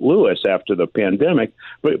St. Louis after the pandemic,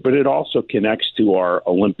 but it also connects to our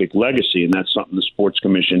Olympic legacy. And that's something the Sports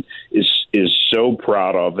Commission is so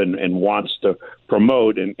proud of and wants to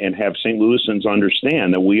promote and have St. Louisans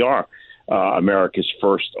understand that we are America's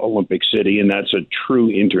first Olympic city, and that's a true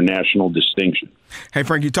international distinction. Hey,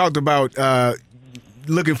 Frank, you talked about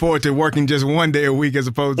looking forward to working just one day a week as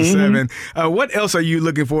opposed to 7. What else are you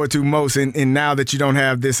looking forward to most in now that you don't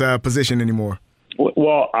have this position anymore?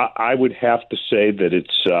 Well, I would have to say that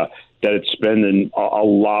it's spending a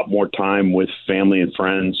lot more time with family and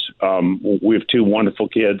friends. We have 2 wonderful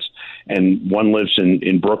kids, and one lives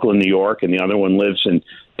in Brooklyn, New York, and the other one lives in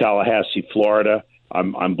Tallahassee, Florida.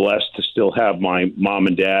 I'm blessed to still have my mom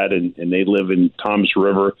and dad, and they live in Toms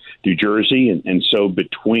River, New Jersey. And so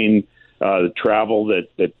between the travel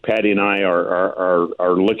that Patty and I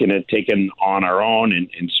are looking at taking on our own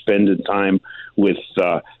and spending time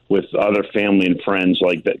with other family and friends.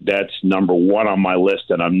 Like that's number one on my list,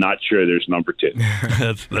 and I'm not sure there's number two.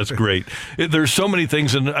 That's great. There's so many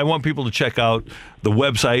things, and I want people to check out the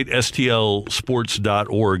website,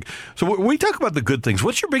 stlsports.org. So when we talk about the good things,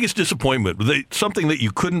 what's your biggest disappointment? Something that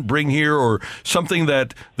you couldn't bring here, or something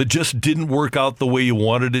that just didn't work out the way you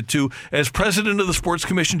wanted it to? As president of the Sports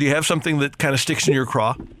Commission, do you have something that kind of sticks in your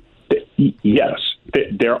craw? Yes.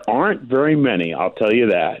 There aren't very many, I'll tell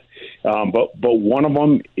you that. But one of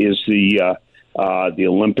them is the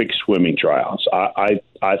Olympic swimming trials. I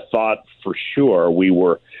thought for sure we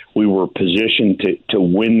were positioned to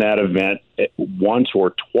win that event once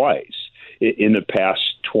or twice in the past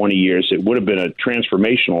 20 years. It would have been a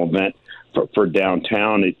transformational event for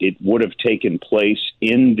downtown. It would have taken place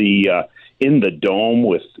in the dome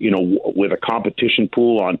with a competition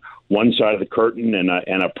pool on one side of the curtain and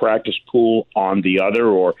a practice pool on the other,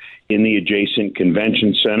 or in the adjacent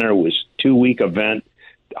convention center. It was a 2-week event,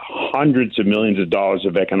 hundreds of millions of dollars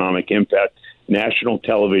of economic impact, national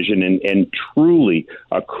television, and truly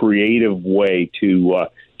a creative way to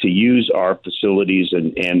use our facilities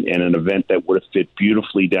and an event that would have fit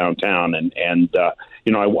beautifully downtown. I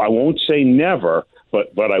won't say never,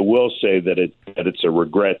 but I will say that it's a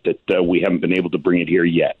regret that we haven't been able to bring it here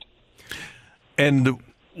yet. And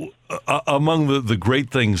among the great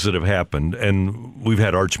things that have happened, and we've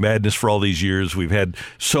had Arch Madness for all these years, we've had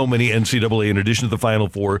so many NCAA in addition to the Final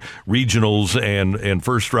Four, regionals and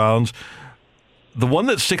first rounds. The one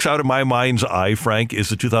that sticks out in my mind's eye, Frank, is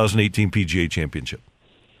the 2018 PGA Championship.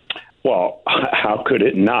 Well, how could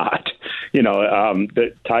it not?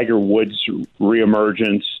 The Tiger Woods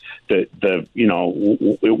reemergence. It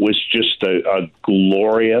was just a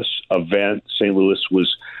glorious event. St. Louis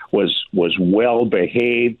was well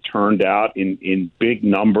behaved, turned out in big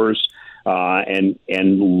numbers, and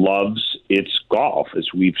loves its golf, as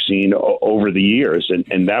we've seen over the years.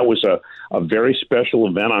 And that was a very special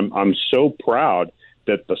event. I'm so proud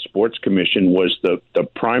that the Sports Commission was the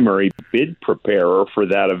primary bid preparer for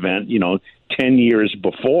that event, 10 years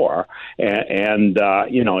before.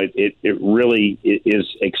 It really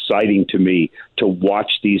is exciting to me to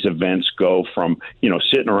watch these events go from,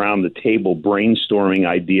 sitting around the table brainstorming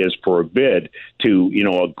ideas for a bid to,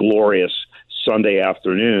 a glorious Sunday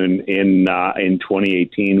afternoon in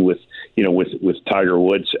 2018 with Tiger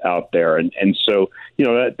Woods out there. And so,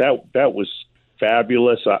 that was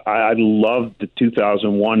fabulous. I loved the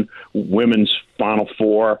 2001 women's Final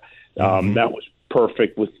Four. That was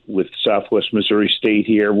perfect with Southwest Missouri State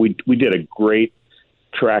here. We did a great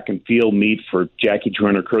track and field meet for Jackie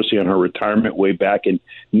Joyner-Kersee on her retirement way back in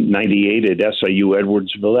 '98 at SIU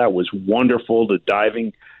Edwardsville. That was wonderful. The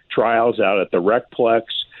diving trials out at the Recplex.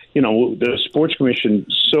 The Sports Commission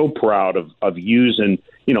so proud of using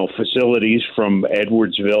facilities from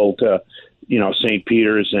Edwardsville to St.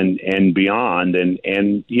 Peter's and beyond, and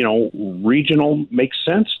regional makes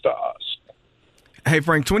sense to us. Hey,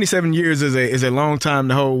 Frank, 27 years is a long time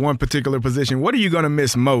to hold one particular position. What are you going to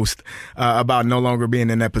miss most about no longer being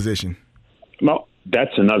in that position? Well,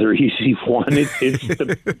 that's another easy one.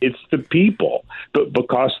 It's the people, but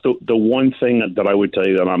because the one thing that I would tell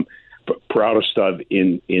you that I'm proudest of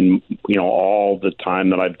in all the time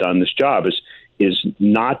that I've done this job is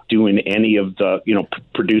not doing any of the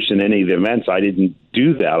producing any of the events. I didn't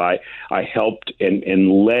do that. I helped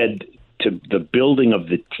and led to the building of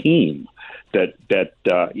the team that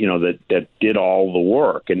did all the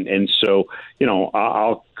work, and so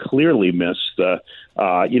I'll clearly miss the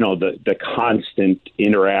constant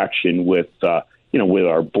interaction with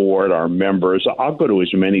our board, our members. I'll go to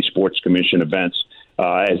as many Sports Commission events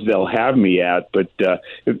as they'll have me at, but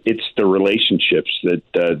it's the relationships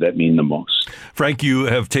that mean the most. Frank, you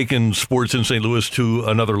have taken sports in St. Louis to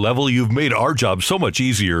another level. You've made our job so much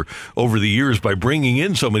easier over the years by bringing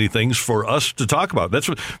in so many things for us to talk about. That's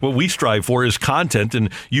what we strive for, is content,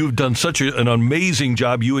 and you've done such an amazing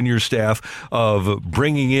job, you and your staff, of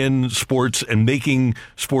bringing in sports and making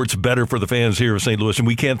sports better for the fans here of St. Louis, and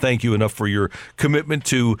we can't thank you enough for your commitment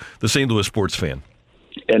to the St. Louis sports fan.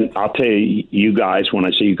 And I'll tell you, you guys, when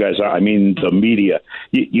I say you guys, I mean the media.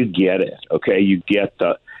 You get it, okay? You get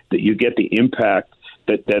the impact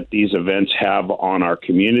that these events have on our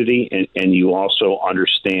community, and you also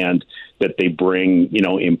understand that they bring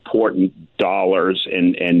important dollars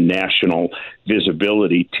and national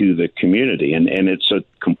visibility to the community, and it's a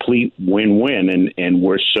complete win-win, and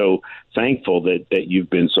we're so thankful that you've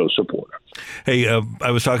been so supportive. Hey,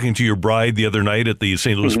 I was talking to your bride the other night at the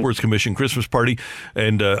St. Louis Sports Commission Christmas party,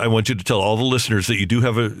 and I want you to tell all the listeners that you do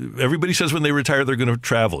have everybody says when they retire they're going to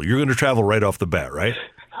travel. You're going to travel right off the bat, right?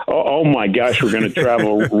 Oh my gosh, we're going to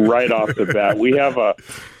travel right off the bat. We have a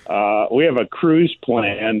we have a cruise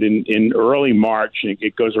planned in early March.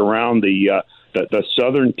 It goes around the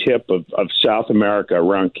southern tip of South America,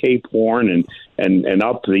 around Cape Horn and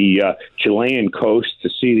up the Chilean coast to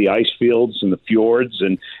see the ice fields and the fjords.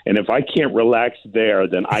 And if I can't relax there,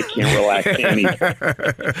 then I can't relax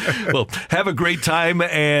anywhere. Well, have a great time,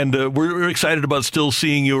 and we're excited about still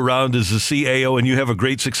seeing you around as the CAO, and you have a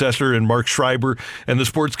great successor in Mark Schreiber, and the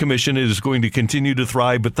Sports Commission is going to continue to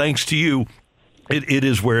thrive. But thanks to you, it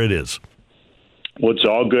is where it is. Well, it's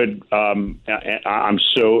all good. I'm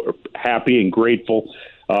so happy and grateful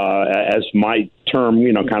as my term,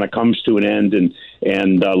 kind of comes to an end,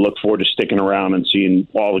 and look forward to sticking around and seeing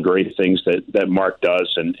all the great things that Mark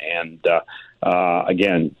does. And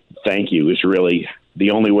again, thank you is really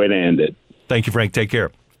the only way to end it. Thank you, Frank. Take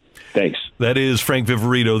care. Thanks. That is Frank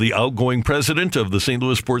Viverito, the outgoing president of the St.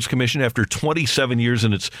 Louis Sports Commission after 27 years,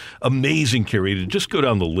 and it's amazing, Kerry, to just go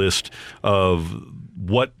down the list of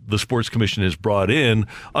what the Sports Commission has brought in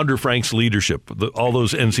under Frank's leadership. All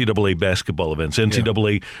those NCAA basketball events,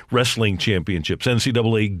 NCAA wrestling championships,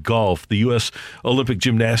 NCAA golf, the U.S. Olympic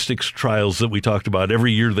gymnastics trials that we talked about.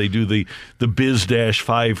 Every year they do the Biz Dash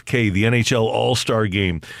 5K, the NHL All-Star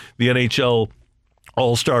Game, the NHL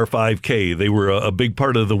All-Star 5K. They were a big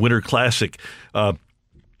part of the Winter Classic.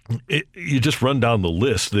 You just run down the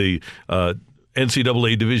list. The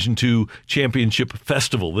NCAA Division II Championship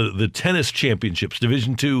Festival, the tennis championships,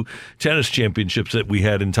 Division II tennis championships that we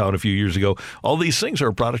had in town a few years ago. All these things are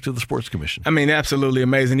a product of the Sports Commission. I mean, absolutely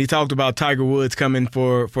amazing. He talked about Tiger Woods coming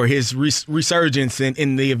for his resurgence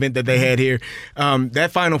in the event that they had here.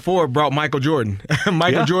 That Final Four brought Michael Jordan.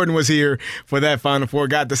 Michael Jordan was here for that Final Four.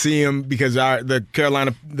 Got to see him because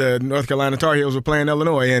the North Carolina Tar Heels were playing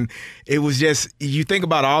Illinois, and it was just, you think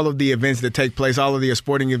about all of the events that take place, all of the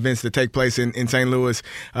sporting events that take place in St. Louis,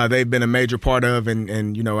 they've been a major part of, and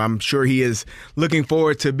I'm sure he is looking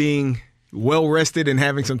forward to being well rested and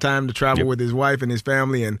having some time to travel with his wife and his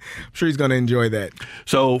family, and I'm sure he's going to enjoy that.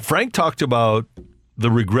 So Frank talked about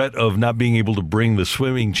the regret of not being able to bring the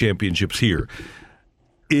swimming championships here.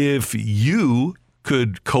 If you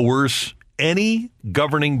could coerce any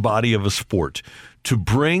governing body of a sport to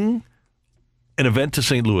bring an event to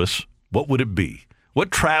St. Louis, what would it be?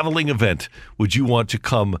 What traveling event would you want to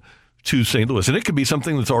come to St. Louis? And it could be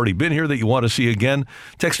something that's already been here that you want to see again.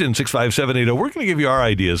 Text in 65780. We're going to give you our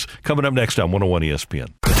ideas coming up next on 101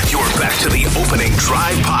 ESPN. You're back to the Opening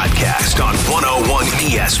Drive podcast on 101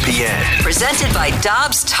 ESPN. Presented by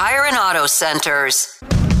Dobbs Tire and Auto Centers.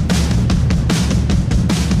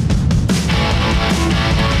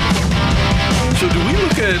 So do we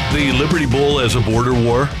look at the Liberty Bowl as a border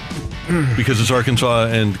war because it's Arkansas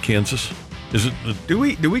and Kansas? Is it? Do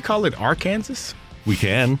we call it Arkansas? We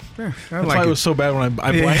can. Yeah, that's why it was so bad when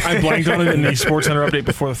I blanked on it in the Sports Center update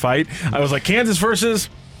before the fight. I was like, Kansas versus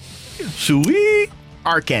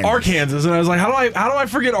Arkansas, and I was like, how do I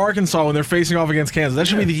forget Arkansas when they're facing off against Kansas? That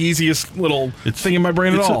should be the easiest little thing in my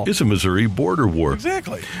brain at all. It's a Missouri border war.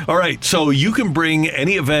 Exactly. All right, so you can bring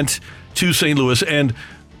any event to St. Louis, and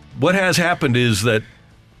what has happened is that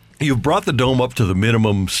you've brought the Dome up to the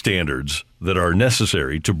minimum standards that are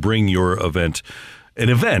necessary to bring your event, an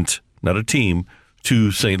event, not a team,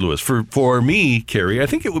 to St. Louis. For me, Kerry, I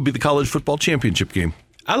think it would be the college football championship game.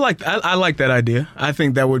 I like that idea. I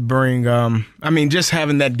think that would bring. Just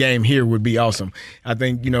having that game here would be awesome. I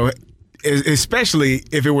think especially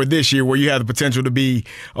if it were this year, where you have the potential to be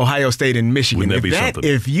Ohio State and Michigan. Wouldn't that be something?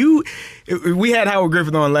 If we had Howard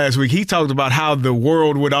Griffith on last week, he talked about how the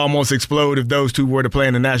world would almost explode if those two were to play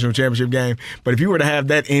in the national championship game. But if you were to have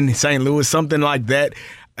that in St. Louis, something like that,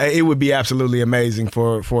 it would be absolutely amazing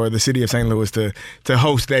for the city of St. Louis to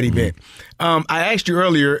host that event. I asked you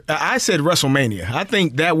earlier. I said WrestleMania. I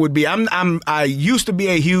think that would be. I used to be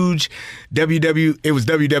a huge It was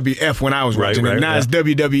WWF when I was watching it. Now it's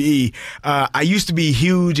WWE. I used to be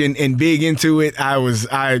huge and big into it.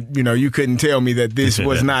 You couldn't tell me that this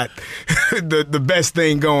was not the best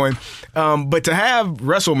thing going. But to have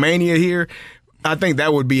WrestleMania here, I think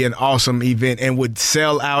that would be an awesome event and would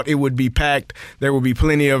sell out. It would be packed. There would be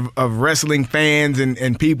plenty of wrestling fans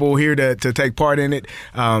and people here to take part in it.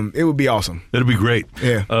 It would be awesome. That'd be great.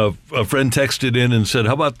 Yeah. A friend texted in and said,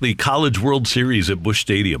 how about the College World Series at Busch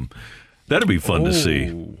Stadium? That'd be fun to see.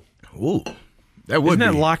 Ooh. That would Isn't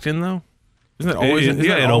that be. locked in, though? Isn't that always in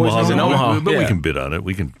Omaha? In Omaha. But we can bid on it.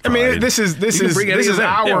 We can. I mean, this is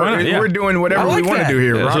our. We're doing whatever we want to do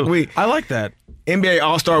here, Rock. I like that. NBA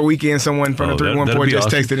All-Star Weekend, someone from the 314 just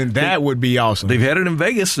texted in. That would be awesome. They've had it in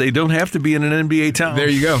Vegas. They don't have to be in an NBA town. There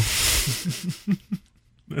you go.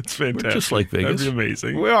 That's fantastic. We're just like Vegas. That'd be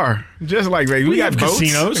amazing. We are just like Vegas. We got have boats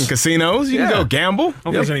casinos. and casinos. You can go gamble.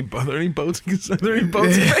 I don't think are there any boats? Are there any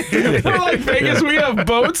boats in Vegas? We're like Vegas. We have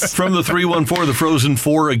boats. From the 314, the Frozen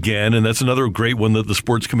Four again, and that's another great one that the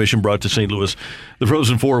Sports Commission brought to St. Louis. The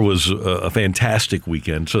Frozen Four was a fantastic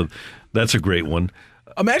weekend, so that's a great one.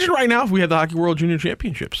 Imagine right now if we had the Hockey World Junior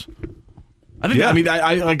Championships. I think. Yeah. I mean,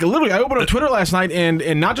 I like literally. I opened up Twitter last night,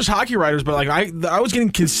 and not just hockey writers, but like I was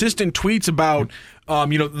getting consistent tweets about.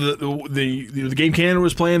 The game Canada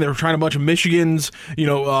was playing, they were trying a bunch of Michigans,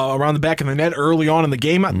 around the back of the net early on in the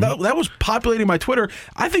game. That was populating my Twitter.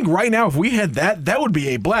 I think right now, if we had that would be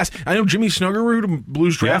a blast. I know Jimmy Snuggerud,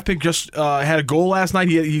 Blues draft pick, just had a goal last night.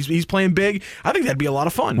 He's playing big. I think that'd be a lot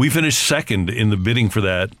of fun. We finished second in the bidding for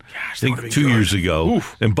that, I think 2 years ago.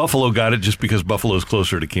 Oof. And Buffalo got it just because Buffalo's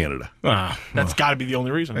closer to Canada. That's got to be the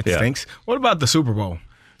only reason. That stinks. What about the Super Bowl?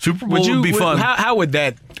 Super Bowl would be fun. How would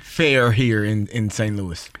that fare here in St.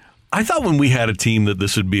 Louis? I thought when we had a team that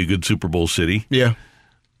this would be a good Super Bowl city. Yeah.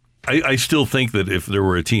 I still think that if there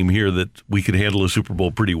were a team here that we could handle a Super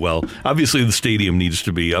Bowl pretty well. Obviously, the stadium needs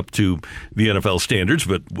to be up to the NFL standards,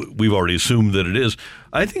 but we've already assumed that it is.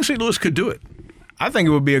 I think St. Louis could do it. I think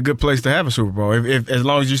it would be a good place to have a Super Bowl if as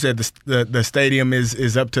long as you said the stadium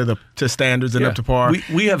is up to standards and up to par.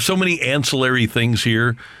 We have so many ancillary things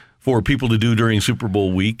here for people to do during Super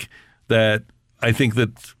Bowl week that I think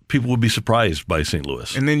that people would be surprised by St.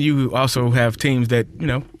 Louis. And then you also have teams that,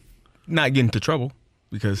 not get into trouble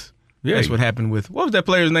because that's what happened with, what was that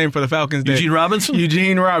player's name for the Falcons? Eugene Robinson?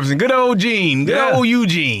 Eugene Robinson. Good old Gene. Good old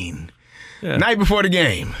Eugene. Yeah. Night before the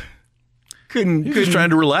game. Couldn't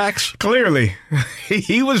trying to relax. Clearly.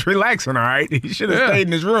 He was relaxing, all right. He should have stayed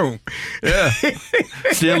in his room. Yeah.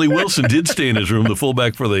 Stanley Wilson did stay in his room, the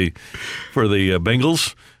fullback for the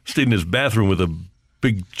Bengals. Stayed in his bathroom with a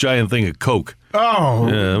big giant thing of Coke. Oh.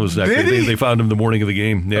 Yeah, it was that good. They found him the morning of the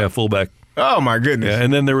game. Yeah, fullback. Oh, my goodness. Yeah,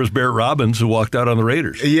 and then there was Barrett Robbins who walked out on the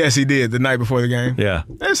Raiders. Yes, he did, the night before the game. Yeah.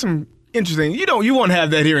 There's some interesting. You won't have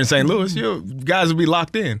that here in St. Louis. Guys will be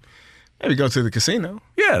locked in. Maybe go to the casino.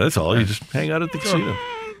 Yeah, that's all. You just hang out at the casino.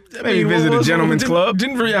 Maybe visit a gentleman's club. I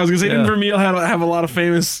was going to say, didn't Vermeil have a lot of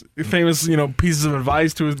famous pieces of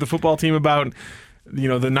advice to the football team about the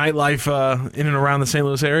nightlife in and around the St.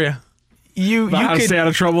 Louis area? You how to stay out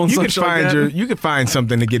of trouble and such like that? You could find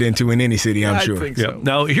something to get into in any city, I'm sure. I think so.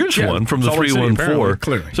 Now, here's one from the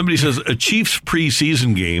 314. Somebody says a Chiefs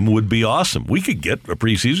preseason game would be awesome. We could get a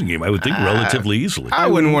preseason game, I would think, relatively easily. I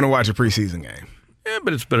wouldn't want to watch a preseason game. Yeah,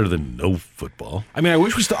 but it's better than no football. I mean, I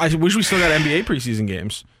wish we still got NBA preseason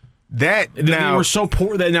games. They were so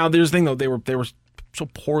poor that now there's the thing though, they were so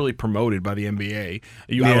poorly promoted by the NBA.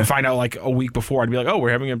 I would find out like a week before. I'd be like, oh,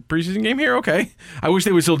 we're having a preseason game here? Okay. I wish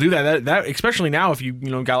they would still do that. That especially now if you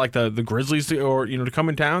got like the Grizzlies to come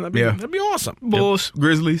in town, that'd be awesome. Bulls,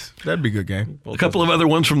 Grizzlies, that'd be a good game. A couple of other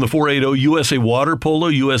ones from the 480, USA Water Polo,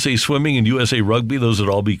 USA Swimming, and USA Rugby. Those would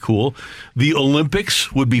all be cool. The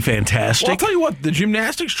Olympics would be fantastic. Well, I'll tell you what, the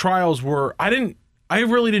gymnastics trials were, I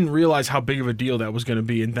really didn't realize how big of a deal that was going to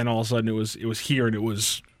be, and then all of a sudden it was here, and it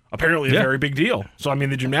was apparently a very big deal. So I mean,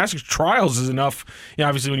 the gymnastics trials is enough.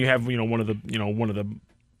 Obviously, when you have one of the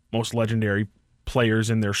most legendary players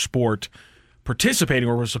in their sport participating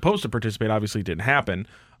or was supposed to participate, obviously it didn't happen.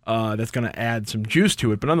 That's going to add some juice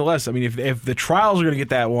to it. But nonetheless, I mean, if the trials are going to get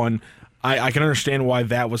that one, I can understand why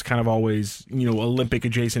that was kind of always, Olympic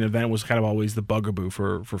adjacent event was kind of always the bugaboo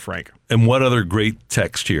for Frank. And one other great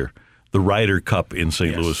text here: the Ryder Cup in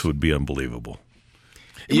St. Louis would be unbelievable.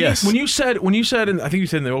 Yes. When you said, and I think you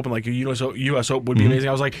said in the Open, like a U.S. Open would be amazing.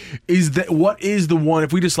 I was like, what is the one?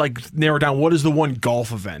 If we just like narrow down, what is the one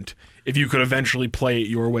golf event if you could eventually play it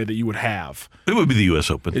your way that you would have? It would be the U.S.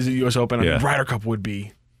 Open. Is it U.S. Open? Yeah. I mean, Ryder Cup would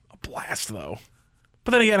be a blast, though.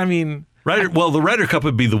 But then again, I mean, the Ryder Cup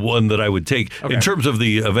would be the one that I would take in terms of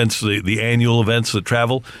the events, the annual events that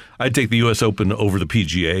travel. I'd take the U.S. Open over the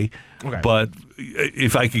PGA. Okay. But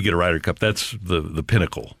if I could get a Ryder Cup, that's the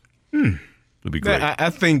pinnacle. Would be great.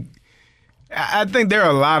 I think there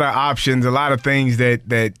are a lot of options, a lot of things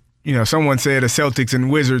that someone said a Celtics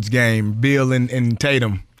and Wizards game, Bill and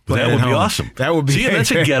Tatum. That would be awesome. That would be. See,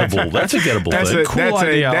 that's a gettable. That's a gettable. That's a cool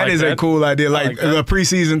idea. That is a cool idea. Like a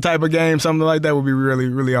preseason type of game, something like that would be really,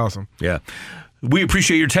 really awesome. Yeah. We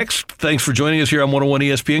appreciate your text. Thanks for joining us here on 101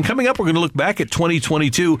 ESPN. Coming up, we're going to look back at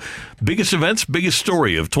 2022. Biggest events, biggest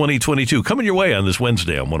story of 2022. Coming your way on this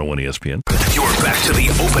Wednesday on 101 ESPN. You're back to the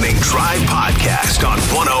Opening Drive podcast on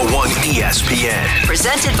 101 ESPN.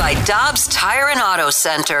 Presented by Dobbs Tire and Auto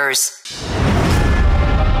Centers.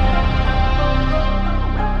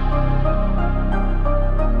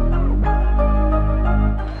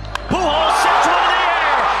 Pujols sends one in the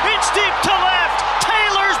air. It's deep to left.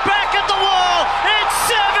 Taylor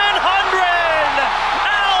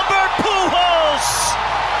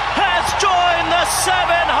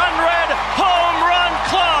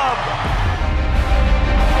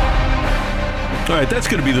All right, that's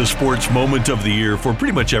going to be the sports moment of the year for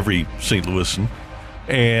pretty much every St. Louisan.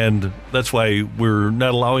 And that's why we're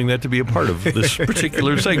not allowing that to be a part of this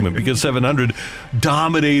particular segment, because 700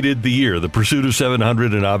 dominated the year, the pursuit of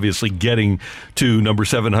 700, and obviously getting to number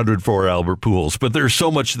 700 for Albert Pujols. But there's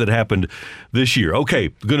so much that happened this year. Okay,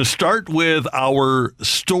 going to start with our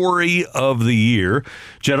story of the year.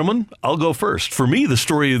 Gentlemen, I'll go first. For me, the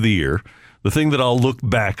story of the year, the thing that I'll look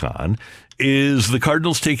back on, is the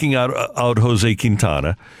Cardinals taking out Jose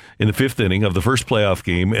Quintana in the 5th inning of the first playoff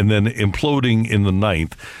game and then imploding in the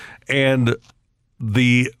 9th. And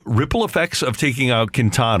the ripple effects of taking out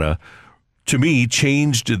Quintana, to me,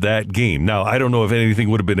 changed that game. Now, I don't know if anything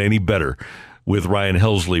would have been any better with Ryan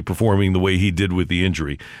Helsley performing the way he did with the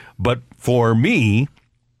injury. But for me,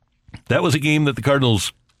 that was a game that the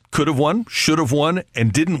Cardinals could have won, should have won,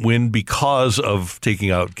 and didn't win because of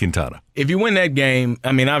taking out Quintana. If you win that game,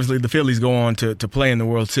 I mean, obviously the Phillies go on to play in the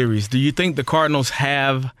World Series. Do you think the Cardinals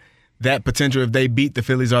have that potential if they beat the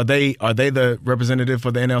Phillies? Are they the representative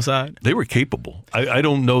for the NL side? They were capable. I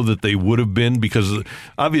don't know that they would have been, because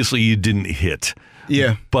obviously you didn't hit.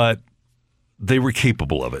 Yeah. But they were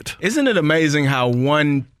capable of it. Isn't it amazing how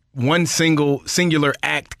one singular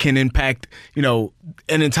act can impact,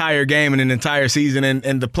 an entire game and an entire season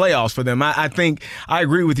and the playoffs for them? I think I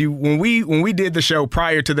agree with you. When we did the show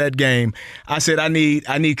prior to that game, I said I need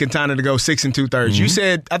Quintana to go 6 2/3.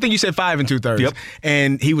 Mm-hmm. I think you said 5 2/3. Yep.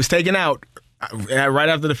 And he was taken out right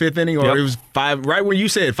after the 5th inning, or Yep. it was 5, right when you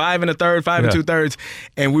said 5 1/3, 5 2/3,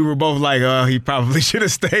 and we were both like, he probably should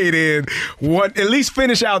have stayed in, at least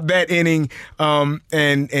finish out that inning,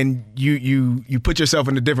 and you put yourself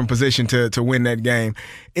in a different position to win that game.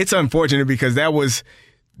 It's unfortunate because that was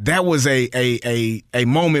a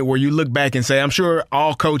moment where you look back and say, I'm sure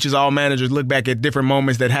all coaches, all managers look back at different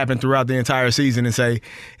moments that happened throughout the entire season and say,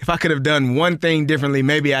 if I could have done one thing differently,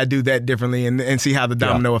 maybe I'd do that differently, and see how the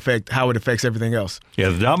domino effect, how it affects everything else. Yeah,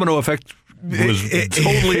 the domino effect was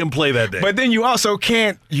totally in play that day. But then you also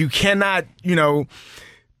cannot,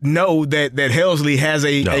 know that Helsley has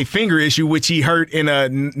a finger issue, which he hurt in a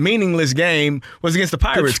meaningless game, was against the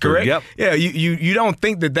Pirates, correct? Yep. Yeah, you don't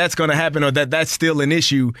think that that's going to happen, or that's still an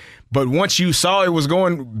issue. But once you saw it was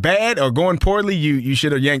going bad or going poorly, you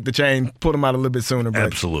should have yanked the chain, pulled him out a little bit sooner. But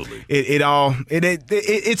absolutely.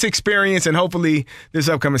 It's experience, and hopefully this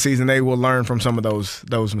upcoming season they will learn from some of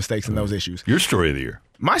those mistakes and those issues. Your story of the year.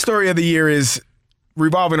 My story of the year is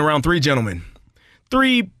revolving around 3 gentlemen.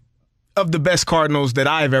 3 of the best Cardinals that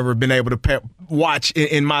I've ever been able to watch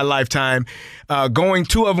in my lifetime. 2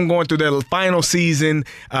 of them going through their final season,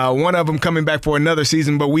 one of them coming back for another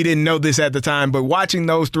season, but we didn't know this at the time. But watching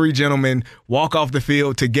those 3 gentlemen walk off the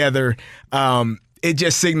field together, it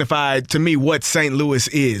just signified to me what St. Louis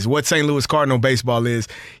is, what St. Louis Cardinal baseball is.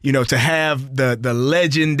 To have the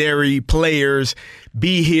legendary players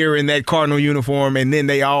be here in that Cardinal uniform, and then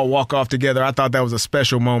they all walk off together. I thought that was a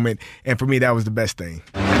special moment, and for me, that was the best thing.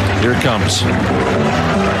 Here it comes. All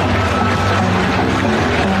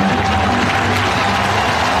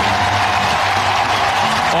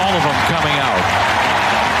of them coming out.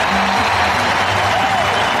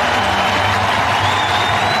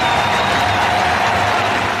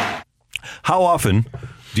 How often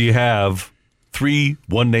do you have 3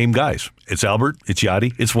 one-name guys? It's Albert, it's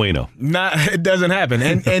Yadi, it's Waino. It doesn't happen.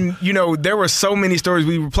 And there were so many stories.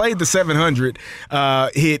 We played the 700,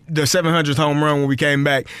 hit the 700th home run when we came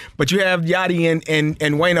back. But you have Yadi and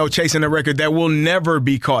Waino chasing a record that will never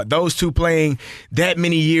be caught. Those 2 playing that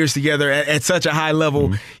many years together at such a high level.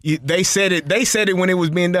 Mm-hmm. They said it when it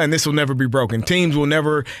was being done. This will never be broken. Teams will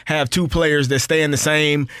never have 2 players that stay in the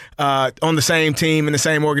same on the same team in the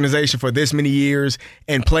same organization for this many years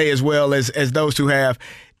and play as well as those 2 have.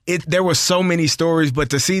 There were so many stories, but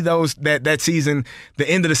to see that season, the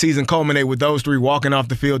end of the season, culminate with those 3 walking off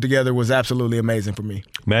the field together was absolutely amazing for me.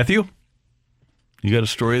 Matthew, you got a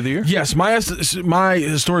story of the year? Yes, my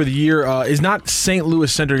story of the year is not St.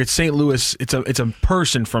 Louis centric. It's St. Louis. It's a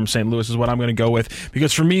person from St. Louis is what I'm going to go with,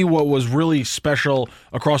 because for me, what was really special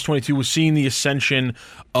across 22 was seeing the ascension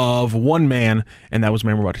of one man, and that was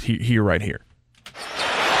man we're about to hear right here.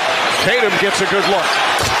 Tatum gets a good look.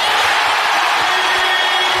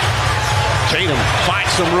 Tatum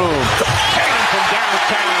finds some room. Tatum from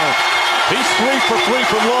downtown. He's 3 for 3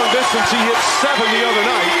 from long distance. He hit 7 the other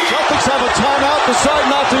night. Celtics have a timeout.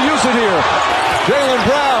 Decide not to use it here. Jaylen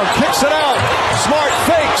Brown kicks it out. Smart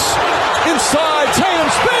fakes. Inside.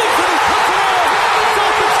 Tatum spins and he puts it in.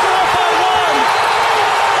 Celtics go up by 1.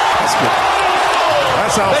 That's good.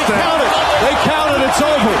 That's outstanding. They count it. It's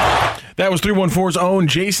over. That was 314's own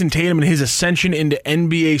Jason Tatum and his ascension into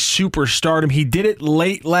NBA superstardom. He did it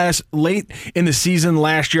late in the season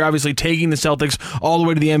last year, obviously taking the Celtics all the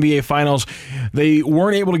way to the NBA Finals. They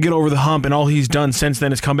weren't able to get over the hump, and all he's done since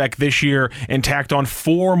then is come back this year and tacked on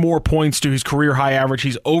 4 more points to his career high average.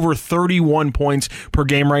 He's over 31 points per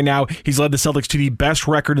game right now. He's led the Celtics to the best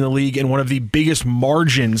record in the league and one of the biggest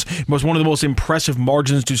margins, one of the most impressive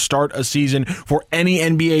margins to start a season for any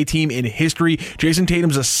NBA team in history. Jason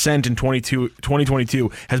Tatum's ascent in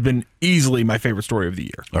 2022 has been easily my favorite story of the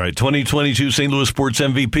year. All right, 2022 St. Louis Sports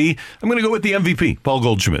MVP. I'm going to go with the MVP, Paul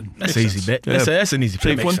Goldschmidt. That's an easy bet. That's an easy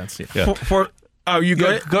pick. Safe one? Sense, yeah. Oh, you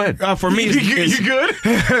good? Go ahead. For me, you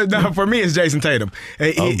good? No, for me, it's Jason Tatum.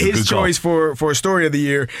 His choice for Story of the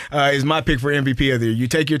Year is my pick for MVP of the year. You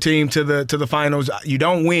take your team to the finals. You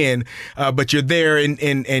don't win, but you're there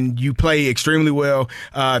and you play extremely well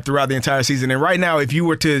throughout the entire season. And right now, if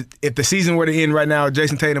the season were to end right now,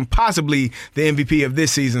 Jason Tatum possibly the MVP of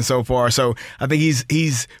this season so far. So I think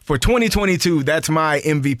he's for 2022. That's my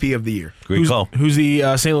MVP of the year. Great call. Who's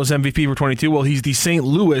the St. Louis MVP for 22? Well, he's the St.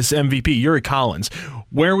 Louis MVP, Yuri Collins.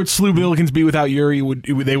 Where would SLU Billikens be without Yuri?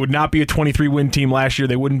 They would not be a 23-win team last year.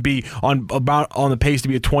 They wouldn't be on the pace to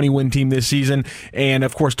be a 20-win team this season. And,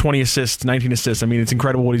 of course, 20 assists, 19 assists. I mean, it's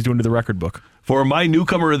incredible what he's doing to the record book. For my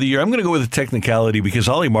newcomer of the year, I'm going to go with a technicality because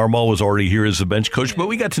Ollie Marmol was already here as the bench coach, but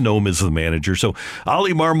we got to know him as the manager. So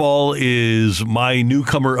Ollie Marmol is my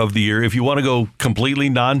newcomer of the year. If you want to go completely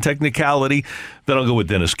non-technicality, then I'll go with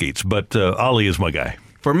Dennis Gates. But Ollie is my guy.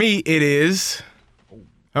 For me, it is...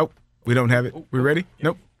 Oh, we don't have it. We ready?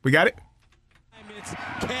 Nope. We got it? It's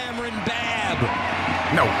Cameron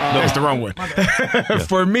Babb. No, that's the wrong one.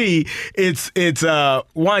 For me, it's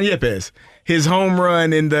Juan Yepes. His home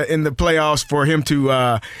run in the playoffs for him to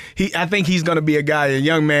I think he's going to be a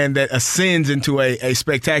young man that ascends into a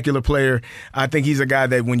spectacular player. I think he's a guy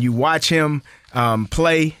that when you watch him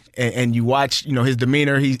play and you watch his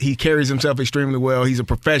demeanor, he carries himself extremely well. He's a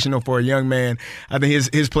professional for a young man. I think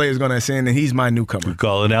his play is going to ascend, and he's my newcomer. Good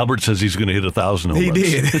call. And Albert says he's going to hit 1,000 home runs. He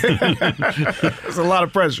did. It's a lot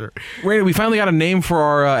of pressure. Randy, we finally got a name for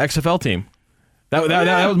our XFL team.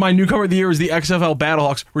 That was my newcomer of the year. Was the XFL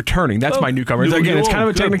Battlehawks returning? That's my newcomer. Again, it's kind of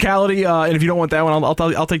a technicality, and if you don't want that one,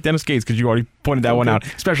 I'll take Dennis Gates because you already pointed that one out,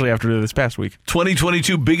 especially after this past week.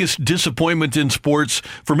 2022 biggest disappointment in sports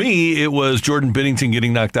for me. It was Jordan Binnington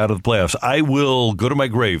getting knocked out of the playoffs. I will go to my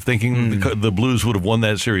grave thinking the Blues would have won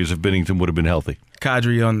that series if Binnington would have been healthy.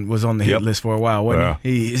 Kadri was on the hit list for a while, wasn't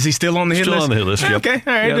he? Is he still on the hit list? Still on the hit list, yep. Okay,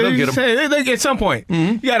 all right. Yeah, they'll get him. At some point,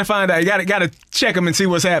 you got to find out. You got to check him and see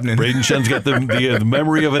what's happening. Braden Shen's got the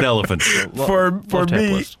memory of an elephant. For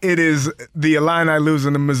me, it is the Illini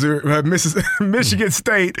losing to Michigan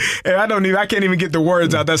State, and I can't even get the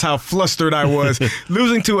words out. That's how flustered I was.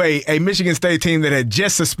 Losing to a Michigan State team that had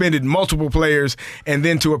just suspended multiple players, and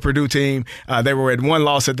then to a Purdue team. They were at one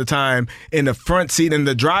loss at the time, in the front seat, in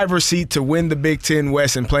the driver's seat to win the Big Ten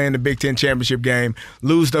West and play in the Big Ten championship game,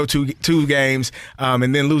 lose those two games,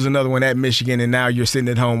 and then lose another one at Michigan, and now you're sitting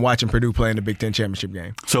at home watching Purdue play in the Big Ten championship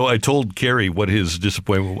game. So I told Kerry what his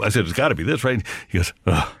disappointment was. I said, it's got to be this, right? He goes,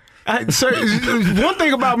 ugh. One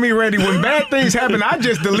thing about me, Randy, when bad things happen, I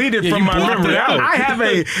just delete it from my memory. I have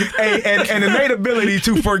an innate ability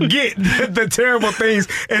to forget the terrible things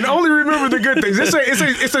and only remember the good things.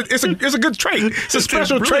 It's a good trait. It's a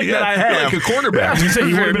special trait that I have. Like a quarterback. You said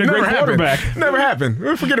you would have been a great quarterback. Never happened.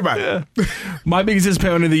 Forget about it. My biggest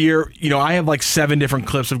disappointment of the year, I have like 7 different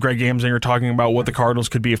clips of Greg Amsinger talking about what the Cardinals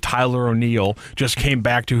could be if Tyler O'Neill just came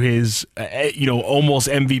back to his, almost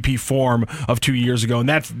MVP form of 2 years ago, and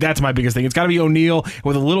that's my biggest thing. It's got to be O'Neal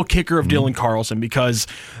with a little kicker of Dylan Carlson because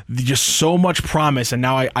just so much promise, and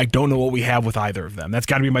now I don't know what we have with either of them. That's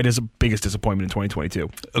got to be my biggest disappointment in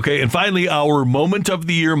 2022. Okay, and finally, our moment of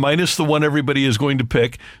the year, minus the one everybody is going to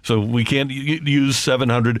pick, so we can't use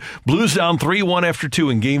 700. Blues down 3-1 after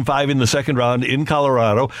 2 in Game 5 in the second round in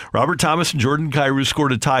Colorado. Robert Thomas and Jordan Kyrou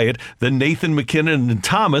scored to tie it. Then Nathan McKinnon and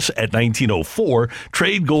Thomas at 19:04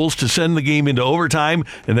 trade goals to send the game into overtime,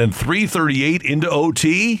 and then 3:38 into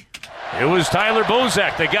OT. It was Tyler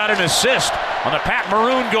Bozak that got an assist on the Pat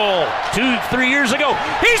Maroon goal 2-3 years ago.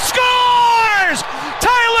 He scores!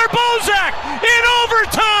 Tyler Bozak in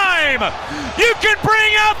overtime! You can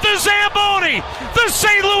bring out the Zamboni! The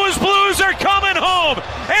St. Louis Blues are coming home,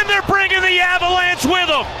 and they're bringing the Avalanche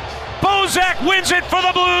with them. Bozak wins it for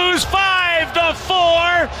the Blues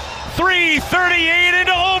 5-4, 3:38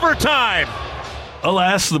 into overtime.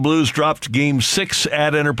 Alas, the Blues dropped Game 6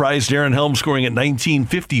 at Enterprise. Darren Helm scoring at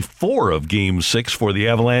 19:54 of Game 6 for the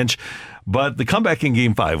Avalanche. But the comeback in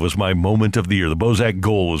Game 5 was my moment of the year. The Bozak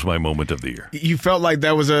goal was my moment of the year. You felt like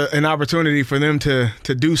that was an opportunity for them to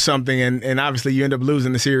do something, and obviously you end up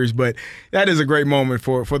losing the series. But that is a great moment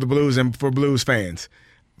for the Blues and for Blues fans.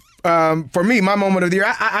 For me, my moment of the year,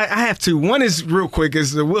 I have two. One is real quick,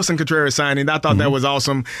 is the Wilson Contreras signing. I thought that was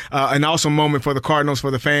awesome, an awesome moment for the Cardinals,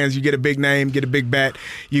 for the fans. You get a big name, get a big bat.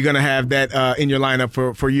 You're going to have that in your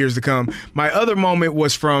lineup for years to come. My other moment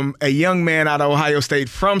was from a young man out of Ohio State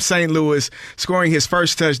from St. Louis scoring his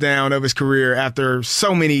first touchdown of his career after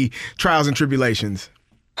so many trials and tribulations.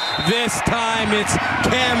 This time it's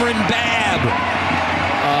Cameron Babb.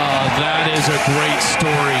 Oh, that is a great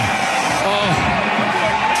story. Oh.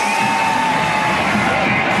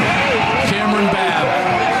 Cameron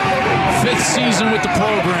Babb, 5th season with the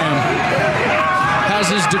program, has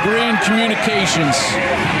his degree in communications,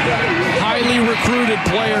 highly recruited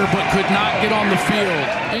player but could not get on the field.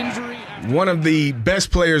 Injury. One of the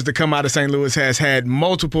best players to come out of St. Louis has had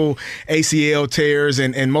multiple ACL tears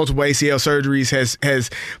and multiple ACL surgeries, has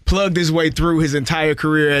plugged his way through his entire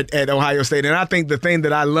career at Ohio State. And I think the thing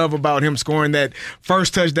that I love about him scoring that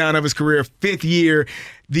first touchdown of his career, 5th year,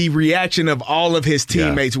 the reaction of all of his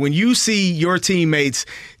teammates. Yeah. When you see your teammates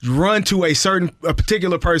run to a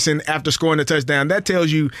particular person after scoring a touchdown, that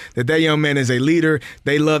tells you that young man is a leader.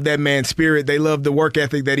 They love that man's spirit. They love the work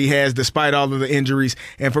ethic that he has despite all of the injuries.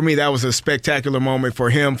 And for me, that was a spectacular moment for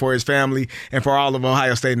him, for his family, and for all of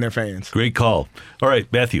Ohio State and their fans. Great call. All right,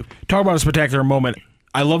 Matthew. Talk about a spectacular moment.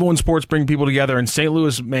 I love it when sports bring people together, and St.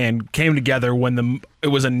 Louis, man, came together when it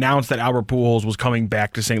was announced that Albert Pujols was coming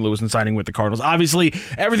back to St. Louis and signing with the Cardinals. Obviously,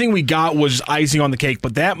 everything we got was icing on the cake,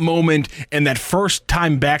 but that moment and that first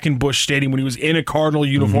time back in Busch Stadium when he was in a Cardinal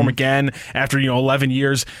uniform again after 11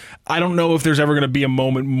 years, I don't know if there's ever going to be a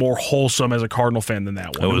moment more wholesome as a Cardinal fan than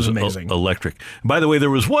that one. It was amazing. Electric. By the way, there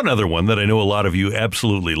was one other one that I know a lot of you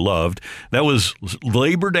absolutely loved. That was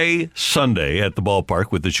Labor Day Sunday at the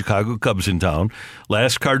ballpark with the Chicago Cubs in town.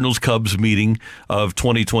 Last Cardinals-Cubs meeting of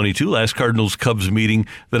 2022. Last Cardinals-Cubs meeting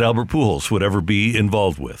that Albert Pujols would ever be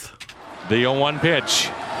involved with. The 0-1 pitch.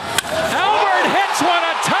 Albert hits one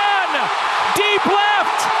a ton. Deep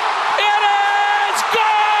left. It is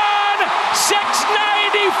gone.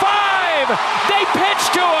 695. They pitch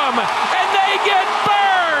to him, and they get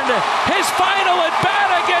burned. His final at bat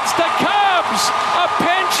against the Cubs. A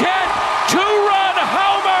pinch hit. 2-run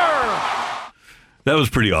homer. That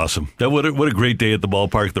was pretty awesome. What a great day at the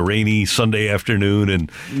ballpark, the rainy Sunday afternoon,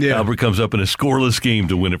 and Albert comes up in a scoreless game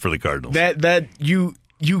to win it for the Cardinals. That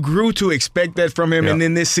you grew to expect that from him, and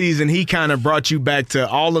then this season he kind of brought you back to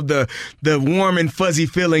all of the warm and fuzzy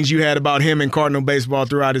feelings you had about him in Cardinal baseball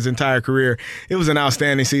throughout his entire career. It was an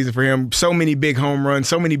outstanding season for him. So many big home runs,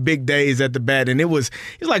 so many big days at the bat, and he was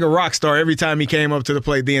like a rock star. Every time he came up to the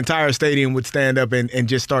plate, the entire stadium would stand up and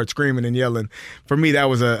just start screaming and yelling. For me, that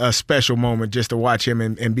was a special moment just to watch him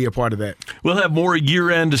and be a part of that. We'll have more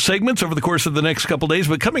year-end segments over the course of the next couple days,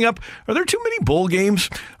 but coming up, are there too many bowl games?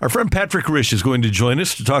 Our friend Patrick Risch is going to join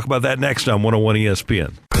us to talk about that next on 101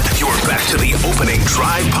 ESPN. You're back to the Opening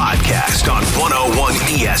Drive podcast on 101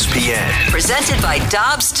 ESPN. Presented by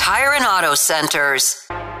Dobbs Tire and Auto Centers.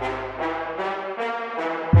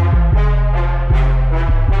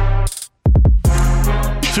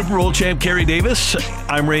 Super Bowl champ Kerry Davis.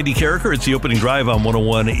 I'm Randy Carricker. It's the Opening Drive on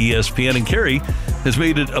 101 ESPN, and Kerry has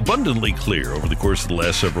made it abundantly clear over the course of the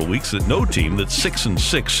last several weeks that no team that's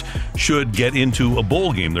 6-6 should get into a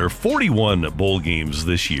bowl game. There are 41 bowl games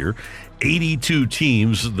this year, 82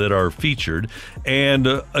 teams that are featured, and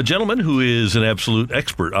a gentleman who is an absolute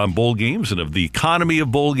expert on bowl games and of the economy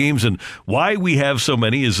of bowl games and why we have so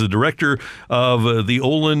many is the director of the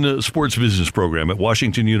Olin Sports Business Program at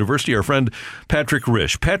Washington University, our friend Patrick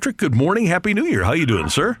Risch. Patrick, good morning. Happy New Year. How you doing,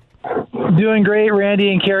 sir? Doing great,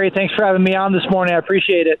 Randy and Kerry. Thanks for having me on this morning. I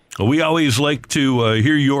appreciate it. We always like to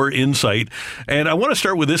hear your insight. And I want to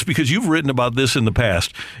start with this because you've written about this in the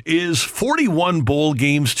past. Is 41 bowl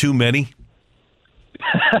games too many?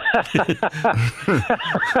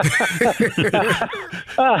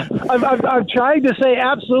 I'm trying to say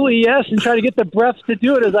absolutely yes and try to get the breath to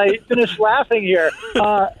do it as I finish laughing here.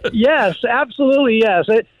 Yes, absolutely yes.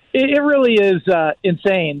 It really is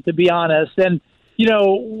insane, to be honest. And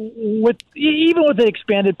even with the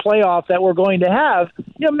expanded playoff that we're going to have,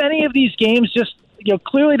 many of these games just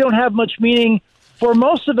clearly don't have much meaning for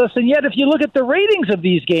most of us. And yet, if you look at the ratings of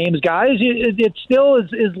these games, guys, it still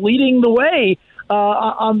is leading the way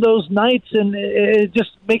on those nights, and it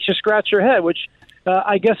just makes you scratch your head, which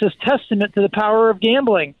I guess is testament to the power of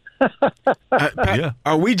gambling.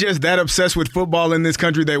 Are we just that obsessed with football in this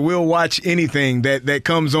country that we'll watch anything that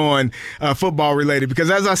comes on football related?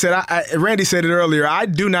 Because as I said, Randy said it earlier, I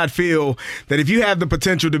do not feel that if you have the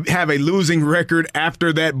potential to have a losing record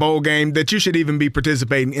after that bowl game, that you should even be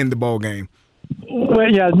participating in the bowl game. Well,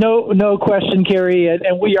 yeah, no question, Kerry,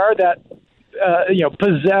 and we are that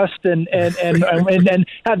possessed and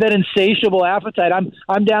have that insatiable appetite.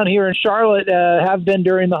 I'm down here in Charlotte, have been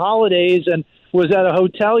during the holidays, and was at a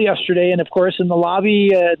hotel yesterday, and of course in the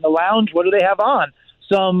lobby, in the lounge, what do they have on?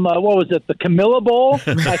 Some what was it? The Camilla Bowl?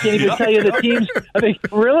 I can't even tell you the teams. I mean,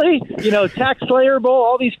 really? Tax Slayer Bowl,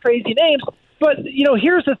 all these crazy names. But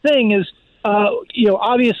here's the thing: is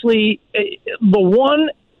obviously the one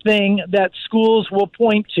thing that schools will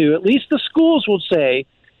point to, at least the schools will say,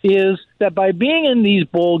 is that by being in these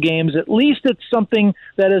bowl games, at least it's something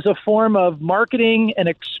that is a form of marketing and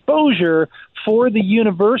exposure for the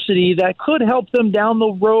university that could help them down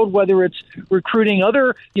the road, whether it's recruiting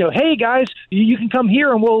other, hey guys, you can come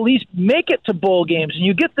here and we'll at least make it to bowl games and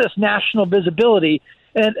you get this national visibility.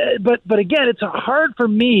 And but again, it's hard for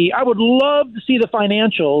me. I would love to see the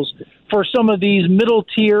financials for some of these middle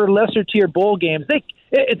tier, lesser tier bowl games.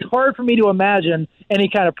 It's hard for me to imagine any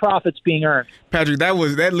kind of profits being earned. Patrick,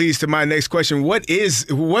 that leads to my next question. What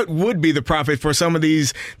would be the profit for some of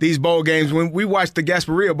these bowl games? When we watched the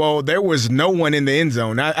Gasparilla Bowl, there was no one in the end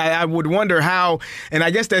zone. I would wonder how, and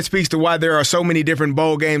I guess that speaks to why there are so many different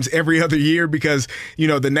bowl games every other year, because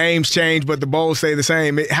the names change but the bowls stay the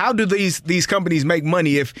same. How do these companies make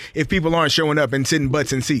money if people aren't showing up and sitting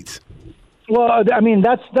butts in seats? Well, I mean,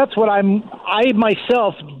 that's what I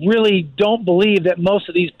myself really don't believe that most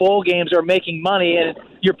of these bowl games are making money, and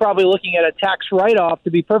you're probably looking at a tax write-off,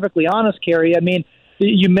 to be perfectly honest, Kerry. I mean,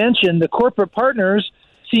 you mentioned the corporate partners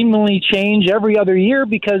seemingly change every other year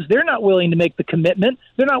because they're not willing to make the commitment.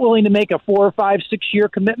 They're not willing to make a 4 or 5, 6 year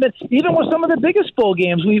commitment. Even with some of the biggest bowl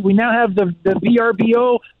games, we now have the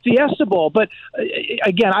VRBO Fiesta Bowl. But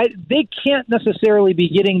again, they can't necessarily be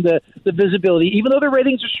getting the visibility, even though their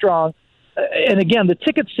ratings are strong. And again, the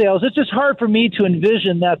ticket sales, it's just hard for me to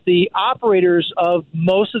envision that the operators of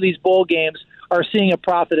most of these bowl games are seeing a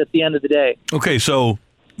profit at the end of the day. Okay, so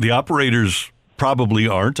the operators probably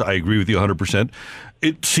aren't. I agree with you 100%.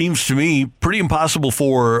 It seems to me pretty impossible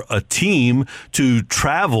for a team to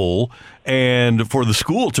travel and for the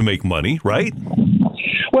school to make money, right?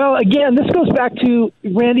 Well, again, this goes back to,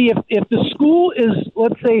 Randy, if the school is,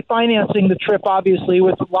 let's say, financing the trip, obviously,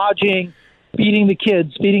 with lodging, feeding the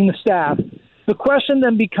kids, feeding the staff, the question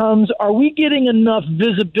then becomes, are we getting enough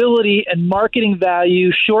visibility and marketing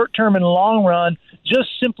value, short-term and long-run, just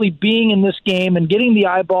simply being in this game and getting the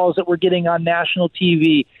eyeballs that we're getting on national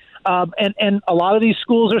TV? And a lot of these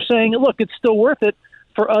schools are saying, look, it's still worth it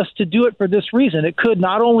for us to do it for this reason. It could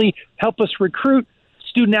not only help us recruit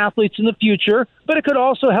student athletes in the future, but it could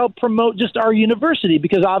also help promote just our university,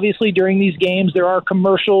 because obviously during these games there are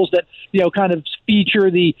commercials that kind of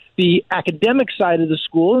feature the academic side of the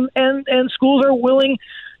school, and schools are willing.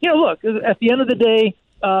 Look, at the end of the day,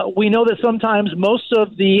 we know that sometimes most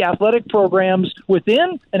of the athletic programs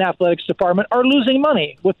within an athletics department are losing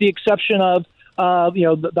money, with the exception of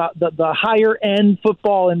the higher end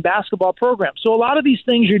football and basketball programs. So a lot of these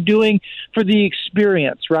things you're doing for the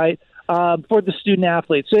experience, right? For the student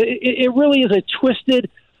athletes. So it really is a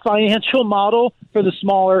twisted financial model for the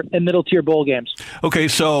smaller and middle tier bowl games. Okay,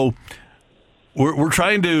 so we're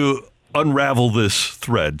trying to unravel this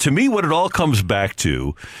thread. To me, what it all comes back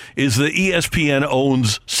to is that ESPN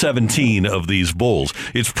owns 17 of these bowls.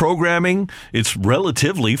 It's programming. It's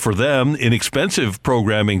relatively, for them, inexpensive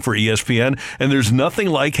programming for ESPN, and there's nothing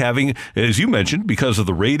like having, as you mentioned, because of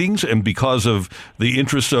the ratings and because of the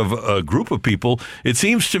interest of a group of people, it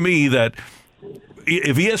seems to me that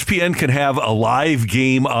if ESPN can have a live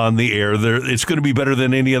game on the air, it's going to be better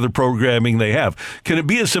than any other programming they have. Can it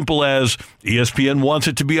be as simple as ESPN wants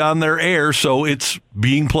it to be on their air, so it's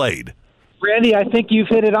being played? Randy, I think you've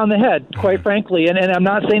hit it on the head, quite frankly, and I'm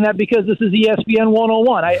not saying that because this is ESPN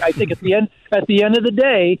 101. I think at the end of the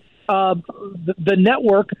day, the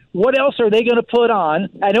network, what else are they going to put on?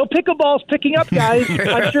 I know pickleball's picking up, guys.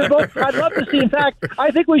 I'm sure I'd love to see. In fact,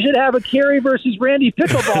 I think we should have a Kerry versus Randy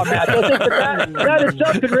pickleball match. I think that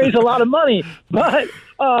itself could raise a lot of money. But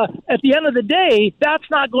at the end of the day, that's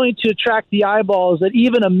not going to attract the eyeballs that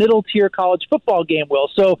even a middle-tier college football game will.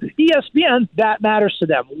 So ESPN, that matters to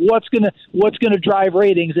them. What's going to drive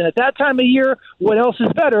ratings? And at that time of year, what else is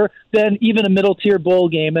better than even a middle-tier bowl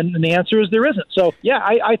game? And the answer is there isn't. So, yeah,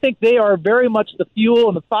 I think they are very much the fuel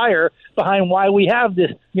and the fire behind why we have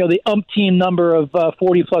this, the umpteen number of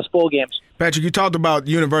 40-plus bowl games. Patrick, you talked about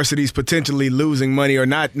universities potentially losing money or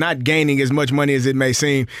not gaining as much money as it may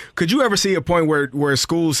seem. Could you ever see a point where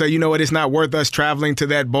schools say, you know what, it's not worth us traveling to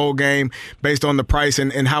that bowl game based on the price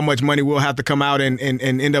and how much money we'll have to come out and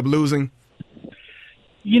end up losing?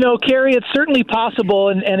 Kerry, it's certainly possible.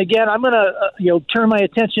 And again, I'm going to turn my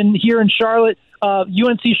attention here in Charlotte,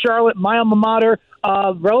 UNC Charlotte, my alma mater,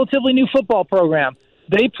 relatively new football program.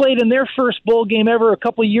 They played in their first bowl game ever a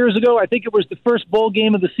couple of years ago. I think it was the first bowl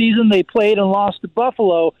game of the season. They played and lost to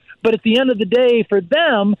Buffalo. But at the end of the day, for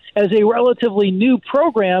them, as a relatively new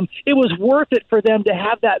program, it was worth it for them to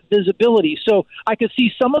have that visibility. So I could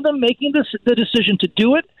see some of them making the decision to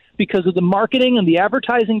do it because of the marketing and the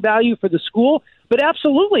advertising value for the school. But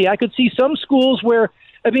absolutely, I could see some schools where,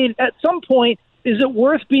 at some point, is it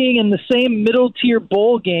worth being in the same middle-tier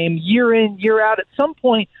bowl game year in, year out? At some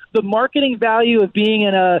point, the marketing value of being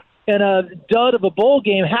in a dud of a bowl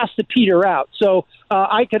game has to peter out. So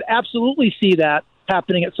I could absolutely see that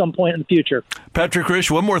happening at some point in the future. Patrick Risch,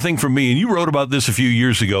 one more thing from me, and you wrote about this a few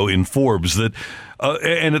years ago in Forbes, that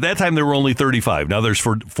and at that time there were only 35. Now there's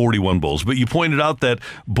 41 bowls. But you pointed out that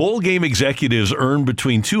bowl game executives earn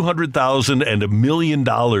between $200,000 and $1 million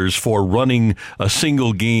for running a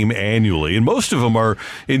single game annually, and most of them are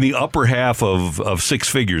in the upper half of six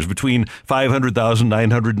figures, between $500,000,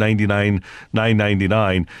 $999,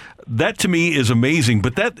 $999. That to me is amazing,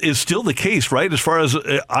 but that is still the case, right? As far as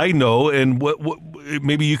I know, and what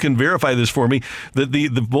maybe you can verify this for me, that the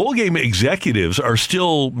bowl game executives are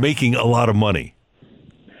still making a lot of money.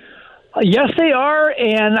 Yes, they are,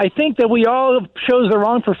 and I think that we all chose the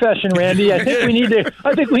wrong profession, Randy. I think we need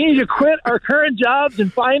to quit our current jobs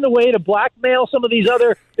and find a way to blackmail some of these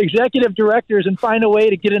other executive directors and find a way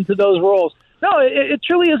to get into those roles. No, it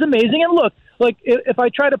truly is amazing. And look, like if I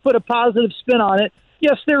try to put a positive spin on it,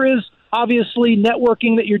 yes, there is obviously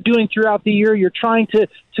networking that you're doing throughout the year. You're trying to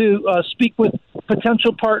speak with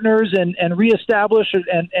potential partners and reestablish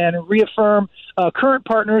and reaffirm current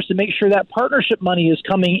partners to make sure that partnership money is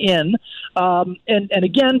coming in. And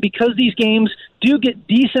again, because these games do get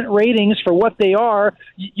decent ratings for what they are,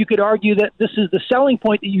 you could argue that this is the selling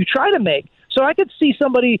point that you try to make. So I could see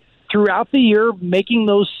somebody throughout the year making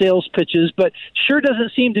those sales pitches, but sure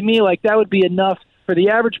doesn't seem to me like that would be enough for the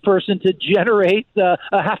average person to generate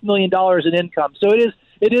 $500,000 in income. So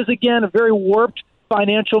it is again a very warped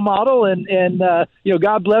financial model, and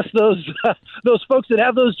God bless those folks that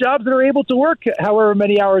have those jobs that are able to work however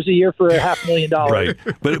many hours a year for $500,000. Right,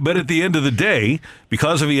 but at the end of the day,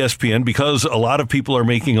 because of ESPN, because a lot of people are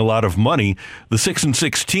making a lot of money, the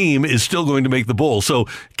 6-6 team is still going to make the bowl. So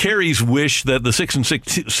Kerry's wish that the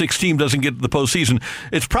 6-6 team doesn't get to the postseason,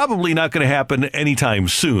 it's probably not going to happen anytime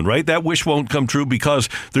soon, right? That wish won't come true because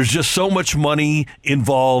there's just so much money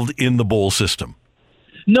involved in the bowl system.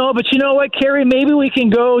 No, but you know what, Kerry? Maybe we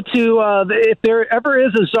can go to if there ever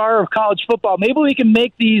is a czar of college football, maybe we can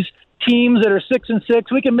make these teams that are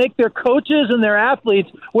 6-6. We can make their coaches and their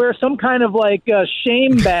athletes wear some kind of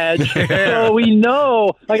shame badge, so we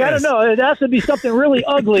know. Yes. I don't know. It has to be something really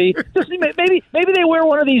ugly. Just maybe they wear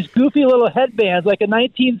one of these goofy little headbands, like a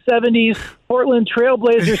 1970s Portland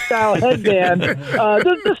Trailblazer style headband.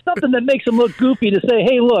 Just something that makes them look goofy to say,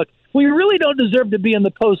 "Hey, look. We really don't deserve to be in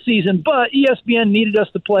the postseason, but ESPN needed us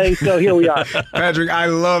to play, so here we are." Patrick, I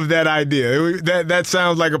love that idea. That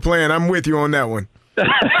sounds like a plan. I'm with you on that one. Hey,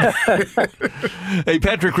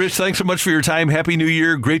 Patrick Risch, thanks so much for your time. Happy New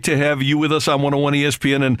Year. Great to have you with us on 101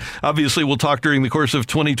 ESPN, and obviously we'll talk during the course of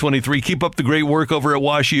 2023. Keep up the great work over at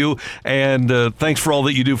WashU, and thanks for all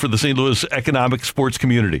that you do for the St. Louis economic sports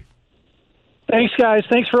community. Thanks, guys.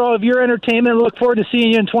 Thanks for all of your entertainment. Look forward to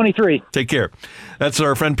seeing you in 23. Take care. That's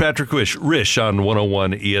our friend Patrick Risch on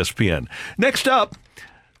 101 ESPN. Next up,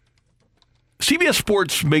 CBS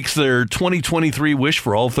Sports makes their 2023 wish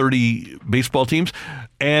for all 30 baseball teams.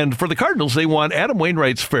 And for the Cardinals, they want Adam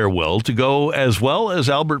Wainwright's farewell to go as well as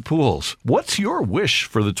Albert Pujols. What's your wish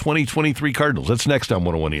for the 2023 Cardinals? That's next on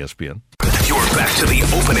 101 ESPN. You're back to the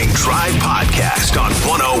Opening Drive podcast on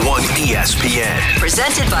 101 ESPN.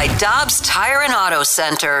 Presented by Dobbs Tire and Auto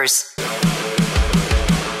Centers.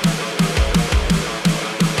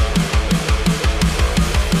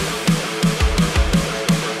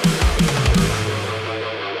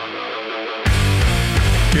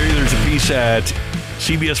 There's a piece at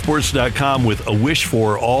CBSSports.com with a wish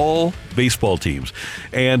for all baseball teams.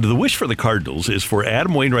 And the wish for the Cardinals is for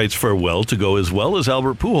Adam Wainwright's farewell to go as well as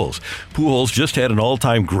Albert Pujols. Pujols just had an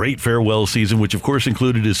all-time great farewell season, which of course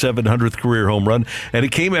included his 700th career home run, and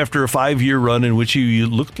it came after a 5-year run in which he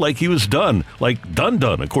looked like he was done, like done,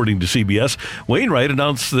 according to CBS. Wainwright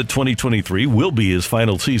announced that 2023 will be his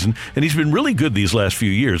final season, and he's been really good these last few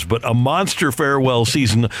years, but a monster farewell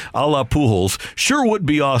season a la Pujols sure would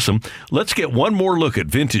be awesome. Let's get one more look at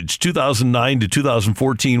vintage 2009 to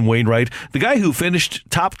 2014 Wainwright, the guy who finished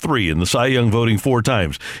top 3 in the Cy Young voting 4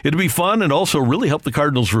 times. It'd be fun and also really help the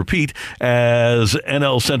Cardinals repeat as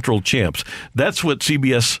NL Central champs. That's what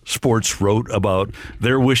CBS Sports wrote about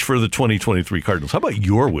their wish for the 2023 Cardinals. How about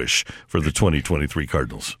your wish for the 2023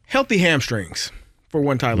 Cardinals? Healthy hamstrings for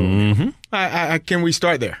one Tyler O'Neill. Can we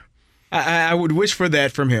start there? I would wish for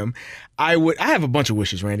that from him. I have a bunch of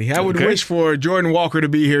wishes, Randy. I would wish for Jordan Walker to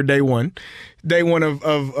be here day one of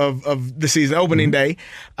the season, opening day.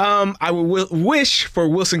 I would wish for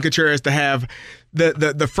Wilson Contreras to have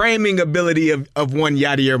the framing ability of one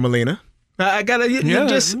Yadier Molina.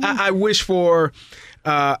 I wish for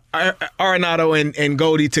Arenado and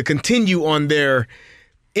Goldie to continue on their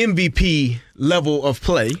MVP level of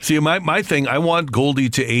play. See, my thing, I want Goldie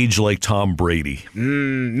to age like Tom Brady.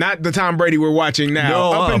 Not the Tom Brady we're watching now.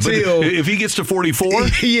 No, up until if he gets to 44,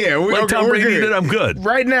 yeah, like Tom Brady did, I'm good.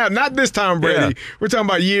 Right now, not this Tom Brady. Yeah. We're talking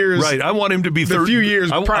about years. Right, I want him to be a few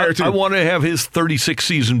years prior to. I want to have his 36th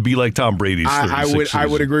season be like Tom Brady's 36th season. I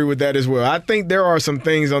would agree with that as well. I think there are some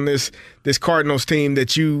things on this Cardinals team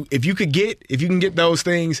that if you can get those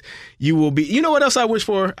things, you will be. You know what else I wish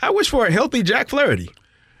for? I wish for a healthy Jack Flaherty.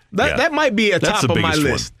 That might be top of my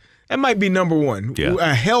list. That might be number one. Yeah.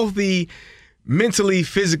 A healthy, mentally,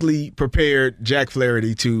 physically prepared Jack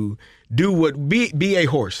Flaherty to do be a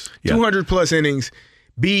horse. 200 plus innings,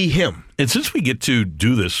 be him. And since we get to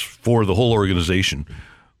do this for the whole organization,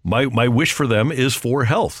 my wish for them is for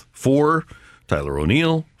health. For Tyler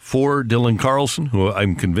O'Neill, for Dylan Carlson, who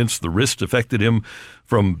I'm convinced the wrist affected him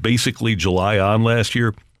from basically July on last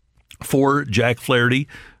year. For Jack Flaherty,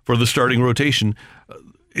 for the starting rotation.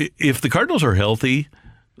 If the Cardinals are healthy,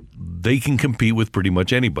 they can compete with pretty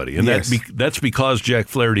much anybody. And that's because Jack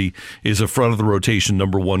Flaherty is a front of the rotation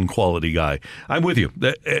number one quality guy. I'm with you.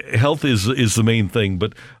 Health is the main thing.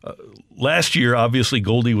 But last year, obviously,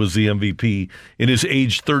 Goldie was the MVP. In his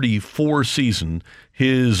age 34 season,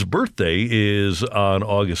 his birthday is on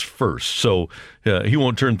August 1st. So he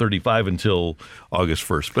won't turn 35 until August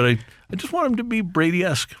 1st. But I just want him to be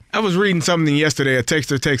Brady-esque. I was reading something yesterday. A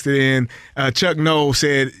texter texted in. Chuck Noll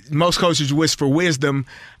said, most coaches wish for wisdom.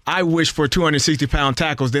 I wish for 260-pound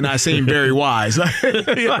tackles, then I seem very wise.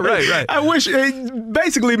 Right. I wish,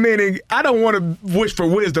 basically meaning I don't want to wish for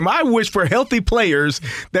wisdom. I wish for healthy players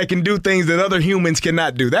that can do things that other humans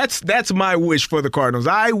cannot do. That's my wish for the Cardinals.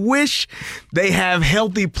 I wish they have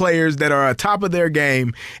healthy players that are at top of their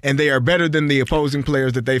game and they are better than the opposing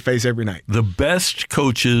players that they face every night. The best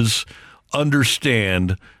coaches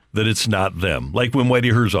understand that it's not them. Like when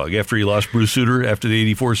Whitey Herzog, after he lost Bruce Sutter after the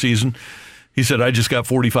 84 season, he said, I just got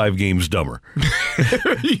 45 games dumber.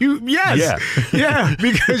 Yeah,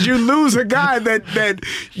 because you lose a guy that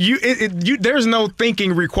there's no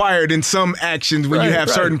thinking required in some actions when you have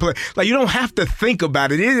certain play. Like, you don't have to think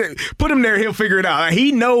about it. Put him there, he'll figure it out.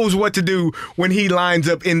 He knows what to do when he lines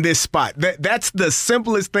up in this spot. That's the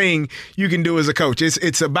simplest thing you can do as a coach.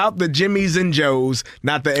 It's about the Jimmies and Joes,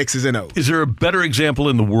 not the X's and O's. Is there a better example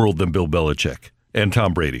in the world than Bill Belichick and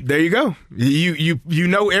Tom Brady? There you go. You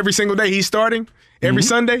know every single day he's starting. Every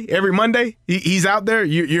Sunday, every Monday, he's out there.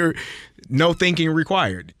 You're no thinking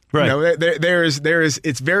required. Right. You know, there is.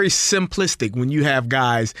 It's very simplistic when you have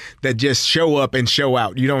guys that just show up and show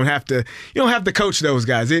out. You don't have to coach those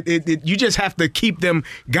guys. You just have to keep them,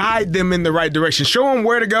 guide them in the right direction. Show them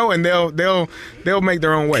where to go, and they'll make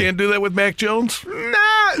their own way. Can't do that with Mac Jones?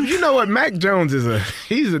 Nah, you know what? Mac Jones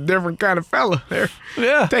he's a different kind of fella. They're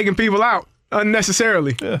taking people out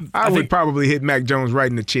unnecessarily. Yeah. I would probably hit Mac Jones right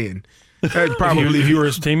in the chin. Probably if you were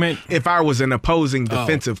his teammate? If I was an opposing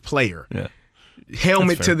defensive player. Yeah.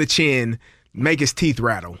 Helmet to the chin, make his teeth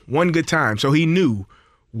rattle. One good time. So he knew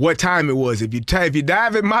what time it was. If you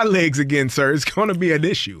dive at my legs again, sir, it's going to be an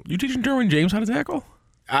issue. You teaching Derwin James how to tackle?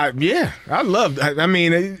 Yeah, I love. I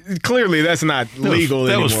mean, clearly that's not legal anymore.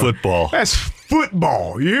 That was football. That's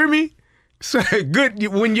football. You hear me? So good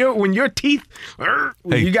when your teeth,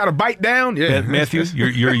 you got to bite down. Yeah, Matthew,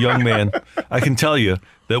 you're a young man. I can tell you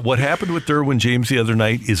that what happened with Derwin James the other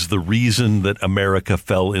night is the reason that America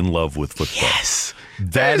fell in love with football. Yes.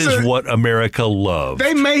 That is what America loves.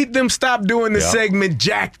 They made them stop doing the segment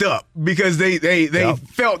jacked up because they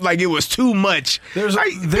felt like it was too much.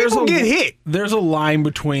 People get hit. There's a line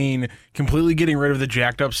between completely getting rid of the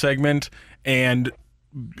jacked up segment and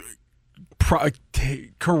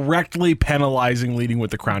correctly penalizing leading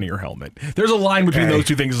with the crown of your helmet. There's a line between those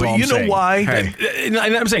two things. But you know why? And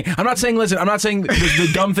I'm saying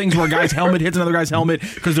the dumb things where a guy's helmet hits another guy's helmet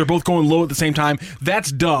because they're both going low at the same time.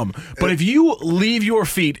 That's dumb. But if you leave your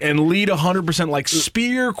feet and lead 100% like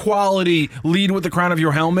spear quality lead with the crown of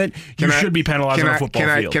your helmet, you should be penalized on a football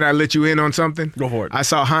field. Can I let you in on something? Go for it. I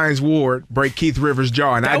saw Hines Ward break Keith Rivers'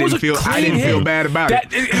 jaw, and I didn't feel bad about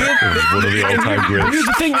it. One of the all-time greats. Here's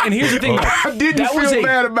the thing. I didn't feel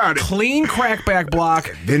bad about it. Clean crackback block.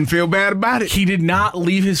 Didn't feel bad about it. He did not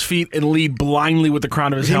leave his feet and lead blindly with the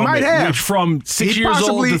crown of his helmet. He might have. Which from 6 years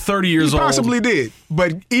old to 30 years old. He possibly did.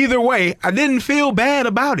 But either way, I didn't feel bad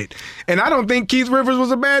about it. And I don't think Keith Rivers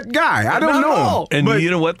was a bad guy. I don't know. And you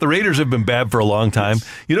know what? The Raiders have been bad for a long time.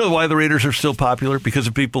 You know why the Raiders are still popular? Because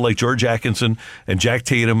of people like George Atkinson and Jack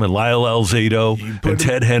Tatum and Lyle Alzado and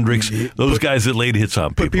Ted Hendricks. Those guys that laid hits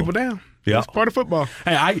on people. Put people down. Yeah, it's part of football.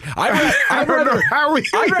 Hey, I'd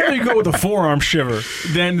rather you go with the forearm shiver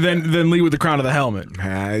than lead with the crown of the helmet.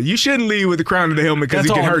 You shouldn't lead with the crown of the helmet because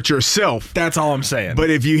you can hurt yourself. That's all I'm saying.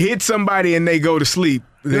 But if you hit somebody and they go to sleep,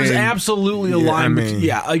 there's absolutely a line.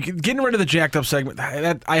 Like getting rid of the jacked up segment.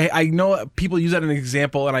 I know people use that as an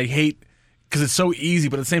example, and I hate because it's so easy.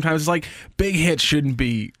 But at the same time, it's like big hits shouldn't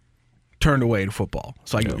be turned away in football.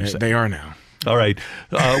 So I get what you're saying. They are now. All right.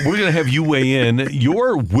 We're going to have you weigh in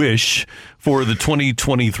your wish for the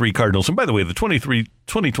 2023 Cardinals. And by the way, the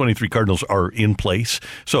 2023 Cardinals are in place.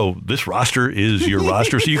 So this roster is your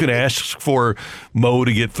roster. So you can ask for Mo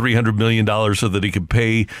to get $300 million so that he can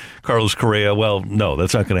pay Carlos Correa. Well, no,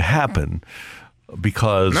 that's not going to happen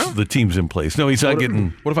because the team's in place. No, he's not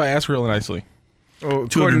getting. What if I ask really nicely? Well,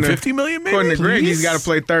 $250 million, maybe? According to Greg, he's got to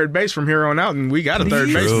play third base from here on out, and we got a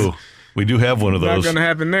third baseman. We do have one of those. Not going to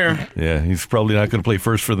happen there. Yeah, he's probably not going to play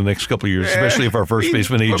first for the next couple of years, especially if our first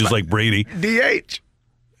baseman ages like Brady. DH.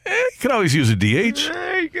 You can always use a DH.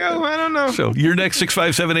 There you go. I don't know. So your next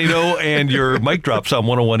 65780 and your mic drops on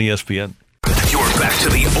 101 ESPN. You're back to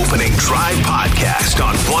the Opening Drive podcast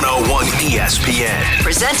on 101 ESPN.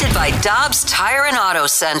 Presented by Dobbs Tire and Auto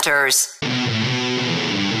Centers.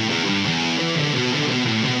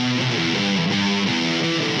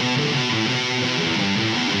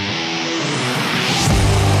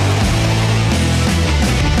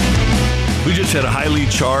 We just had a highly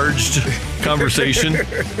charged conversation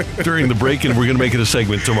during the break, and we're going to make it a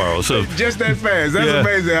segment tomorrow. So just that fast. That's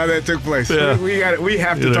amazing how that took place. Yeah. We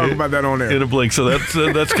have to talk about that on air. In a blink. So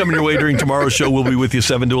that's coming your way during tomorrow's show. We'll be with you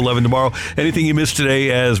 7 to 11 tomorrow. Anything you missed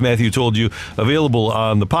today, as Matthew told you, available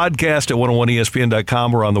on the podcast at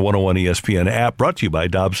 101ESPN.com or on the 101 ESPN app, brought to you by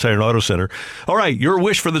Dobbs Tire and Auto Center. All right, your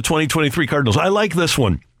wish for the 2023 Cardinals. I like this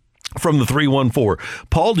one. From the 314,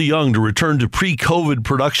 Paul DeJong to return to pre-COVID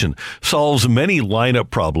production solves many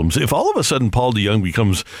lineup problems. If all of a sudden Paul DeJong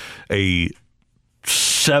becomes a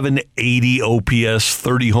 780 OPS,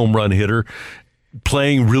 30 home run hitter,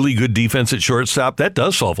 playing really good defense at shortstop, that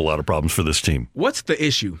does solve a lot of problems for this team. What's the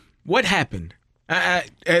issue? What happened?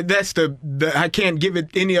 That's I can't give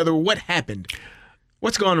it any other. What happened?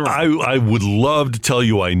 What's going on? I would love to tell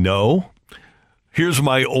you I know. Here's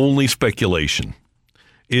my only speculation.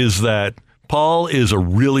 Is that Paul is a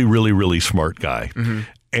really, really, really smart guy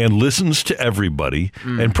and listens to everybody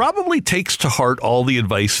and probably takes to heart all the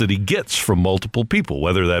advice that he gets from multiple people,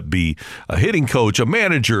 whether that be a hitting coach, a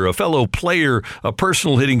manager, a fellow player, a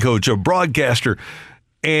personal hitting coach, a broadcaster.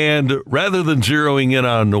 And rather than zeroing in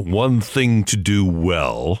on one thing to do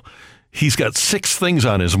well, he's got 6 things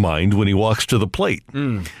on his mind when he walks to the plate.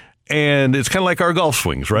 And it's kind of like our golf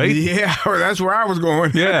swings, right? Yeah, that's where I was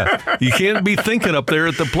going. Yeah, you can't be thinking up there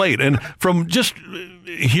at the plate. And from just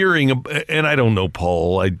hearing, and I don't know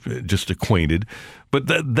Paul, I just acquainted, but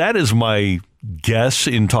that is my guess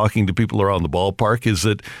in talking to people around the ballpark is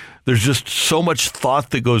that there's just so much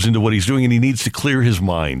thought that goes into what he's doing, and he needs to clear his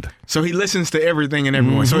mind. So he listens to everything and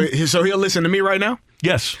everyone. So he'll listen to me right now?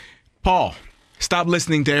 Yes. Paul, stop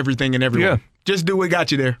listening to everything and everyone. Yeah. Just do what got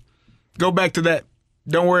you there. Go back to that.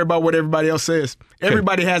 Don't worry about what everybody else says.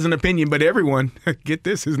 Everybody has an opinion, but everyone, get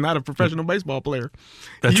this, is not a professional baseball player.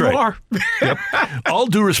 That's you right. are. Yep. All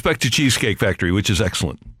due respect to Cheesecake Factory, which is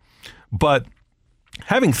excellent. But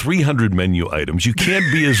having 300 menu items, you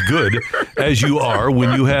can't be as good as you are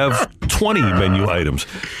when you have 20 menu items.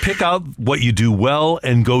 Pick out what you do well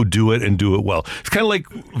and go do it and do it well. It's kind of like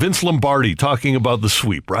Vince Lombardi talking about the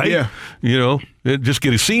sweep, right? Yeah. You know, just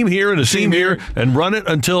get a seam here and a seam here and run it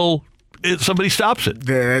until somebody stops it.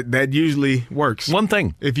 That usually works. One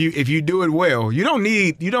thing. If you do it well, you don't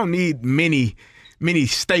need many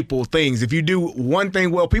staple things. If you do one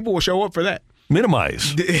thing well, people will show up for that.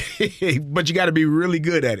 Minimize. But you got to be really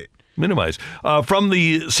good at it. Minimize. From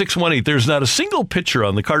the 618, there's not a single pitcher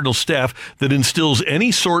on the Cardinals staff that instills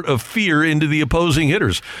any sort of fear into the opposing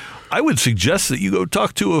hitters. I would suggest that you go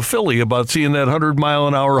talk to a Philly about seeing that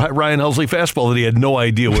 100-mile-an-hour Ryan Helsley fastball that he had no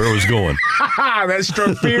idea where it was going. That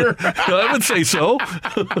struck fear? I would say so.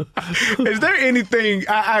 Is there anything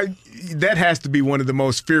that has to be one of the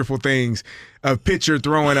most fearful things, a pitcher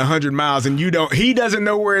throwing 100 miles and he doesn't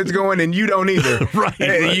know where it's going and you don't either.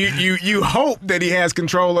 Right. You hope that he has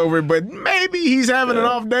control over it, but maybe he's having an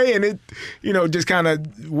off day and it, just kind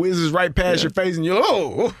of whizzes right past your face and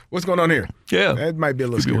you're, what's going on here? Yeah. That might be a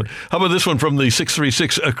little scary. How about this one from the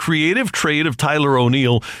 636? A creative trade of Tyler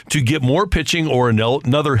O'Neill to get more pitching or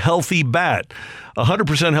another healthy bat.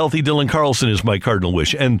 100% healthy Dylan Carlson is my cardinal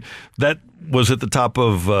wish. And that was at the top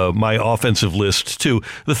of my offensive list, too.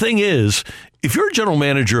 The thing is, if you're a general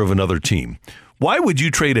manager of another team, why would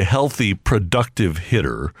you trade a healthy, productive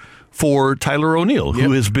hitter for Tyler O'Neill,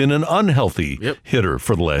 who has been an unhealthy hitter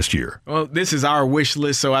for the last year? Well, this is our wish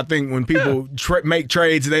list, so I think when people make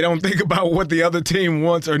trades, they don't think about what the other team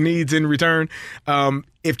wants or needs in return.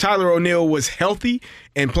 If Tyler O'Neill was healthy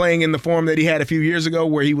and playing in the form that he had a few years ago,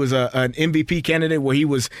 where he was an MVP candidate, where he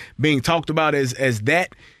was being talked about as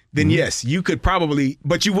that, then yes, you could probably,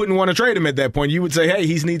 but you wouldn't want to trade him at that point. You would say, hey,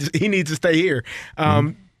 he needs to stay here.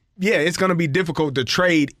 Yeah, it's going to be difficult to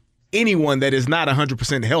trade anyone that is not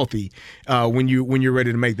 100% healthy when you're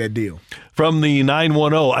ready to make that deal. From the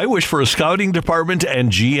 910, I wish for a scouting department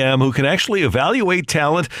and GM who can actually evaluate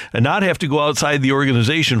talent and not have to go outside the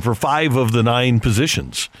organization for 5 of the 9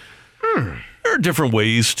 positions. There are different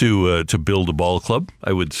ways to build a ball club,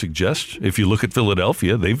 I would suggest. If you look at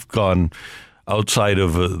Philadelphia, they've gone outside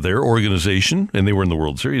of their organization, and they were in the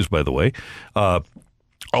World Series, by the way.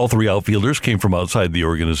 All 3 outfielders came from outside the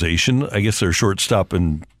organization. I guess their shortstop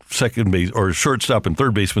and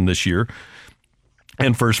third baseman this year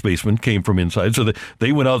and first baseman came from inside. So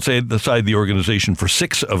they went outside the organization for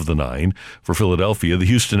 6 of the 9 for Philadelphia. The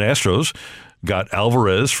Houston Astros got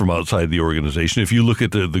Alvarez from outside the organization. If you look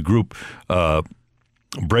at the group,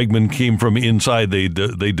 Bregman came from inside. They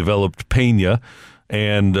developed Pena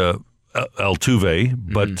and Altuve,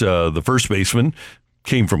 but the first baseman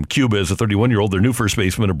came from Cuba as a 31-year-old. Their new first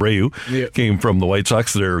baseman, Abreu, came from the White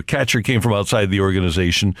Sox. Their catcher came from outside the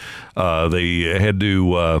organization. They had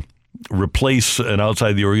to replace an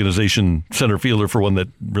outside the organization center fielder for one that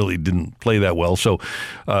really didn't play that well. So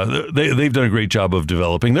they've done a great job of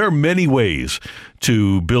developing. There are many ways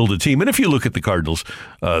to build a team. And if you look at the Cardinals,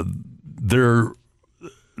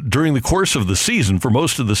 during the course of the season, for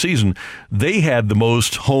most of the season, they had the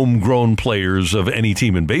most homegrown players of any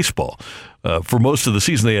team in baseball. For most of the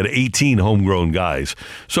season, they had 18 homegrown guys.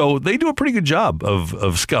 So they do a pretty good job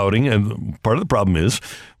of scouting. And part of the problem is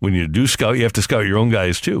when you do scout, you have to scout your own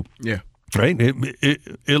guys too. Yeah. Right?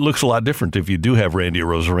 It looks a lot different if you do have Randy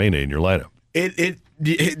Arozarena in your lineup.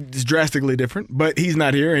 It's drastically different, but he's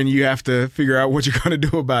not here, and you have to figure out what you're going to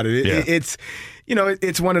do about it.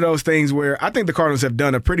 It's one of those things where I think the Cardinals have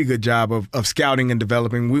done a pretty good job of scouting and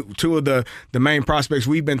developing. 2 of the main prospects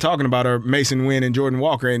we've been talking about are Mason Wynn and Jordan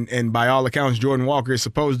Walker, and by all accounts, Jordan Walker is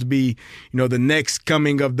supposed to be, the next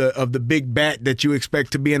coming of the big bat that you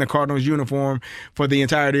expect to be in a Cardinals uniform for the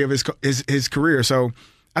entirety of his career. So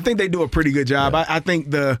I think they do a pretty good job. I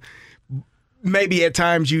think maybe at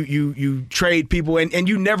times you trade people and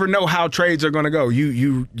you never know how trades are going to go.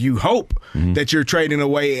 You hope that you're trading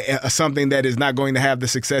away something that is not going to have the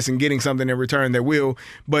success and getting something in return that will.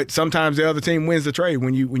 But sometimes the other team wins the trade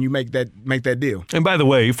when you make that deal. And by the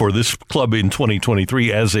way, for this club in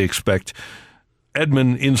 2023, as they expect,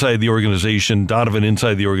 Edman inside the organization, Donovan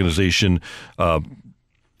inside the organization,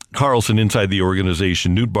 Carlson inside the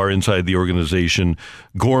organization, Nootbaar inside the organization,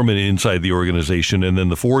 Gorman inside the organization, and then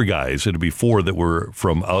the 4 guys, it'd be 4 that were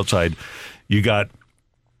from outside. You got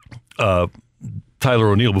Tyler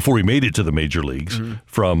O'Neill before he made it to the major leagues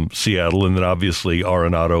from Seattle, and then obviously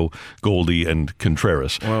Arenado, Goldie, and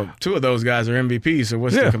Contreras. Well, 2 of those guys are MVPs, so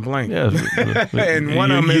what's the complaint? Yeah. And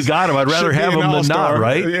one of them you got him. I'd rather have him than not,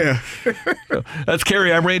 right? Yeah. That's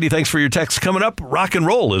Kerry. I'm Randy. Thanks for your text. Coming up, rock and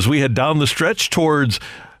roll as we head down the stretch towards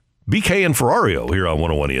BK and Ferrario here on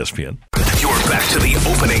 101 ESPN. You're back to the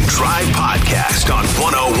Opening Drive podcast on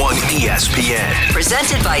 101 ESPN.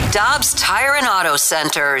 Presented by Dobbs Tire and Auto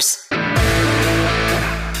Centers.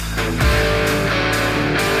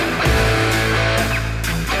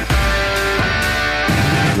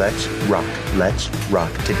 Let's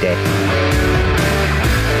rock today.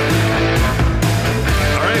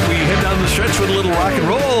 stretch with a little rock and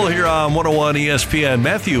roll here on 101 ESPN.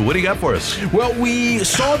 Matthew, what do you got for us? Well, we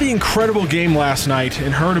saw the incredible game last night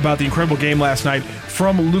and heard about the incredible game last night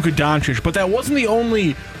from Luka Doncic, but that wasn't the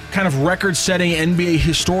only kind of record-setting NBA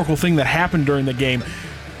historical thing that happened during the game.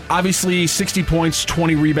 Obviously, 60 points,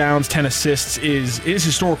 20 rebounds, 10 assists is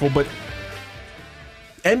historical, but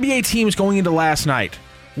NBA teams going into last night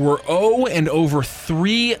were 0 and over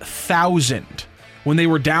 3,000 when they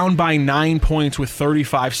were down by 9 points with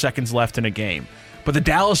 35 seconds left in a game. But the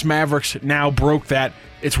Dallas Mavericks now broke that.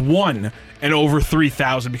 It's 1 and over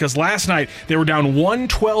 3,000 because last night they were down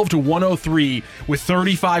 112 to 103 with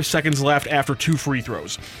 35 seconds left after 2 free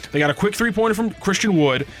throws. They got a quick three-pointer from Christian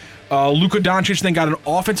Wood. Luka Doncic then got an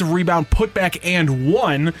offensive rebound, putback, and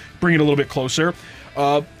 1, bring it a little bit closer.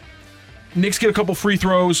 Knicks get a couple free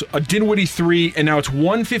throws, a Dinwiddie 3, and now it's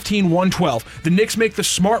 115-112. The Knicks make the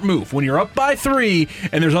smart move. When you're up by 3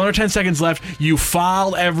 and there's under 10 seconds left, you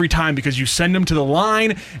foul every time because you send them to the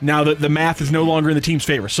line. Now that the math is no longer in the team's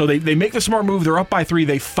favor. So they make the smart move. They're up by 3.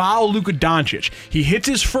 They foul Luka Doncic. He hits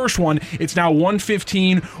his first one. It's now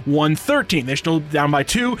 115-113. They're still down by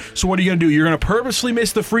 2. So what are you going to do? You're going to purposely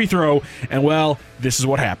miss the free throw. And, well, this is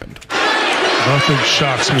what happened. Nothing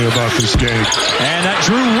shocks me about this game. And that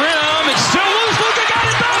Drew rim. It's still loose. Luka got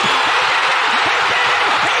it back.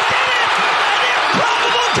 He did it. An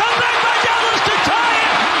improbable comeback by Dallas to tie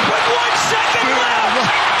it with 1 second left.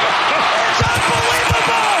 It's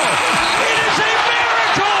unbelievable. It is a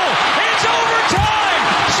miracle. It's overtime.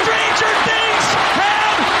 Stranger things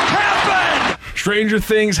have happened. Stranger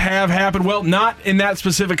things have happened. Well, not in that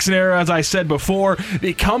specific scenario, as I said before.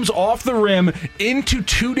 It comes off the rim into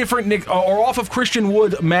 2 different Knicks, or off of Christian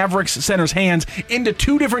Wood, Mavericks center's hands, into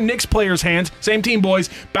 2 different Knicks players' hands. Same team, boys.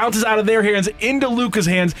 Bounces out of their hands into Luka's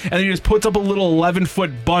hands, and then he just puts up a little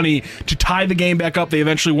 11-foot bunny to tie the game back up. They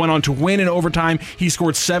eventually went on to win in overtime. He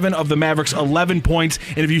scored 7 of the Mavericks' 11 points.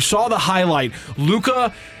 And if you saw the highlight,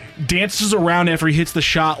 Luka dances around after he hits the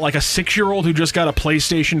shot like a 6-year-old who just got a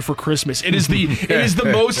PlayStation for Christmas. It is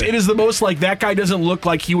the most like that guy doesn't look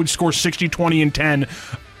like he would score 60, 20, and 10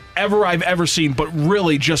 ever I've ever seen, but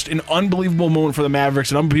really just an unbelievable moment for the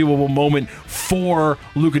Mavericks, an unbelievable moment for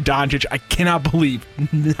Luka Doncic. I cannot believe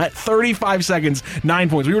 35 seconds, 9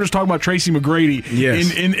 points. We were just talking about Tracy McGrady.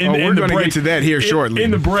 Yes. We're going to get to that here shortly.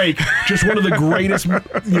 In the break, just one of the greatest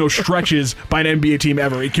stretches by an NBA team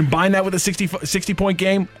ever. You combine that with a 60-point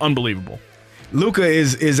game, unbelievable. Luka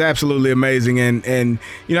is absolutely amazing, and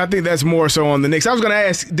I think that's more so on the Knicks. I was going to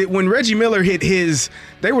ask, when Reggie Miller hit his,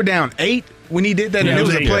 they were down 8 when he did that, and it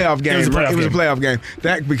was a playoff game. It was a playoff game.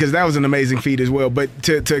 Because that was an amazing feat as well. But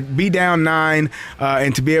to be down 9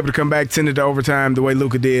 and to be able to come back, send it to overtime the way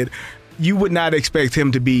Luka did, you would not expect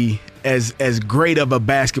him to be as great of a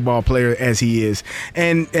basketball player as he is,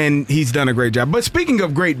 and he's done a great job. But speaking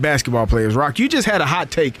of great basketball players, Rock, you just had a hot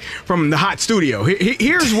take from the hot studio.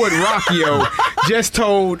 Here's what Rockio just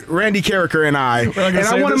told Randy Carricker and I, and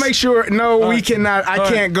I want to make sure. No, we cannot. I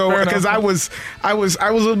can't go because I was a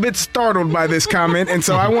little bit startled by this comment, and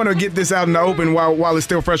so I want to get this out in the open while it's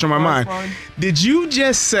still fresh on my mind. Did you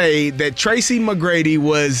just say that Tracy McGrady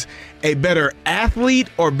was a better athlete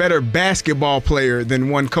or better basketball player than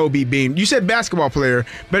one Kobe Bean? You said basketball player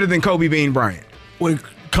better than Kobe Bean Bryant. When it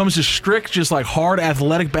comes to strict, just like hard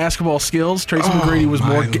athletic basketball skills, Tracy McGrady was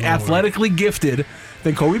more athletically gifted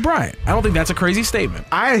than Kobe Bryant. I don't think that's a crazy statement.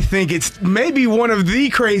 I think it's maybe one of the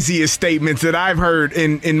craziest statements that I've heard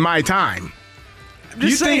in my time.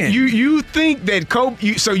 You think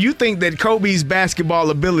that Kobe's basketball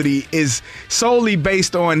ability is solely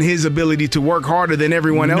based on his ability to work harder than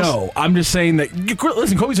everyone else? No, I'm just saying that.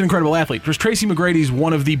 Listen, Kobe's an incredible athlete. Just Tracy McGrady's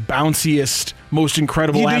one of the bounciest, most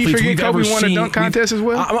incredible athletes we've ever seen. Kobe won a dunk contest as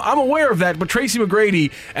well? I'm aware of that, but Tracy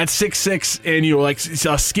McGrady at 6'6" and like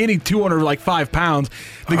a skinny 205 pounds,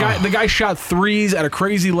 the guy shot threes at a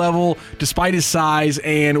crazy level despite his size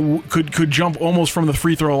and could jump almost from the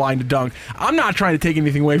free throw line to dunk. I'm not trying to take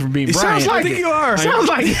anything away from being Bryant. Sounds like you are. Sounds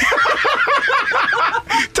like it.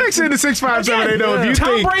 Text into 65780 if you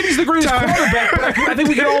Tom think Brady's the greatest quarterback, but I think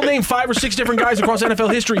we can all name 5 or 6 different guys across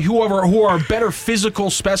NFL history who are better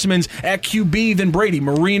physical specimens at QB than Brady.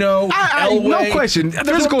 Marino, Elway. No question.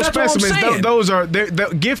 Physical specimens. Those are they're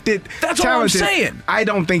gifted. That's talented. all I'm saying. I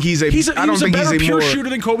don't think he's a. He's a better pure more shooter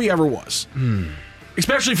than Kobe ever was,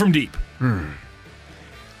 especially from deep.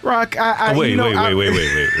 Rock. Wait.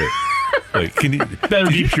 Wait, can you better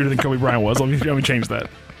deep shooter than Kobe Bryant was? Let me change that.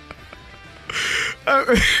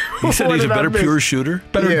 You said he's a better pure shooter?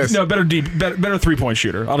 Better deep, better 3-point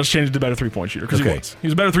shooter. I'll just change it to better 3-point shooter because he was. He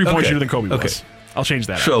was a better 3-point shooter than Kobe was. I'll change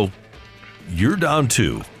that. So you're down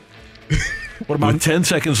 2. What about with 10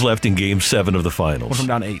 seconds left in Game 7 of the finals? What if I'm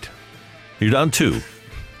down 8? You're down 2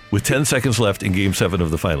 with 10 seconds left in Game 7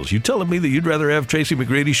 of the finals. You telling me that you'd rather have Tracy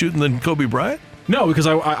McGrady shooting than Kobe Bryant? No, because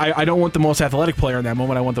I don't want the most athletic player in that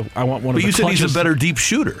moment. I want one of the. But you said clutches. he's a better deep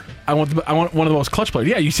shooter. I want one of the most clutch players.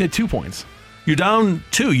 Yeah, you said 2 points. You're down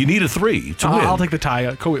 2. You need a 3 to win. I'll take the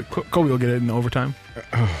tie. Kobe will get it in overtime.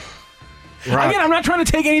 Again, I'm not trying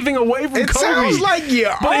to take anything away from Kobe. It sounds like you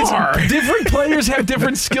are. Different players have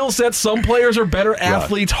different skill sets. Some players are better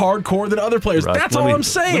athletes, hardcore than other players. Rod, That's all I'm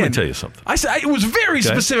saying. Let me tell you something. I said it was a very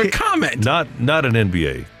specific comment. Not an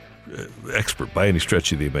NBA expert by any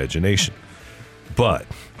stretch of the imagination, but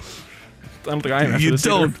I don't think I am. You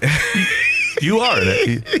don't. You are.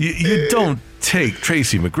 You don't take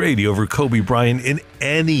Tracy McGrady over Kobe Bryant in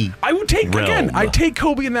any. I would take realm. again. I take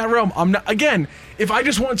Kobe in that realm. I'm not again. If I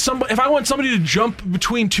want somebody to jump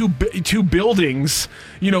between two buildings,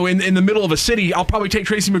 in the middle of a city, I'll probably take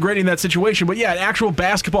Tracy McGrady in that situation. But yeah, in actual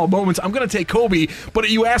basketball moments, I'm going to take Kobe. But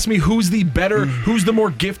you ask me who's the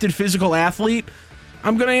more gifted physical athlete,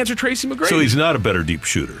 I'm going to answer Tracy McGrady. So he's not a better deep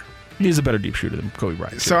shooter. He's a better deep shooter than Kobe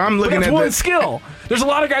Bryant. So I'm looking at one skill. There's a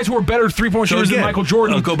lot of guys who are better three-point shooters than Michael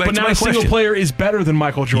Jordan. I'll go back but to not my a single question. player is better than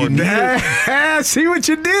Michael Jordan. See what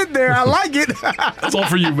you did there. I like it. That's all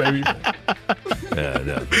for you, baby.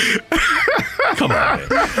 No. Come on,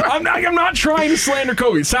 man. I'm not trying to slander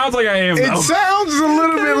Kobe. It sounds like I am. It sounds a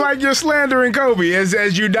little bit like you're slandering Kobe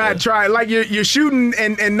as you not try, like you're shooting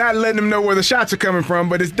and not letting him know where the shots are coming from.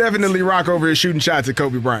 But it's definitely Rock over here shooting shots at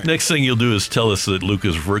Kobe Bryant. Next thing you'll do is tell us that Luke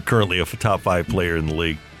is currently a top 5 player in the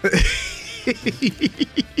league.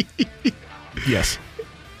 Yes.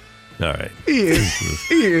 All right. He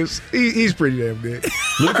is. He's pretty damn good.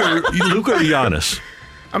 Luka or Giannis?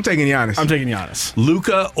 I'm taking Giannis.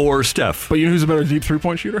 Luka or Steph? But you know who's a better deep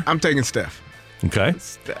three-point shooter? I'm taking Steph. Okay.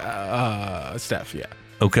 Steph, yeah.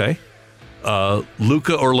 Okay.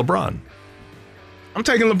 Luka or LeBron? I'm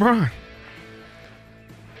taking LeBron.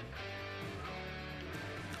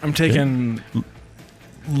 I'm taking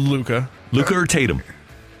Luka. Luka or Tatum?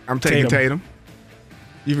 I'm taking Tatum.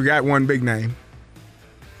 You forgot one big name.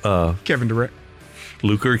 Kevin Durant.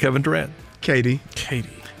 Luka or Kevin Durant? KD.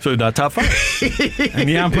 So not top 5. And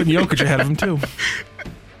yeah, I'm putting Jokic ahead of him too.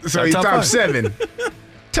 So he's top 7.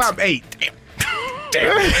 Top 8.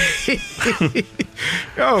 Damn.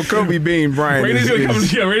 Kobe Bean Bryant. Randy's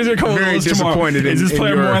gonna come very tomorrow. disappointed. Is this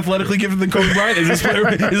player more athletically gifted than Kobe Bryant? Is this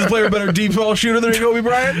player a better deep ball shooter than Kobe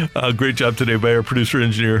Bryant? Great job today by our producer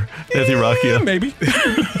engineer Anthony Rocchia. Maybe.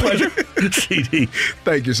 Pleasure. CD.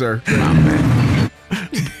 Thank you, sir.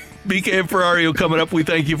 BK and Ferrario coming up. We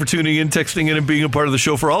thank you for tuning in, texting in, and being a part of the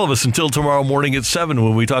show for all of us until tomorrow morning at 7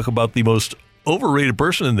 when we talk about the most overrated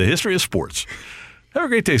person in the history of sports. Have a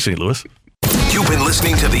great day, St. Louis. You've been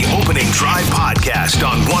listening to the Opening Drive podcast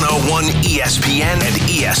on 101 ESPN and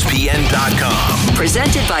ESPN.com.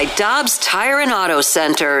 Presented by Dobbs Tire and Auto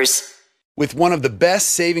Centers. With one of the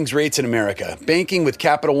best savings rates in America, banking with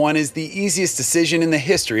Capital One is the easiest decision in the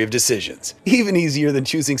history of decisions. Even easier than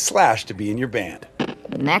choosing Slash to be in your band.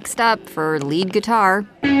 Next up for lead guitar.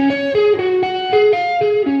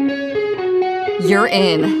 You're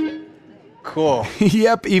in. Cool.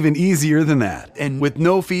 Yep, even easier than that. And with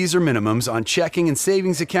no fees or minimums on checking and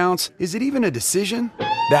savings accounts, is it even a decision?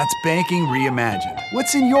 That's banking reimagined.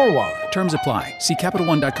 What's in your wallet? Terms apply. See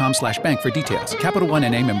CapitalOne.com/bank for details. Capital One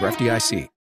NA, member FDIC.